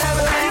can have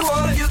it how you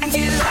want it. You can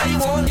get it how you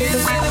want it. Get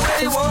it any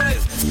way you want it.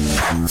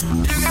 You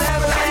can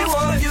have it how you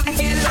want it. You can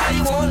get it how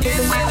you want it. Get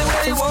it any way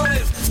you want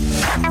it. You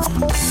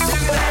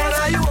can have it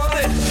how you want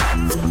it.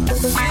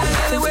 Get it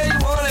any way you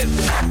want it.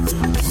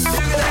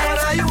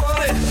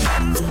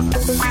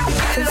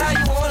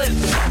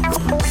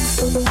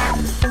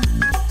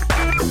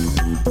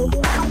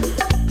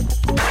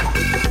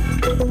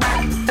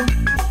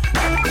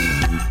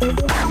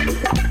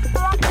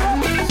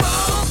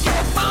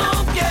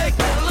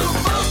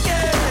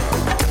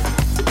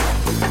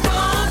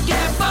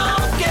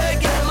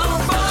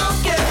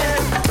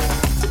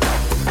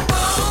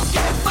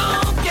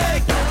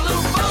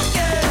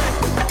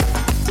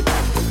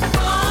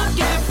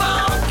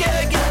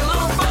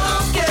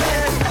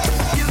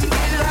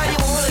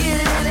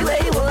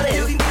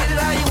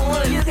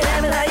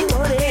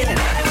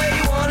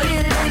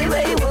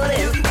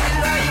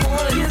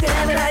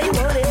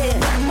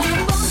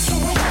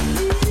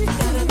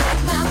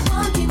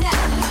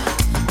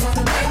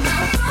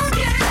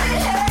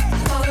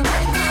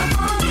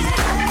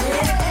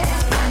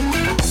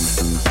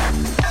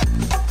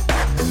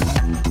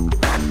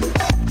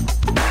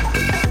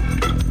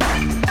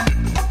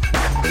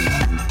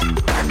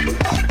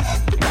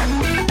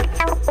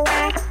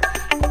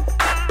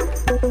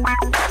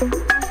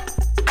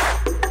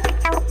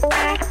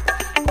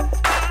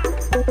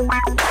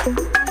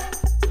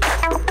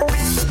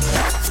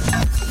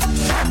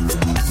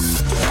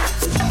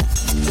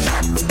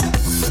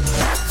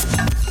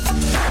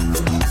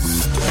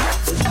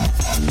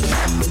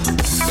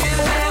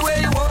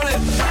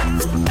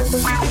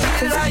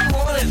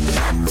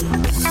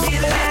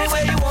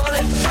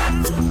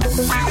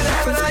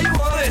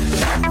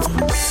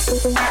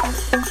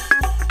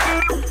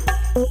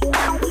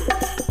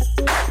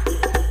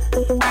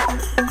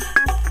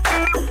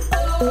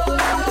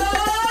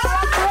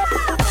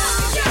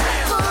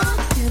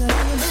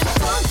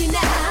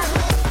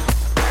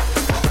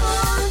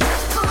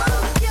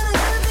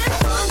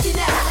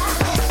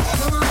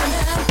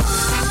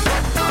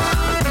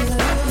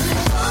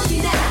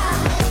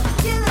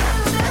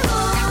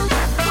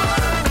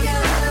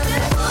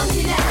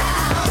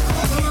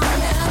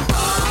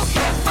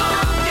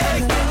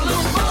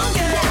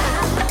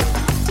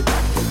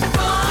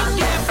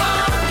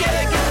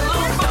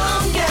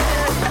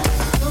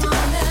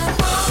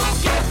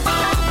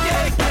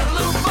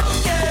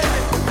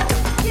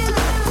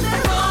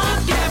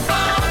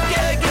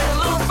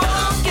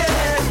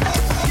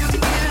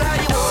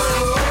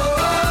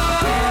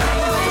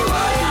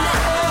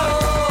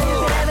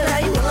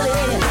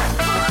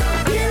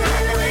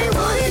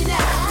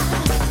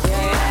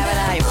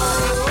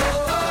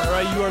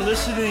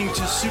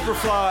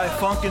 Superfly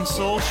Funk and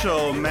Soul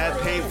Show.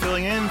 Matt Pape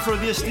filling in for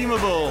the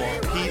estimable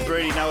Pete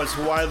Brady. Now it's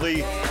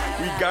widely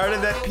regarded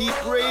that Pete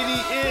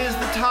Brady is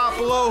the top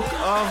bloke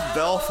of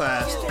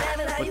Belfast.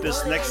 But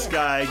this next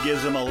guy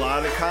gives him a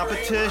lot of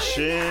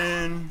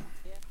competition.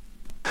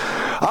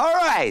 All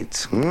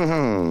right.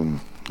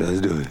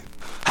 Let's do it.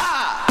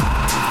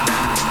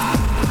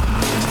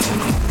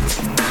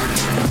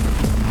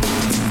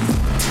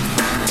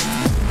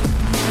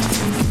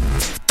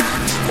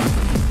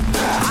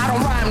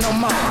 No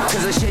more,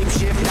 cause a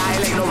shapeshift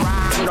dialect, no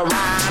rhyme no more.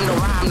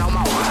 I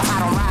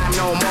don't rhyme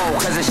no more,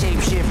 cause a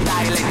shapeshift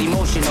dialect,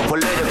 emotional,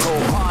 political,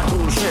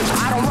 cartoon strips.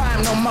 I don't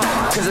rhyme no more,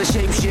 cause a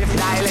shapeshift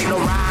dialect, no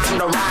rhyme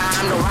no more.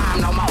 I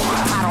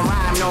don't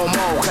rhyme no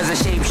more, cause a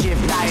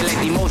shapeshift dialect,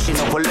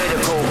 emotional,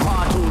 political,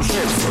 cartoon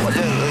strips.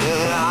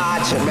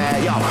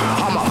 Man, yo,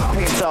 I'm a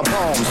painter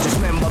poems,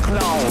 dismember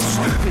clones,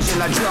 vision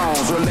of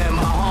drones,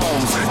 remember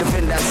homes,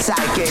 defender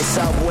psyche,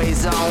 subway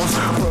zones,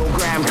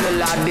 program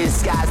killer,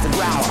 disguise the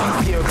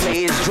grammar, pure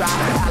clay is dry,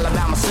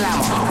 Alabama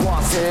slammer,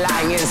 walks and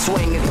lying,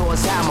 swinging through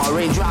his hammer,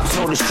 raindrops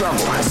know the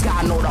struggle,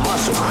 sky know the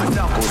hustle,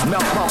 knuckles,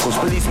 melt buckles,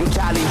 police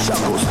brutality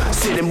chuckles,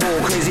 sitting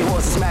bull, crazy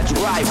horses, magic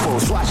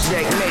rifles, swatch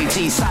deck,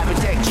 Métis, cyber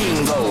tech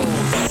jingles.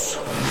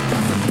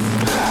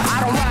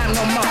 I don't rhyme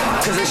no more,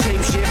 cause a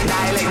shapeshift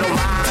dialect, no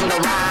rhyme no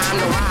more.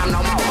 I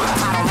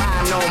don't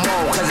rhyme no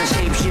more, cause a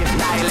shapeshift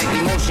dialect,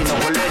 emotional,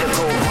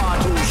 political,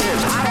 cartoon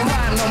strips. I don't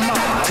rhyme no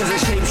more, cause a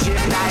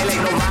shapeshift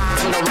dialect, no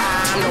rhyme no more.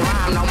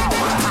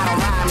 I don't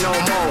rhyme no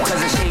more,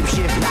 cause a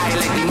shapeshift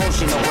dialect,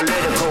 emotional,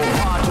 political,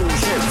 cartoon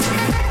strips.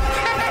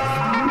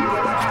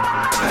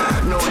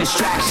 No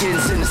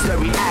distractions, sinister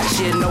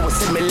reaction, no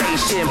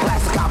assimilation,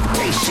 plastic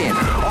complication,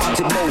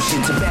 arctic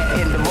motion,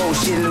 Tibetan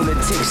devotion,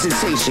 lunatic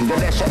sensation,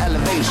 Ganesha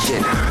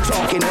elevation,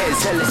 talking heads,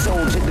 sell his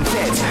soul to the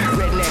feds,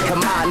 redneck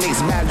command,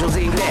 Nick's battles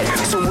ain't dead,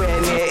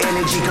 somewhere near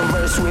energy,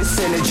 converse with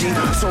synergy,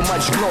 so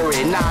much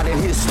glory, not in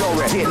his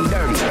story, getting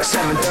dirty,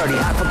 7:30,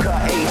 Africa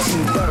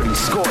 1830,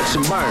 scorch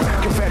and burn,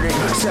 Confederate,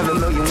 7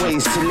 million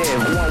ways to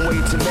live, one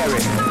way to bury.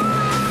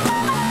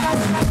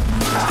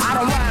 I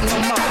don't rhyme no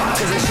more,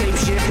 cause a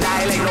shapeshift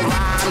dialect, no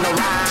rhyme no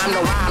more. I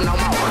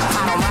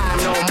don't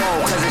rhyme no more,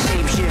 cause a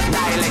shapeshift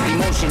dialect,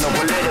 emotional,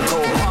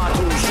 political,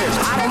 cartoon strips. I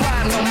don't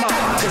rhyme no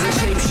more, cause a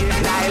shapeshift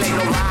dialect,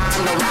 no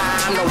rhyme no more.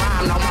 I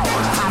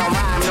don't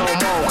rhyme no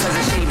more, cause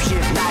a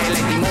shapeshift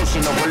dialect,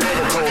 emotional,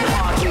 political,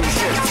 cartoon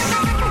strips.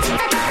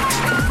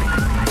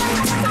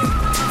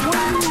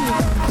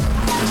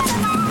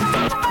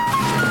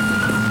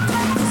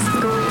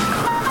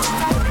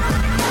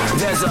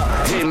 There's a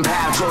hidden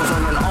path, goes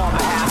on an all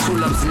behalf,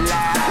 tulips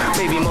laugh,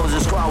 baby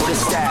Moses crawl with a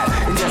staff,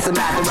 and just a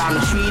math around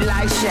the tree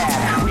like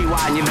shaft.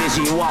 Rewind your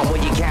vision, you want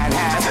what you can't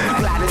have.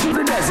 Gliding through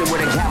the desert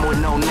with a camel with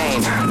no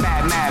name.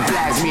 Madman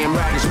flags me and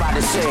brandished by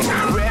the same.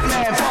 Red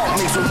man funk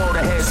mixed with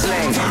motorhead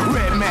slang.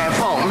 Red man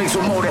funk mixed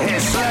with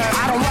motorhead slang.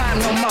 I don't rhyme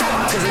no more,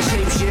 cause a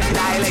shapeshift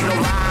dialect, no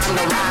rhyme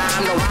no more. I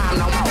don't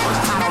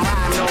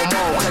rhyme no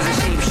more, cause a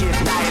shapeshift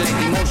dialect,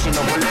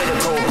 emotional,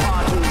 political,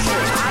 cartoon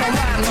strips. I don't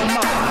rhyme no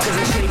more, cause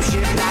a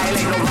shapeshift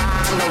dialect, no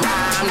rhyme no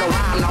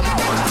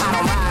more. I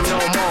don't rhyme no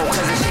more,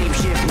 cause a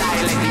shapeshift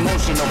dialect,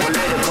 emotional,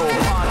 political,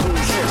 cartoon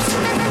strips.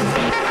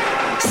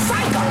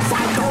 Psycho,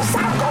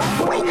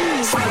 boy.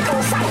 Psycho,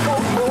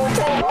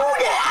 boogie.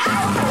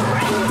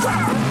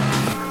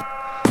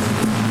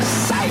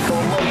 Psycho,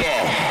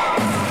 boogie.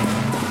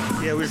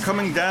 Yeah, we're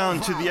coming down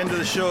to the end of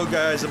the show,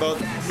 guys.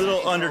 About a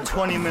little under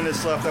 20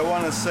 minutes left. I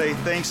want to say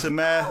thanks to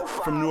Matt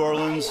from New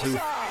Orleans, who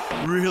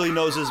really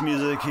knows his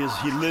music.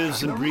 He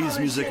lives and breathes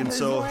music, and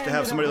so to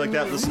have somebody like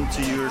that listen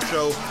to your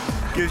show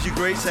gives you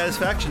great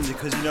satisfaction,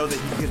 because you know that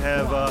you could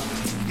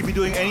be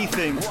doing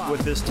anything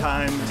with this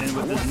time and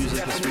with this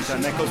music, this free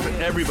time. That goes for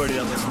everybody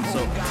that listens.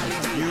 So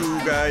you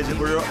guys,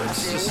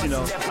 it's just,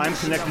 I'm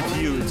connected to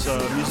you. It's a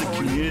music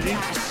community.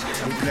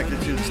 I'm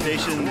connected to the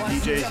station, the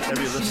DJs,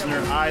 every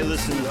listener. I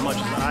listen as much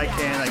as I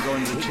can. I go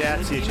into the chat,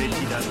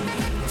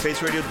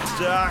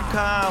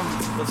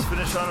 chat.faceradio.com. Let's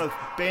finish on a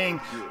bang.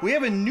 We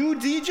have a new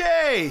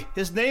DJ.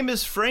 His name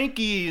is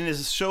Frankie, and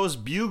his show is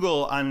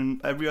Bugle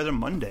on every other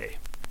Monday.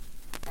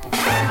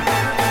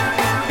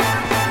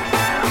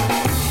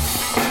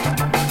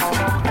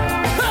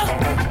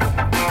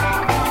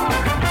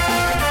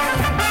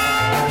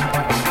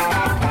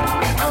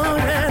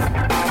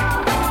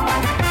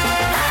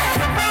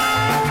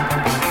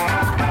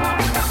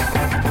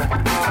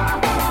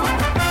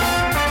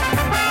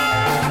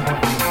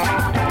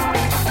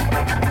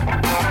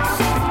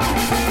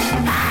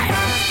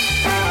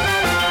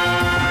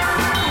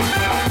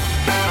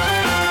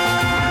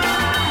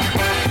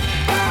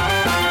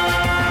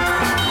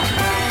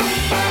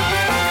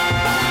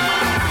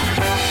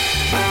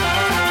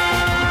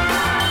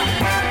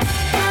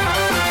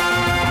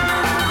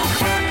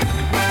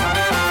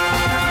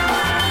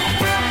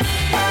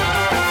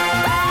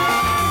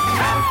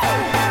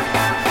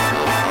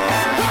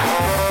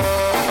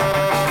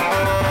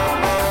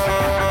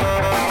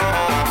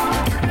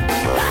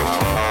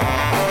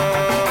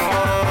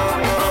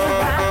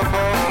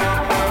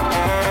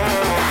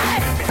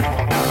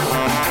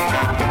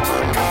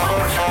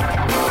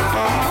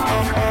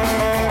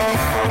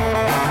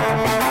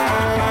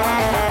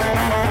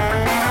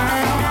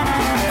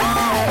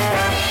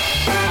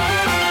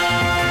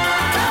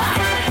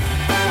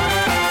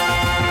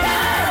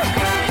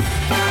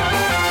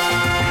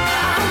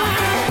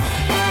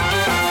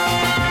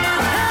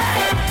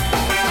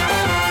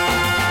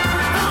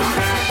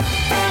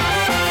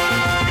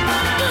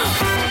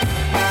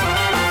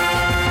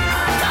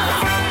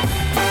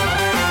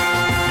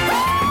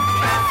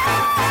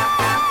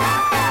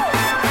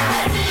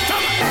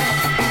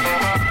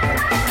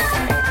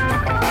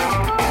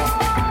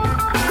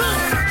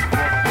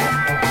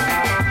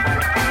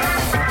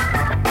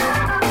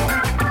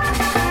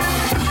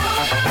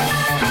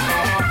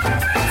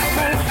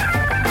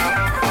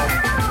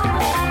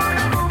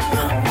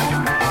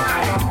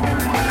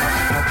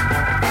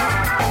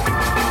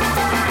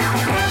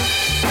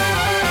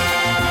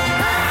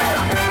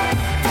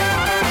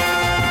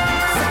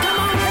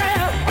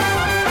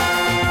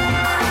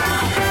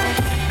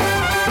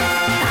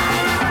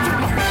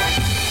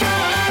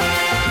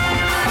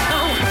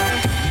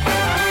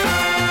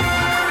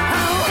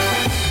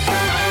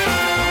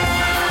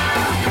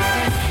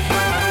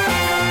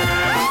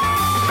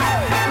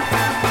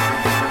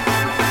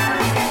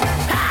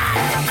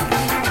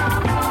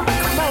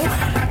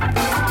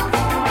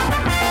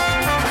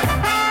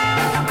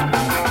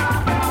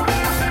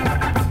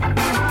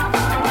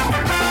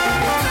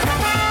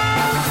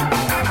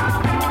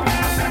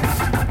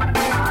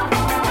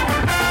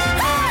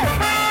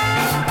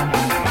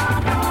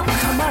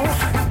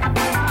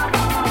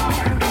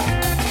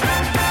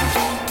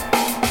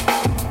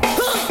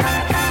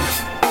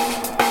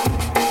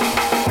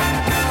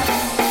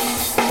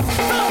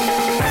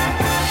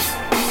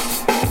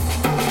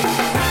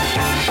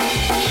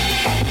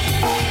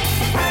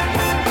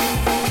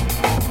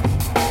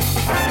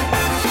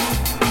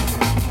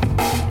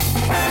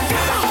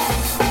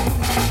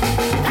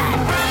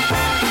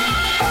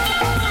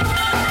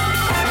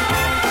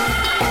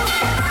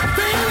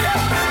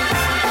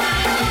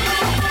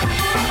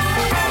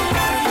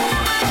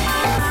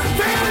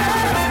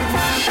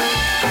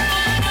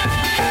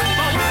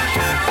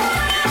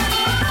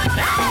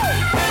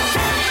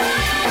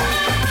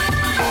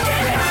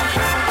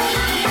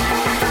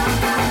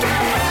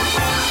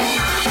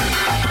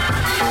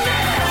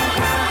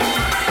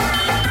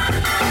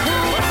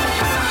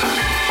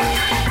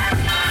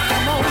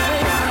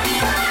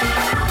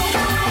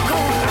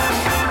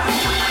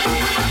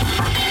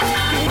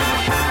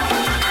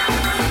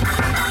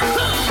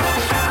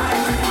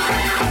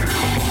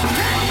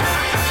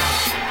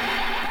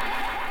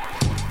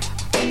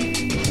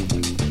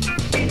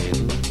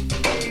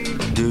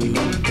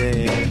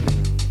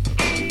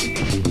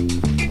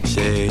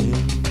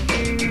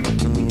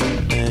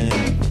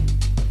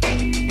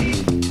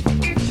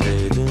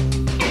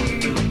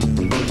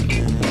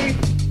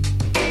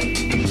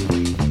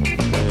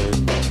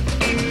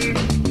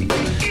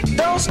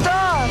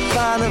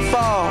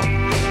 fall.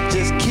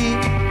 Just keep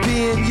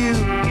being you.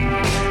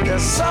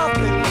 There's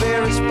something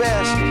very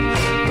special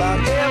about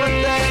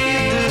everything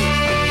you do.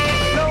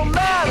 No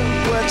matter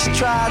what you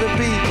try to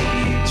be,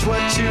 it's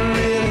what you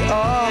really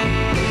are.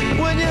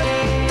 When you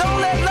don't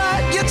let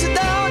light get you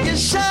down, you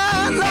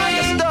shine like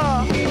a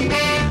star.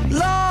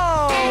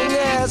 Long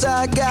as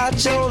I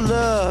got your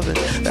love,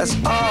 that's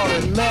all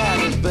that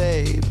matters,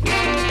 babe.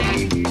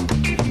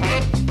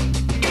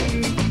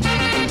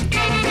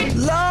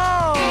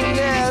 Long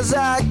as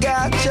I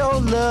got your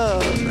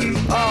love,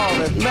 that's all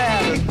that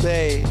matters,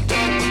 babe.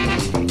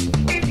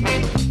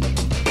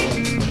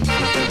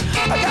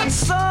 I got the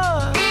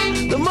sun,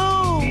 the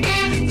moon,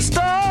 the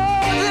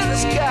stars in the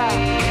sky.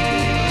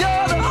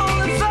 You're the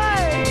only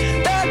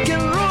thing that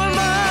can ruin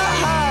my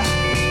high.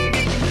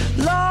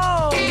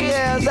 Long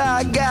as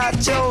I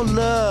got your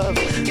love,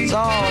 it's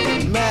all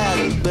that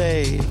matters,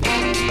 babe.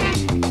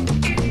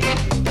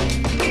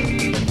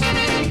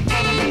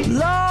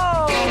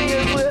 Long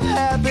as we're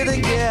happy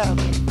together,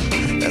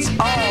 that's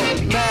all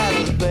that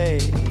matters,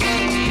 babe.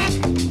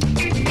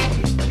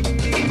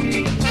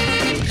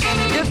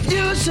 If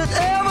you should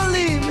ever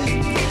leave me,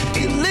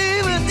 you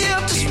leave an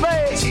empty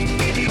space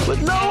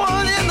with no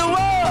one in the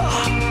world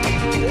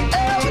to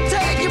ever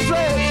take your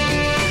place.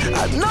 I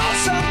know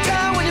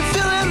sometime when you're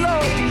feeling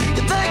low,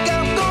 you think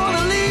I'm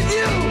gonna leave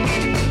you.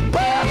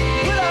 Where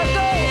would I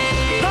go?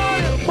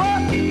 Honey,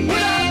 what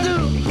would I do?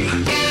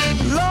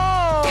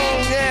 Long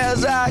as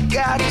I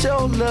got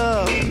your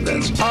love,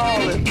 that's all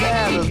that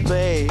matters,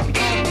 babe.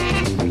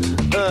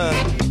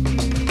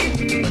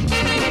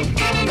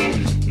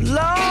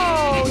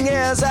 Long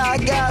as I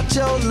got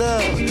your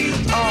love,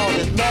 all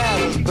that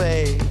matters,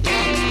 babe.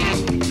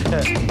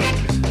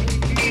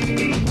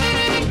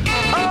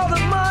 All the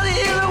money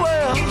in the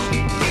world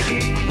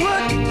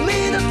wouldn't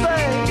mean a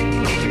thing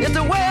if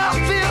the way I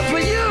feel for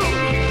you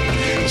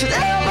should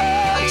ever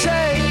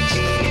change.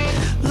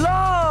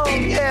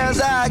 Long as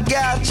I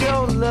got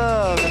your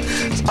love,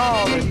 it's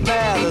all that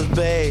matters,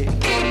 babe.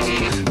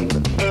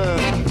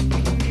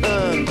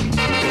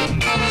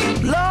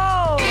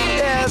 Long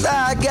as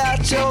I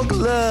got your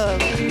love,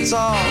 it's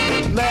all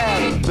that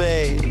matters,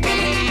 babe.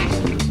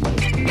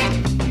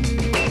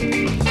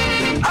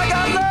 I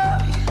got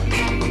love,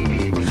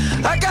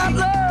 I got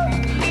love,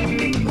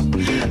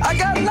 I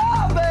got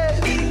love,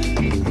 baby.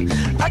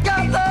 I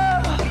got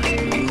love,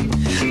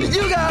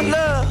 you got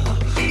love,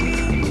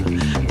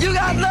 you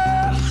got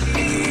love,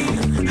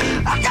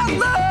 I got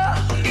love,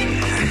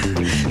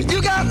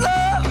 you got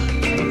love.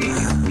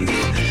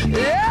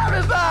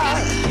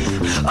 Everybody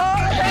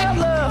ought to have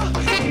love.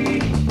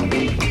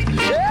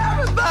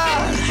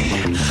 Everybody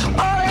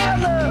ought to have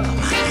love.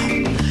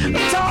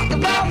 Talk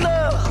about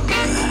love.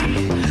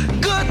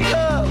 Good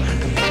love.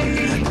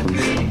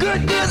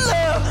 Good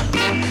love.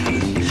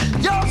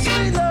 Your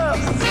sweet love.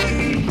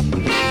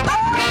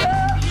 Oh,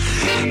 love.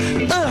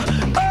 Love.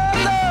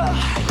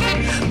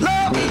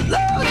 Love,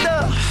 love,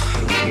 love.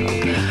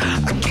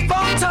 I keep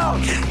on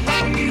talking.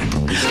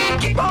 I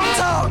keep on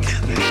talking.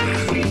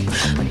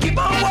 I keep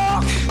on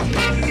walking.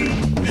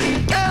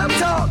 And I'm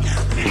talking.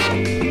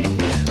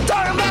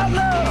 Talking about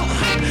love.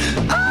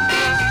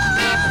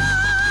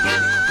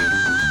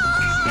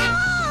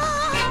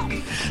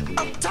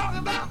 I'm talking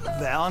about love.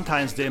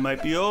 Valentine's Day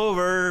might be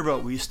over,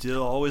 but we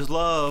still always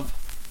love.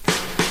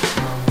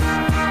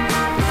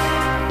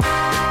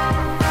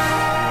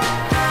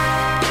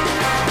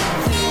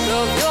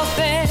 Love your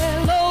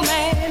fellow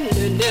man,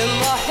 lend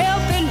him a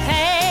helping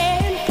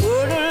hand,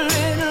 put a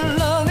little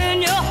love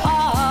in your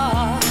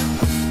heart.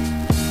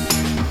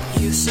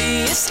 You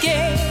see it's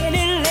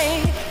getting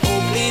late,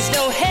 oh please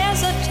don't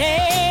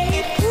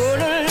hesitate, put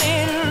a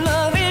little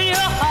love in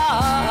your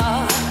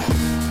heart,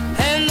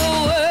 and the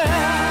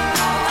world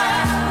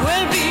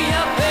will be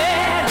a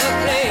better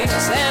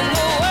place, and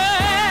the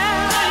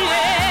world,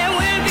 yeah,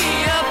 will be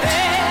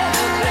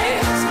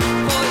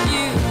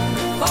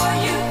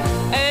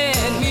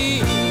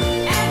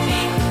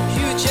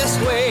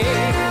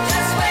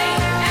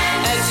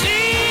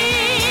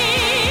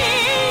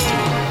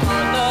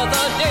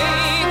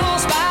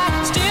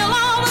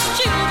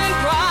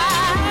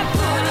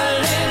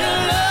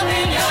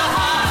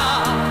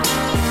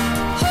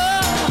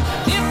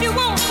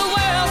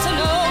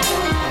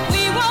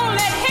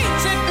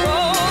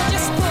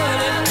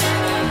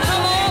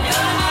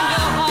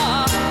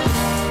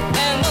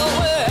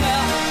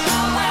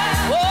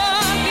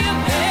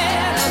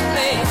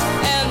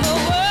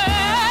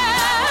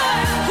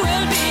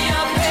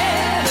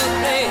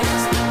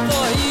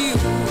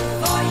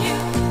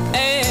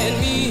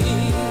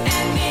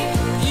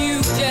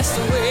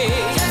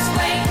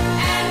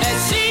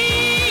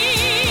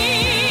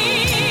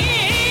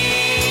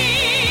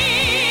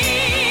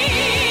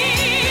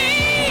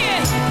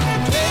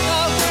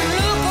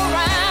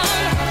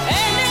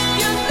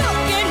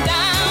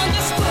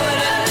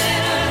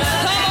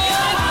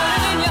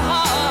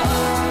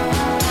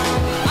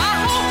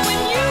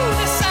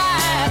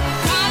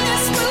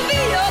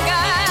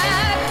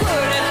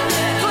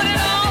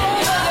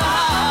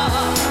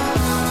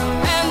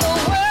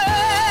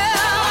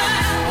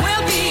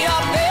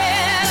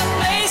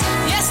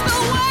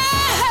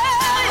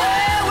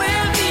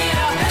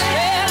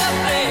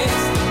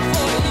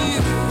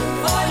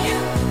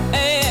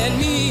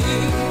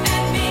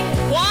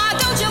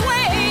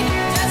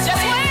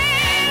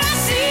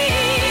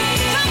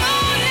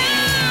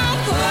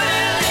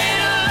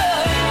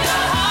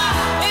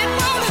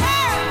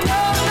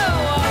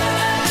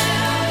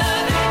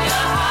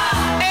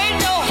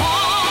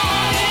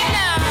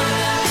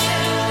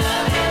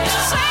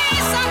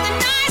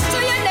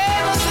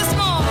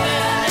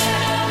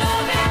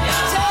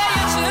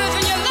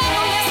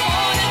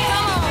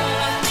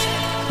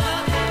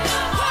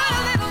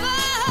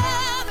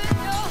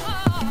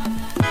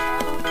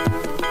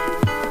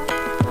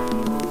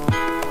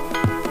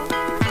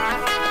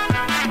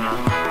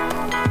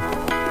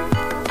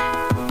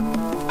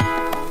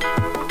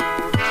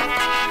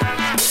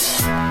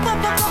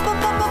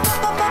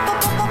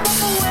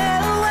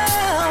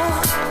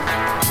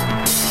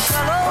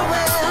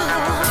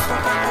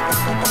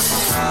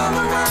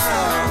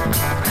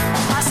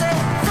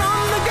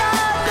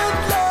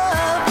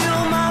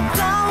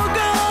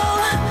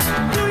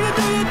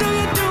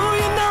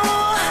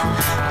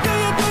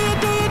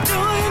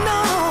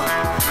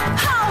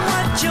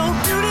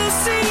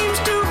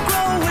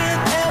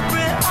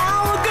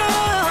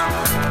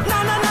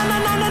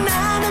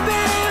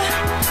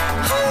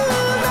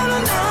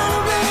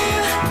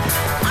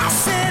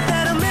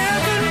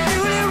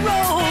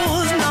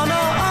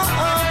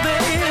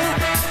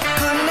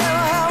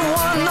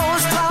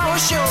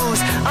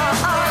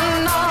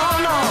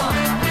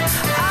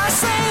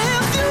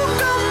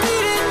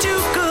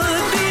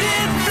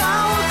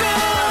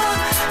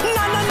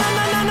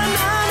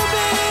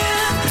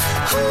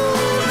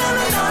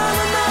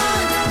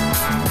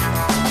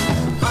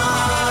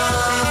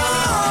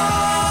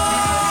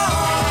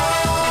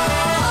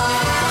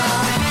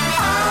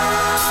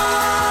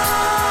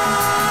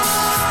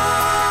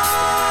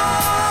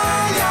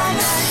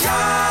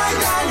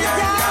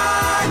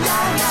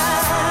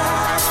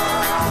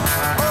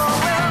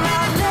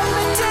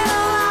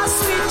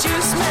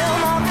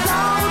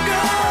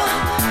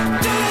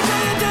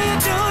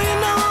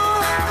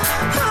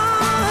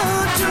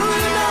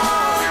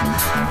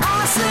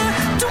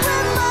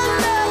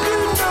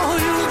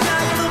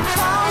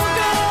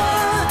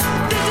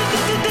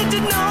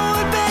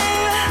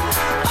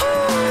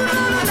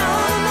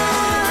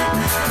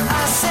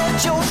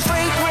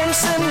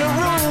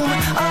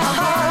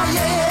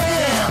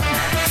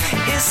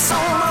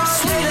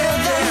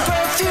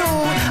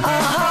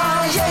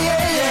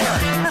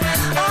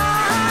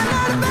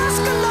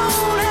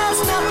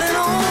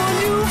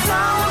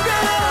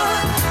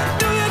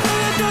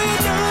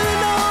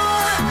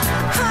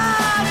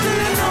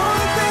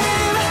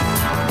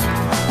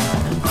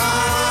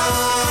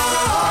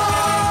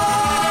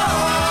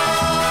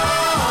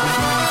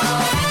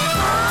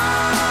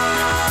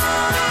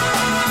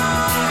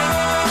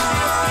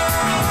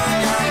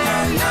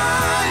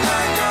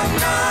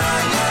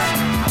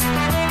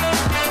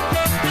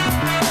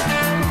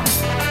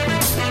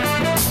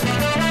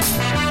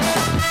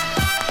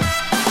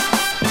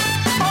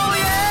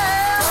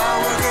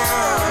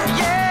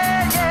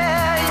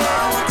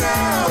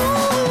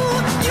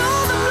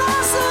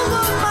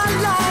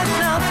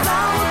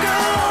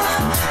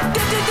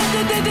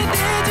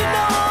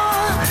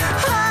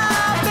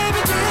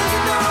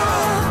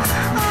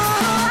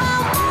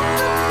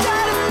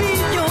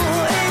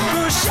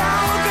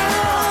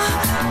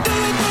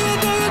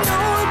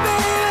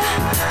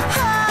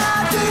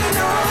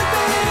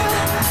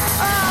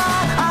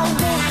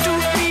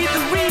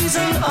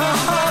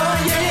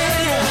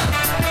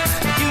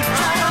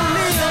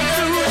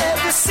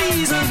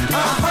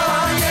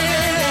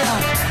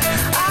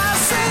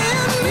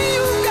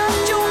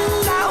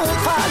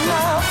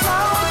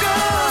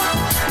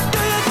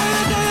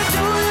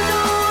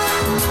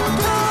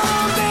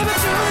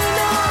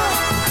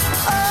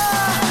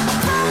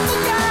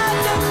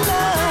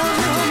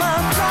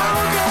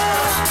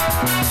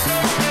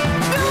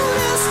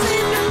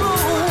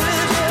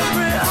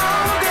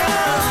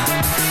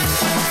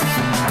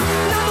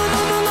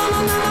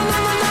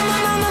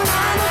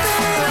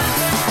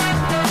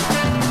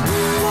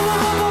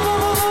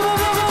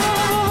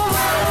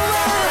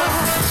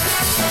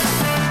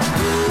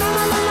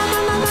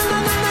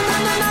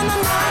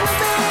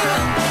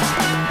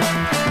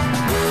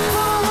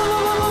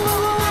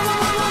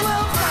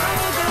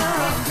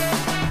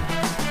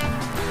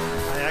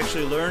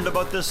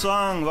about this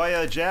song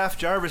via Jeff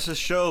Jarvis's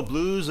show,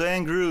 Blues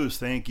and Grooves.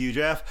 Thank you,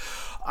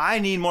 Jeff. I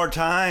need more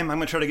time. I'm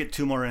going to try to get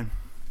 2 more in.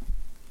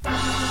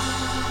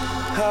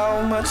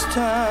 How much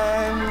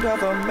time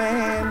does a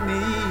man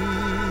need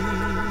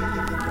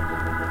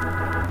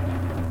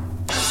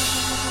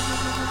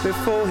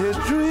before his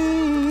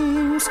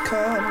dreams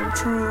come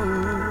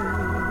true?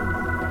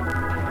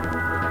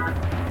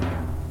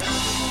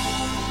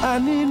 I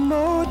need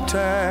more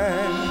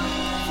time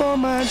for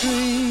my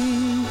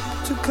dream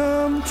to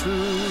come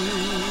true.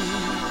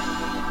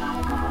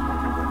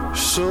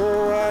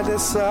 So I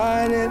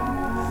decided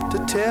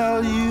to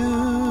tell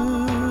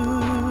you.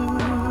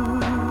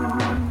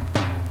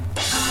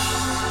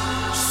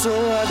 So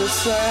I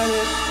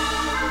decided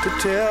to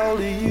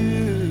tell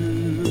you.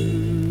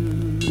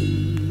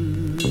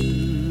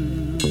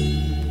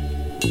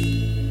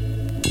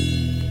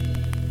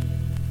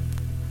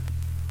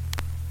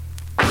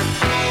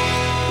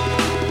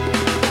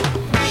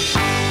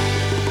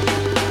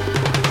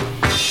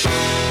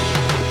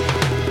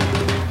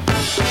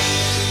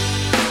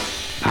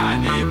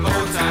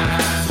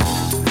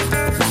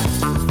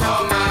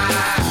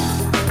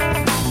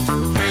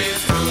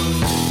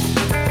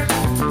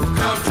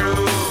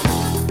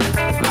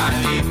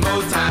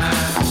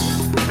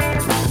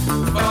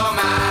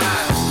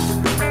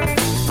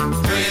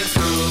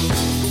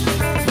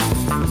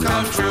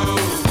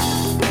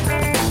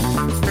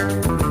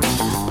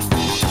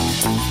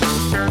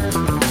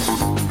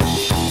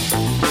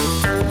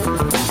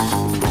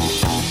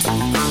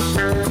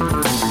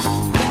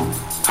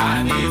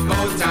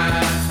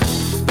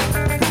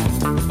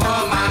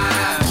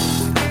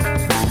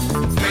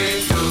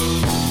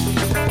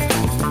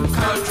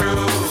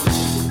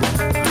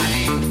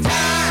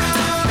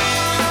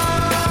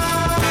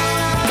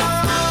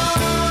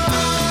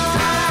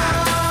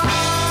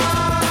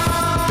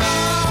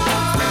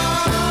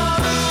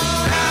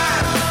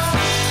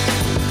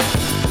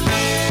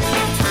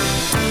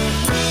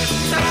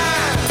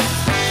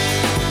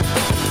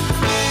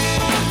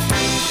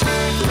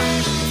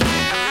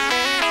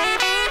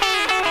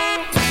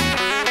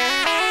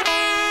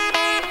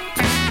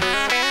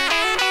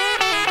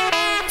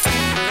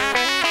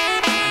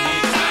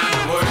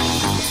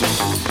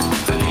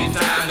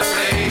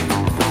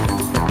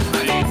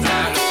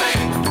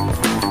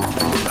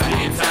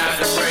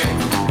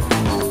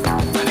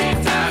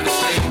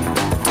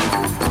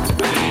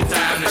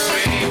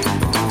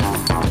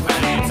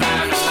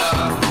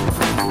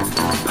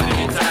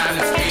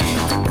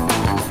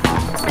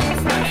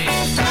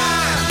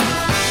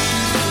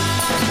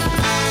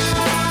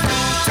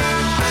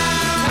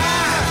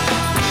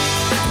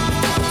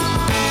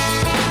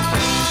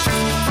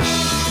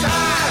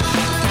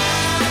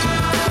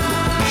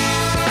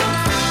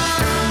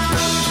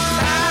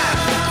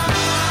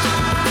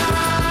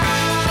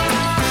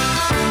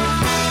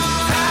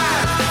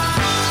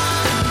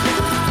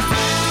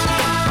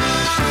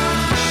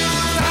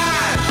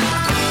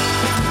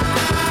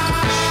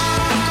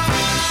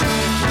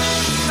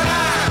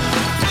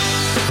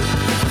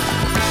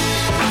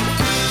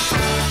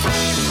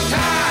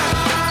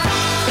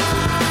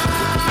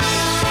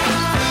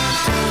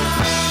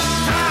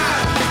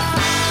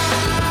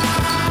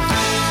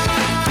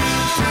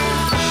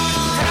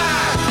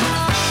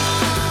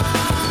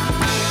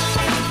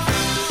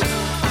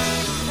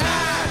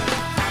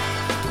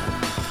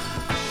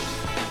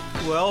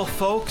 Well,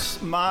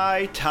 folks,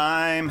 my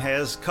time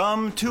has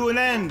come to an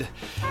end.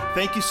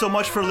 Thank you so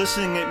much for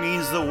listening. It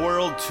means the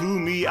world to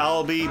me.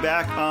 I'll be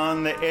back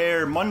on the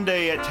air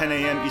Monday at 10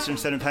 a.m. Eastern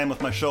Standard Time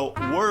with my show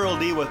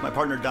Worldy with my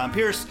partner Don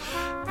Pierce.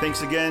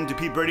 Thanks again to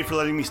Pete Brady for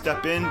letting me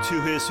step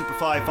into his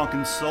Superfly Funk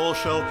and Soul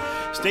show.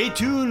 Stay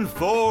tuned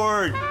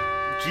for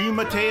G.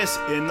 Mateus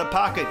in the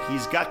pocket.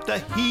 He's got the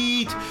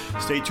heat.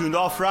 Stay tuned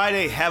all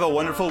Friday. Have a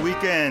wonderful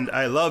weekend.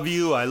 I love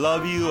you. I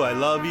love you. I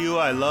love you.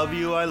 I love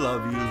you. I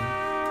love you.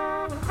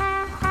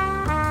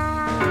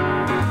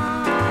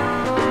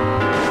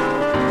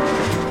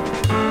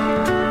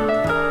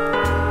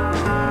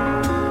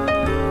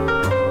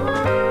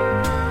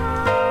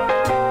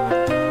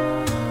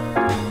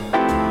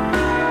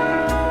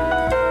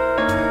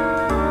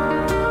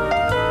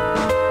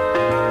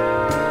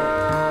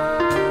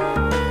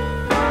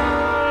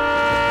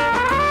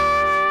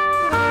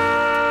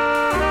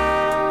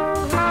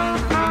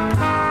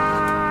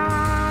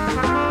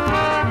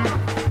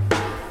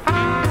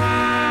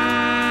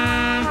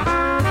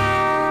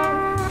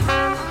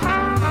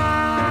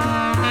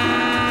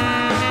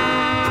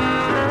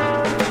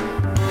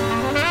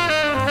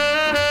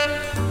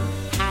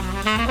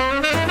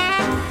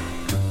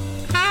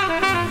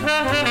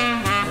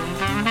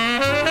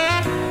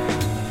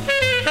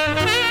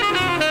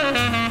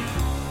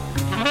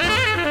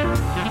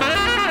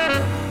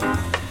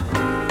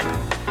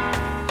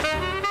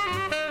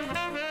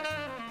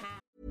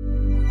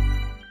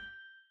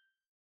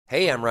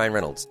 Hey, I'm Ryan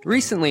Reynolds.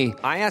 Recently,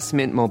 I asked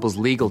Mint Mobile's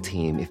legal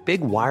team if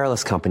big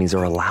wireless companies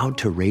are allowed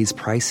to raise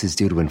prices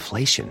due to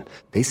inflation.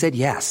 They said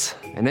yes.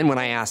 And then when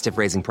I asked if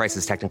raising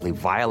prices technically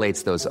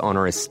violates those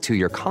onerous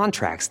 2-year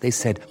contracts, they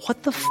said,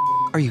 "What the f***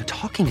 are you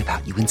talking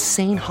about, you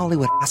insane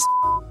Hollywood ass?"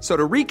 So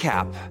to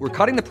recap, we're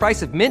cutting the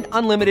price of Mint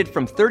Unlimited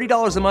from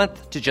 $30 a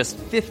month to just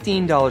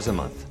 $15 a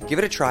month. Give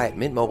it a try at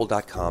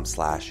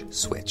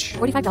mintmobile.com/switch.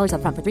 $45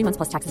 up front for 3 months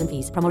plus taxes and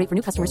fees. Promo rate for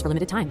new customers for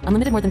limited time.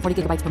 Unlimited more than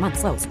 40 gigabytes per month.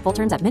 Slows full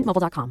terms at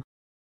mintmobile.com.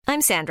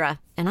 I'm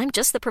Sandra, and I'm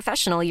just the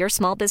professional your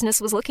small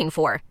business was looking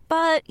for.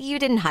 But you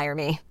didn't hire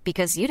me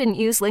because you didn't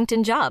use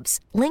LinkedIn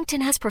Jobs.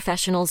 LinkedIn has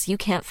professionals you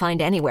can't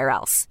find anywhere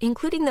else,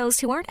 including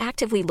those who aren't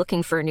actively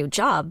looking for a new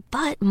job,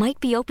 but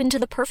might be open to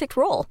the perfect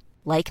role,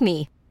 like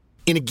me.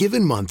 In a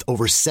given month,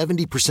 over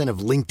 70% of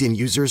LinkedIn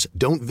users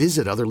don't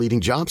visit other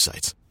leading job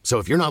sites. So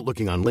if you're not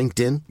looking on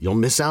LinkedIn, you'll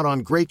miss out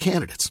on great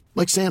candidates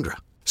like Sandra.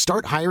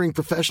 Start hiring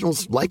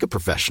professionals like a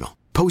professional.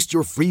 Post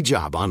your free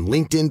job on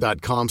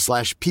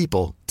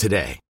linkedin.com/people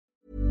today.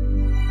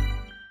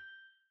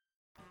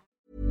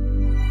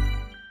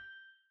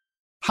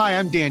 Hi,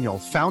 I'm Daniel,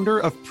 founder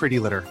of Pretty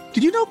Litter.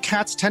 Did you know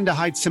cats tend to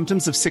hide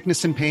symptoms of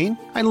sickness and pain?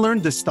 I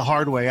learned this the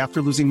hard way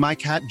after losing my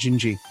cat,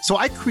 Gingy. So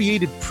I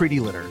created Pretty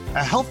Litter,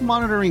 a health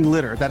monitoring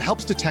litter that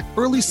helps detect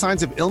early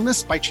signs of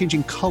illness by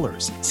changing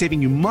colors, saving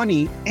you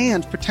money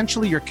and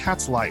potentially your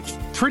cat's life.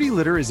 Pretty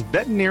Litter is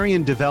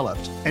veterinarian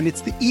developed, and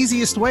it's the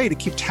easiest way to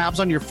keep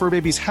tabs on your fur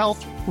baby's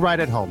health right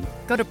at home.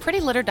 Go to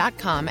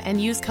prettylitter.com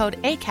and use code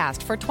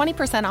ACAST for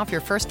 20% off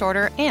your first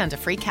order and a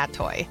free cat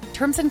toy.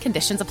 Terms and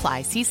conditions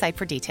apply. See site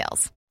for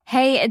details.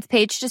 Hey, it's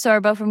Paige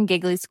DeSorbo from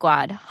Giggly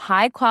Squad.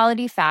 High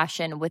quality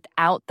fashion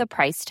without the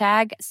price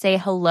tag. Say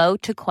hello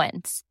to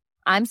Quince.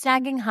 I'm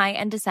snagging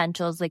high-end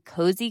essentials like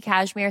cozy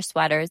cashmere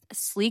sweaters,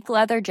 sleek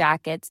leather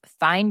jackets,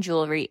 fine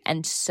jewelry,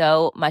 and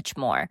so much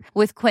more.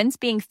 With Quince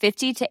being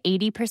 50 to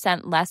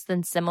 80% less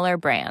than similar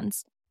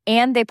brands.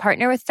 And they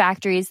partner with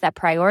factories that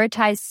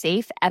prioritize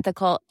safe,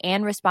 ethical,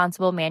 and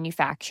responsible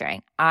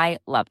manufacturing. I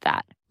love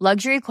that.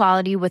 Luxury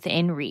quality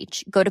within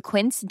reach. Go to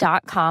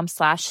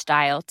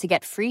quince.com/style to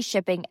get free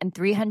shipping and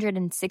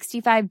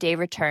 365-day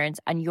returns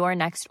on your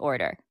next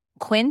order.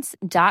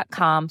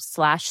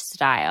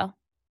 Quince.com/style.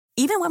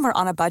 Even when we're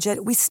on a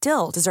budget, we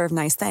still deserve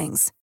nice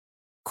things.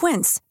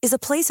 Quince is a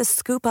place to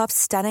scoop up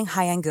stunning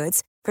high-end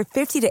goods for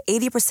 50 to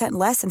 80%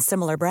 less than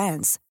similar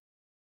brands.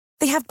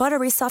 They have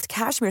buttery soft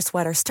cashmere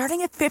sweaters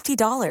starting at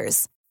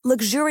 $50,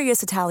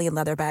 luxurious Italian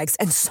leather bags,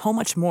 and so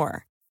much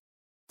more.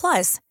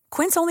 Plus,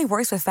 Quince only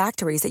works with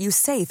factories that use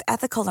safe,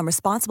 ethical, and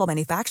responsible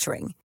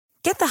manufacturing.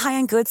 Get the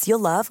high-end goods you'll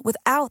love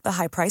without the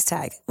high price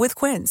tag with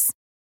Quince.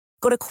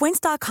 Go to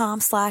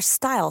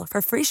quince.com/style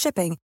for free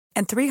shipping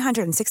and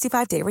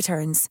 365-day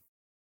returns.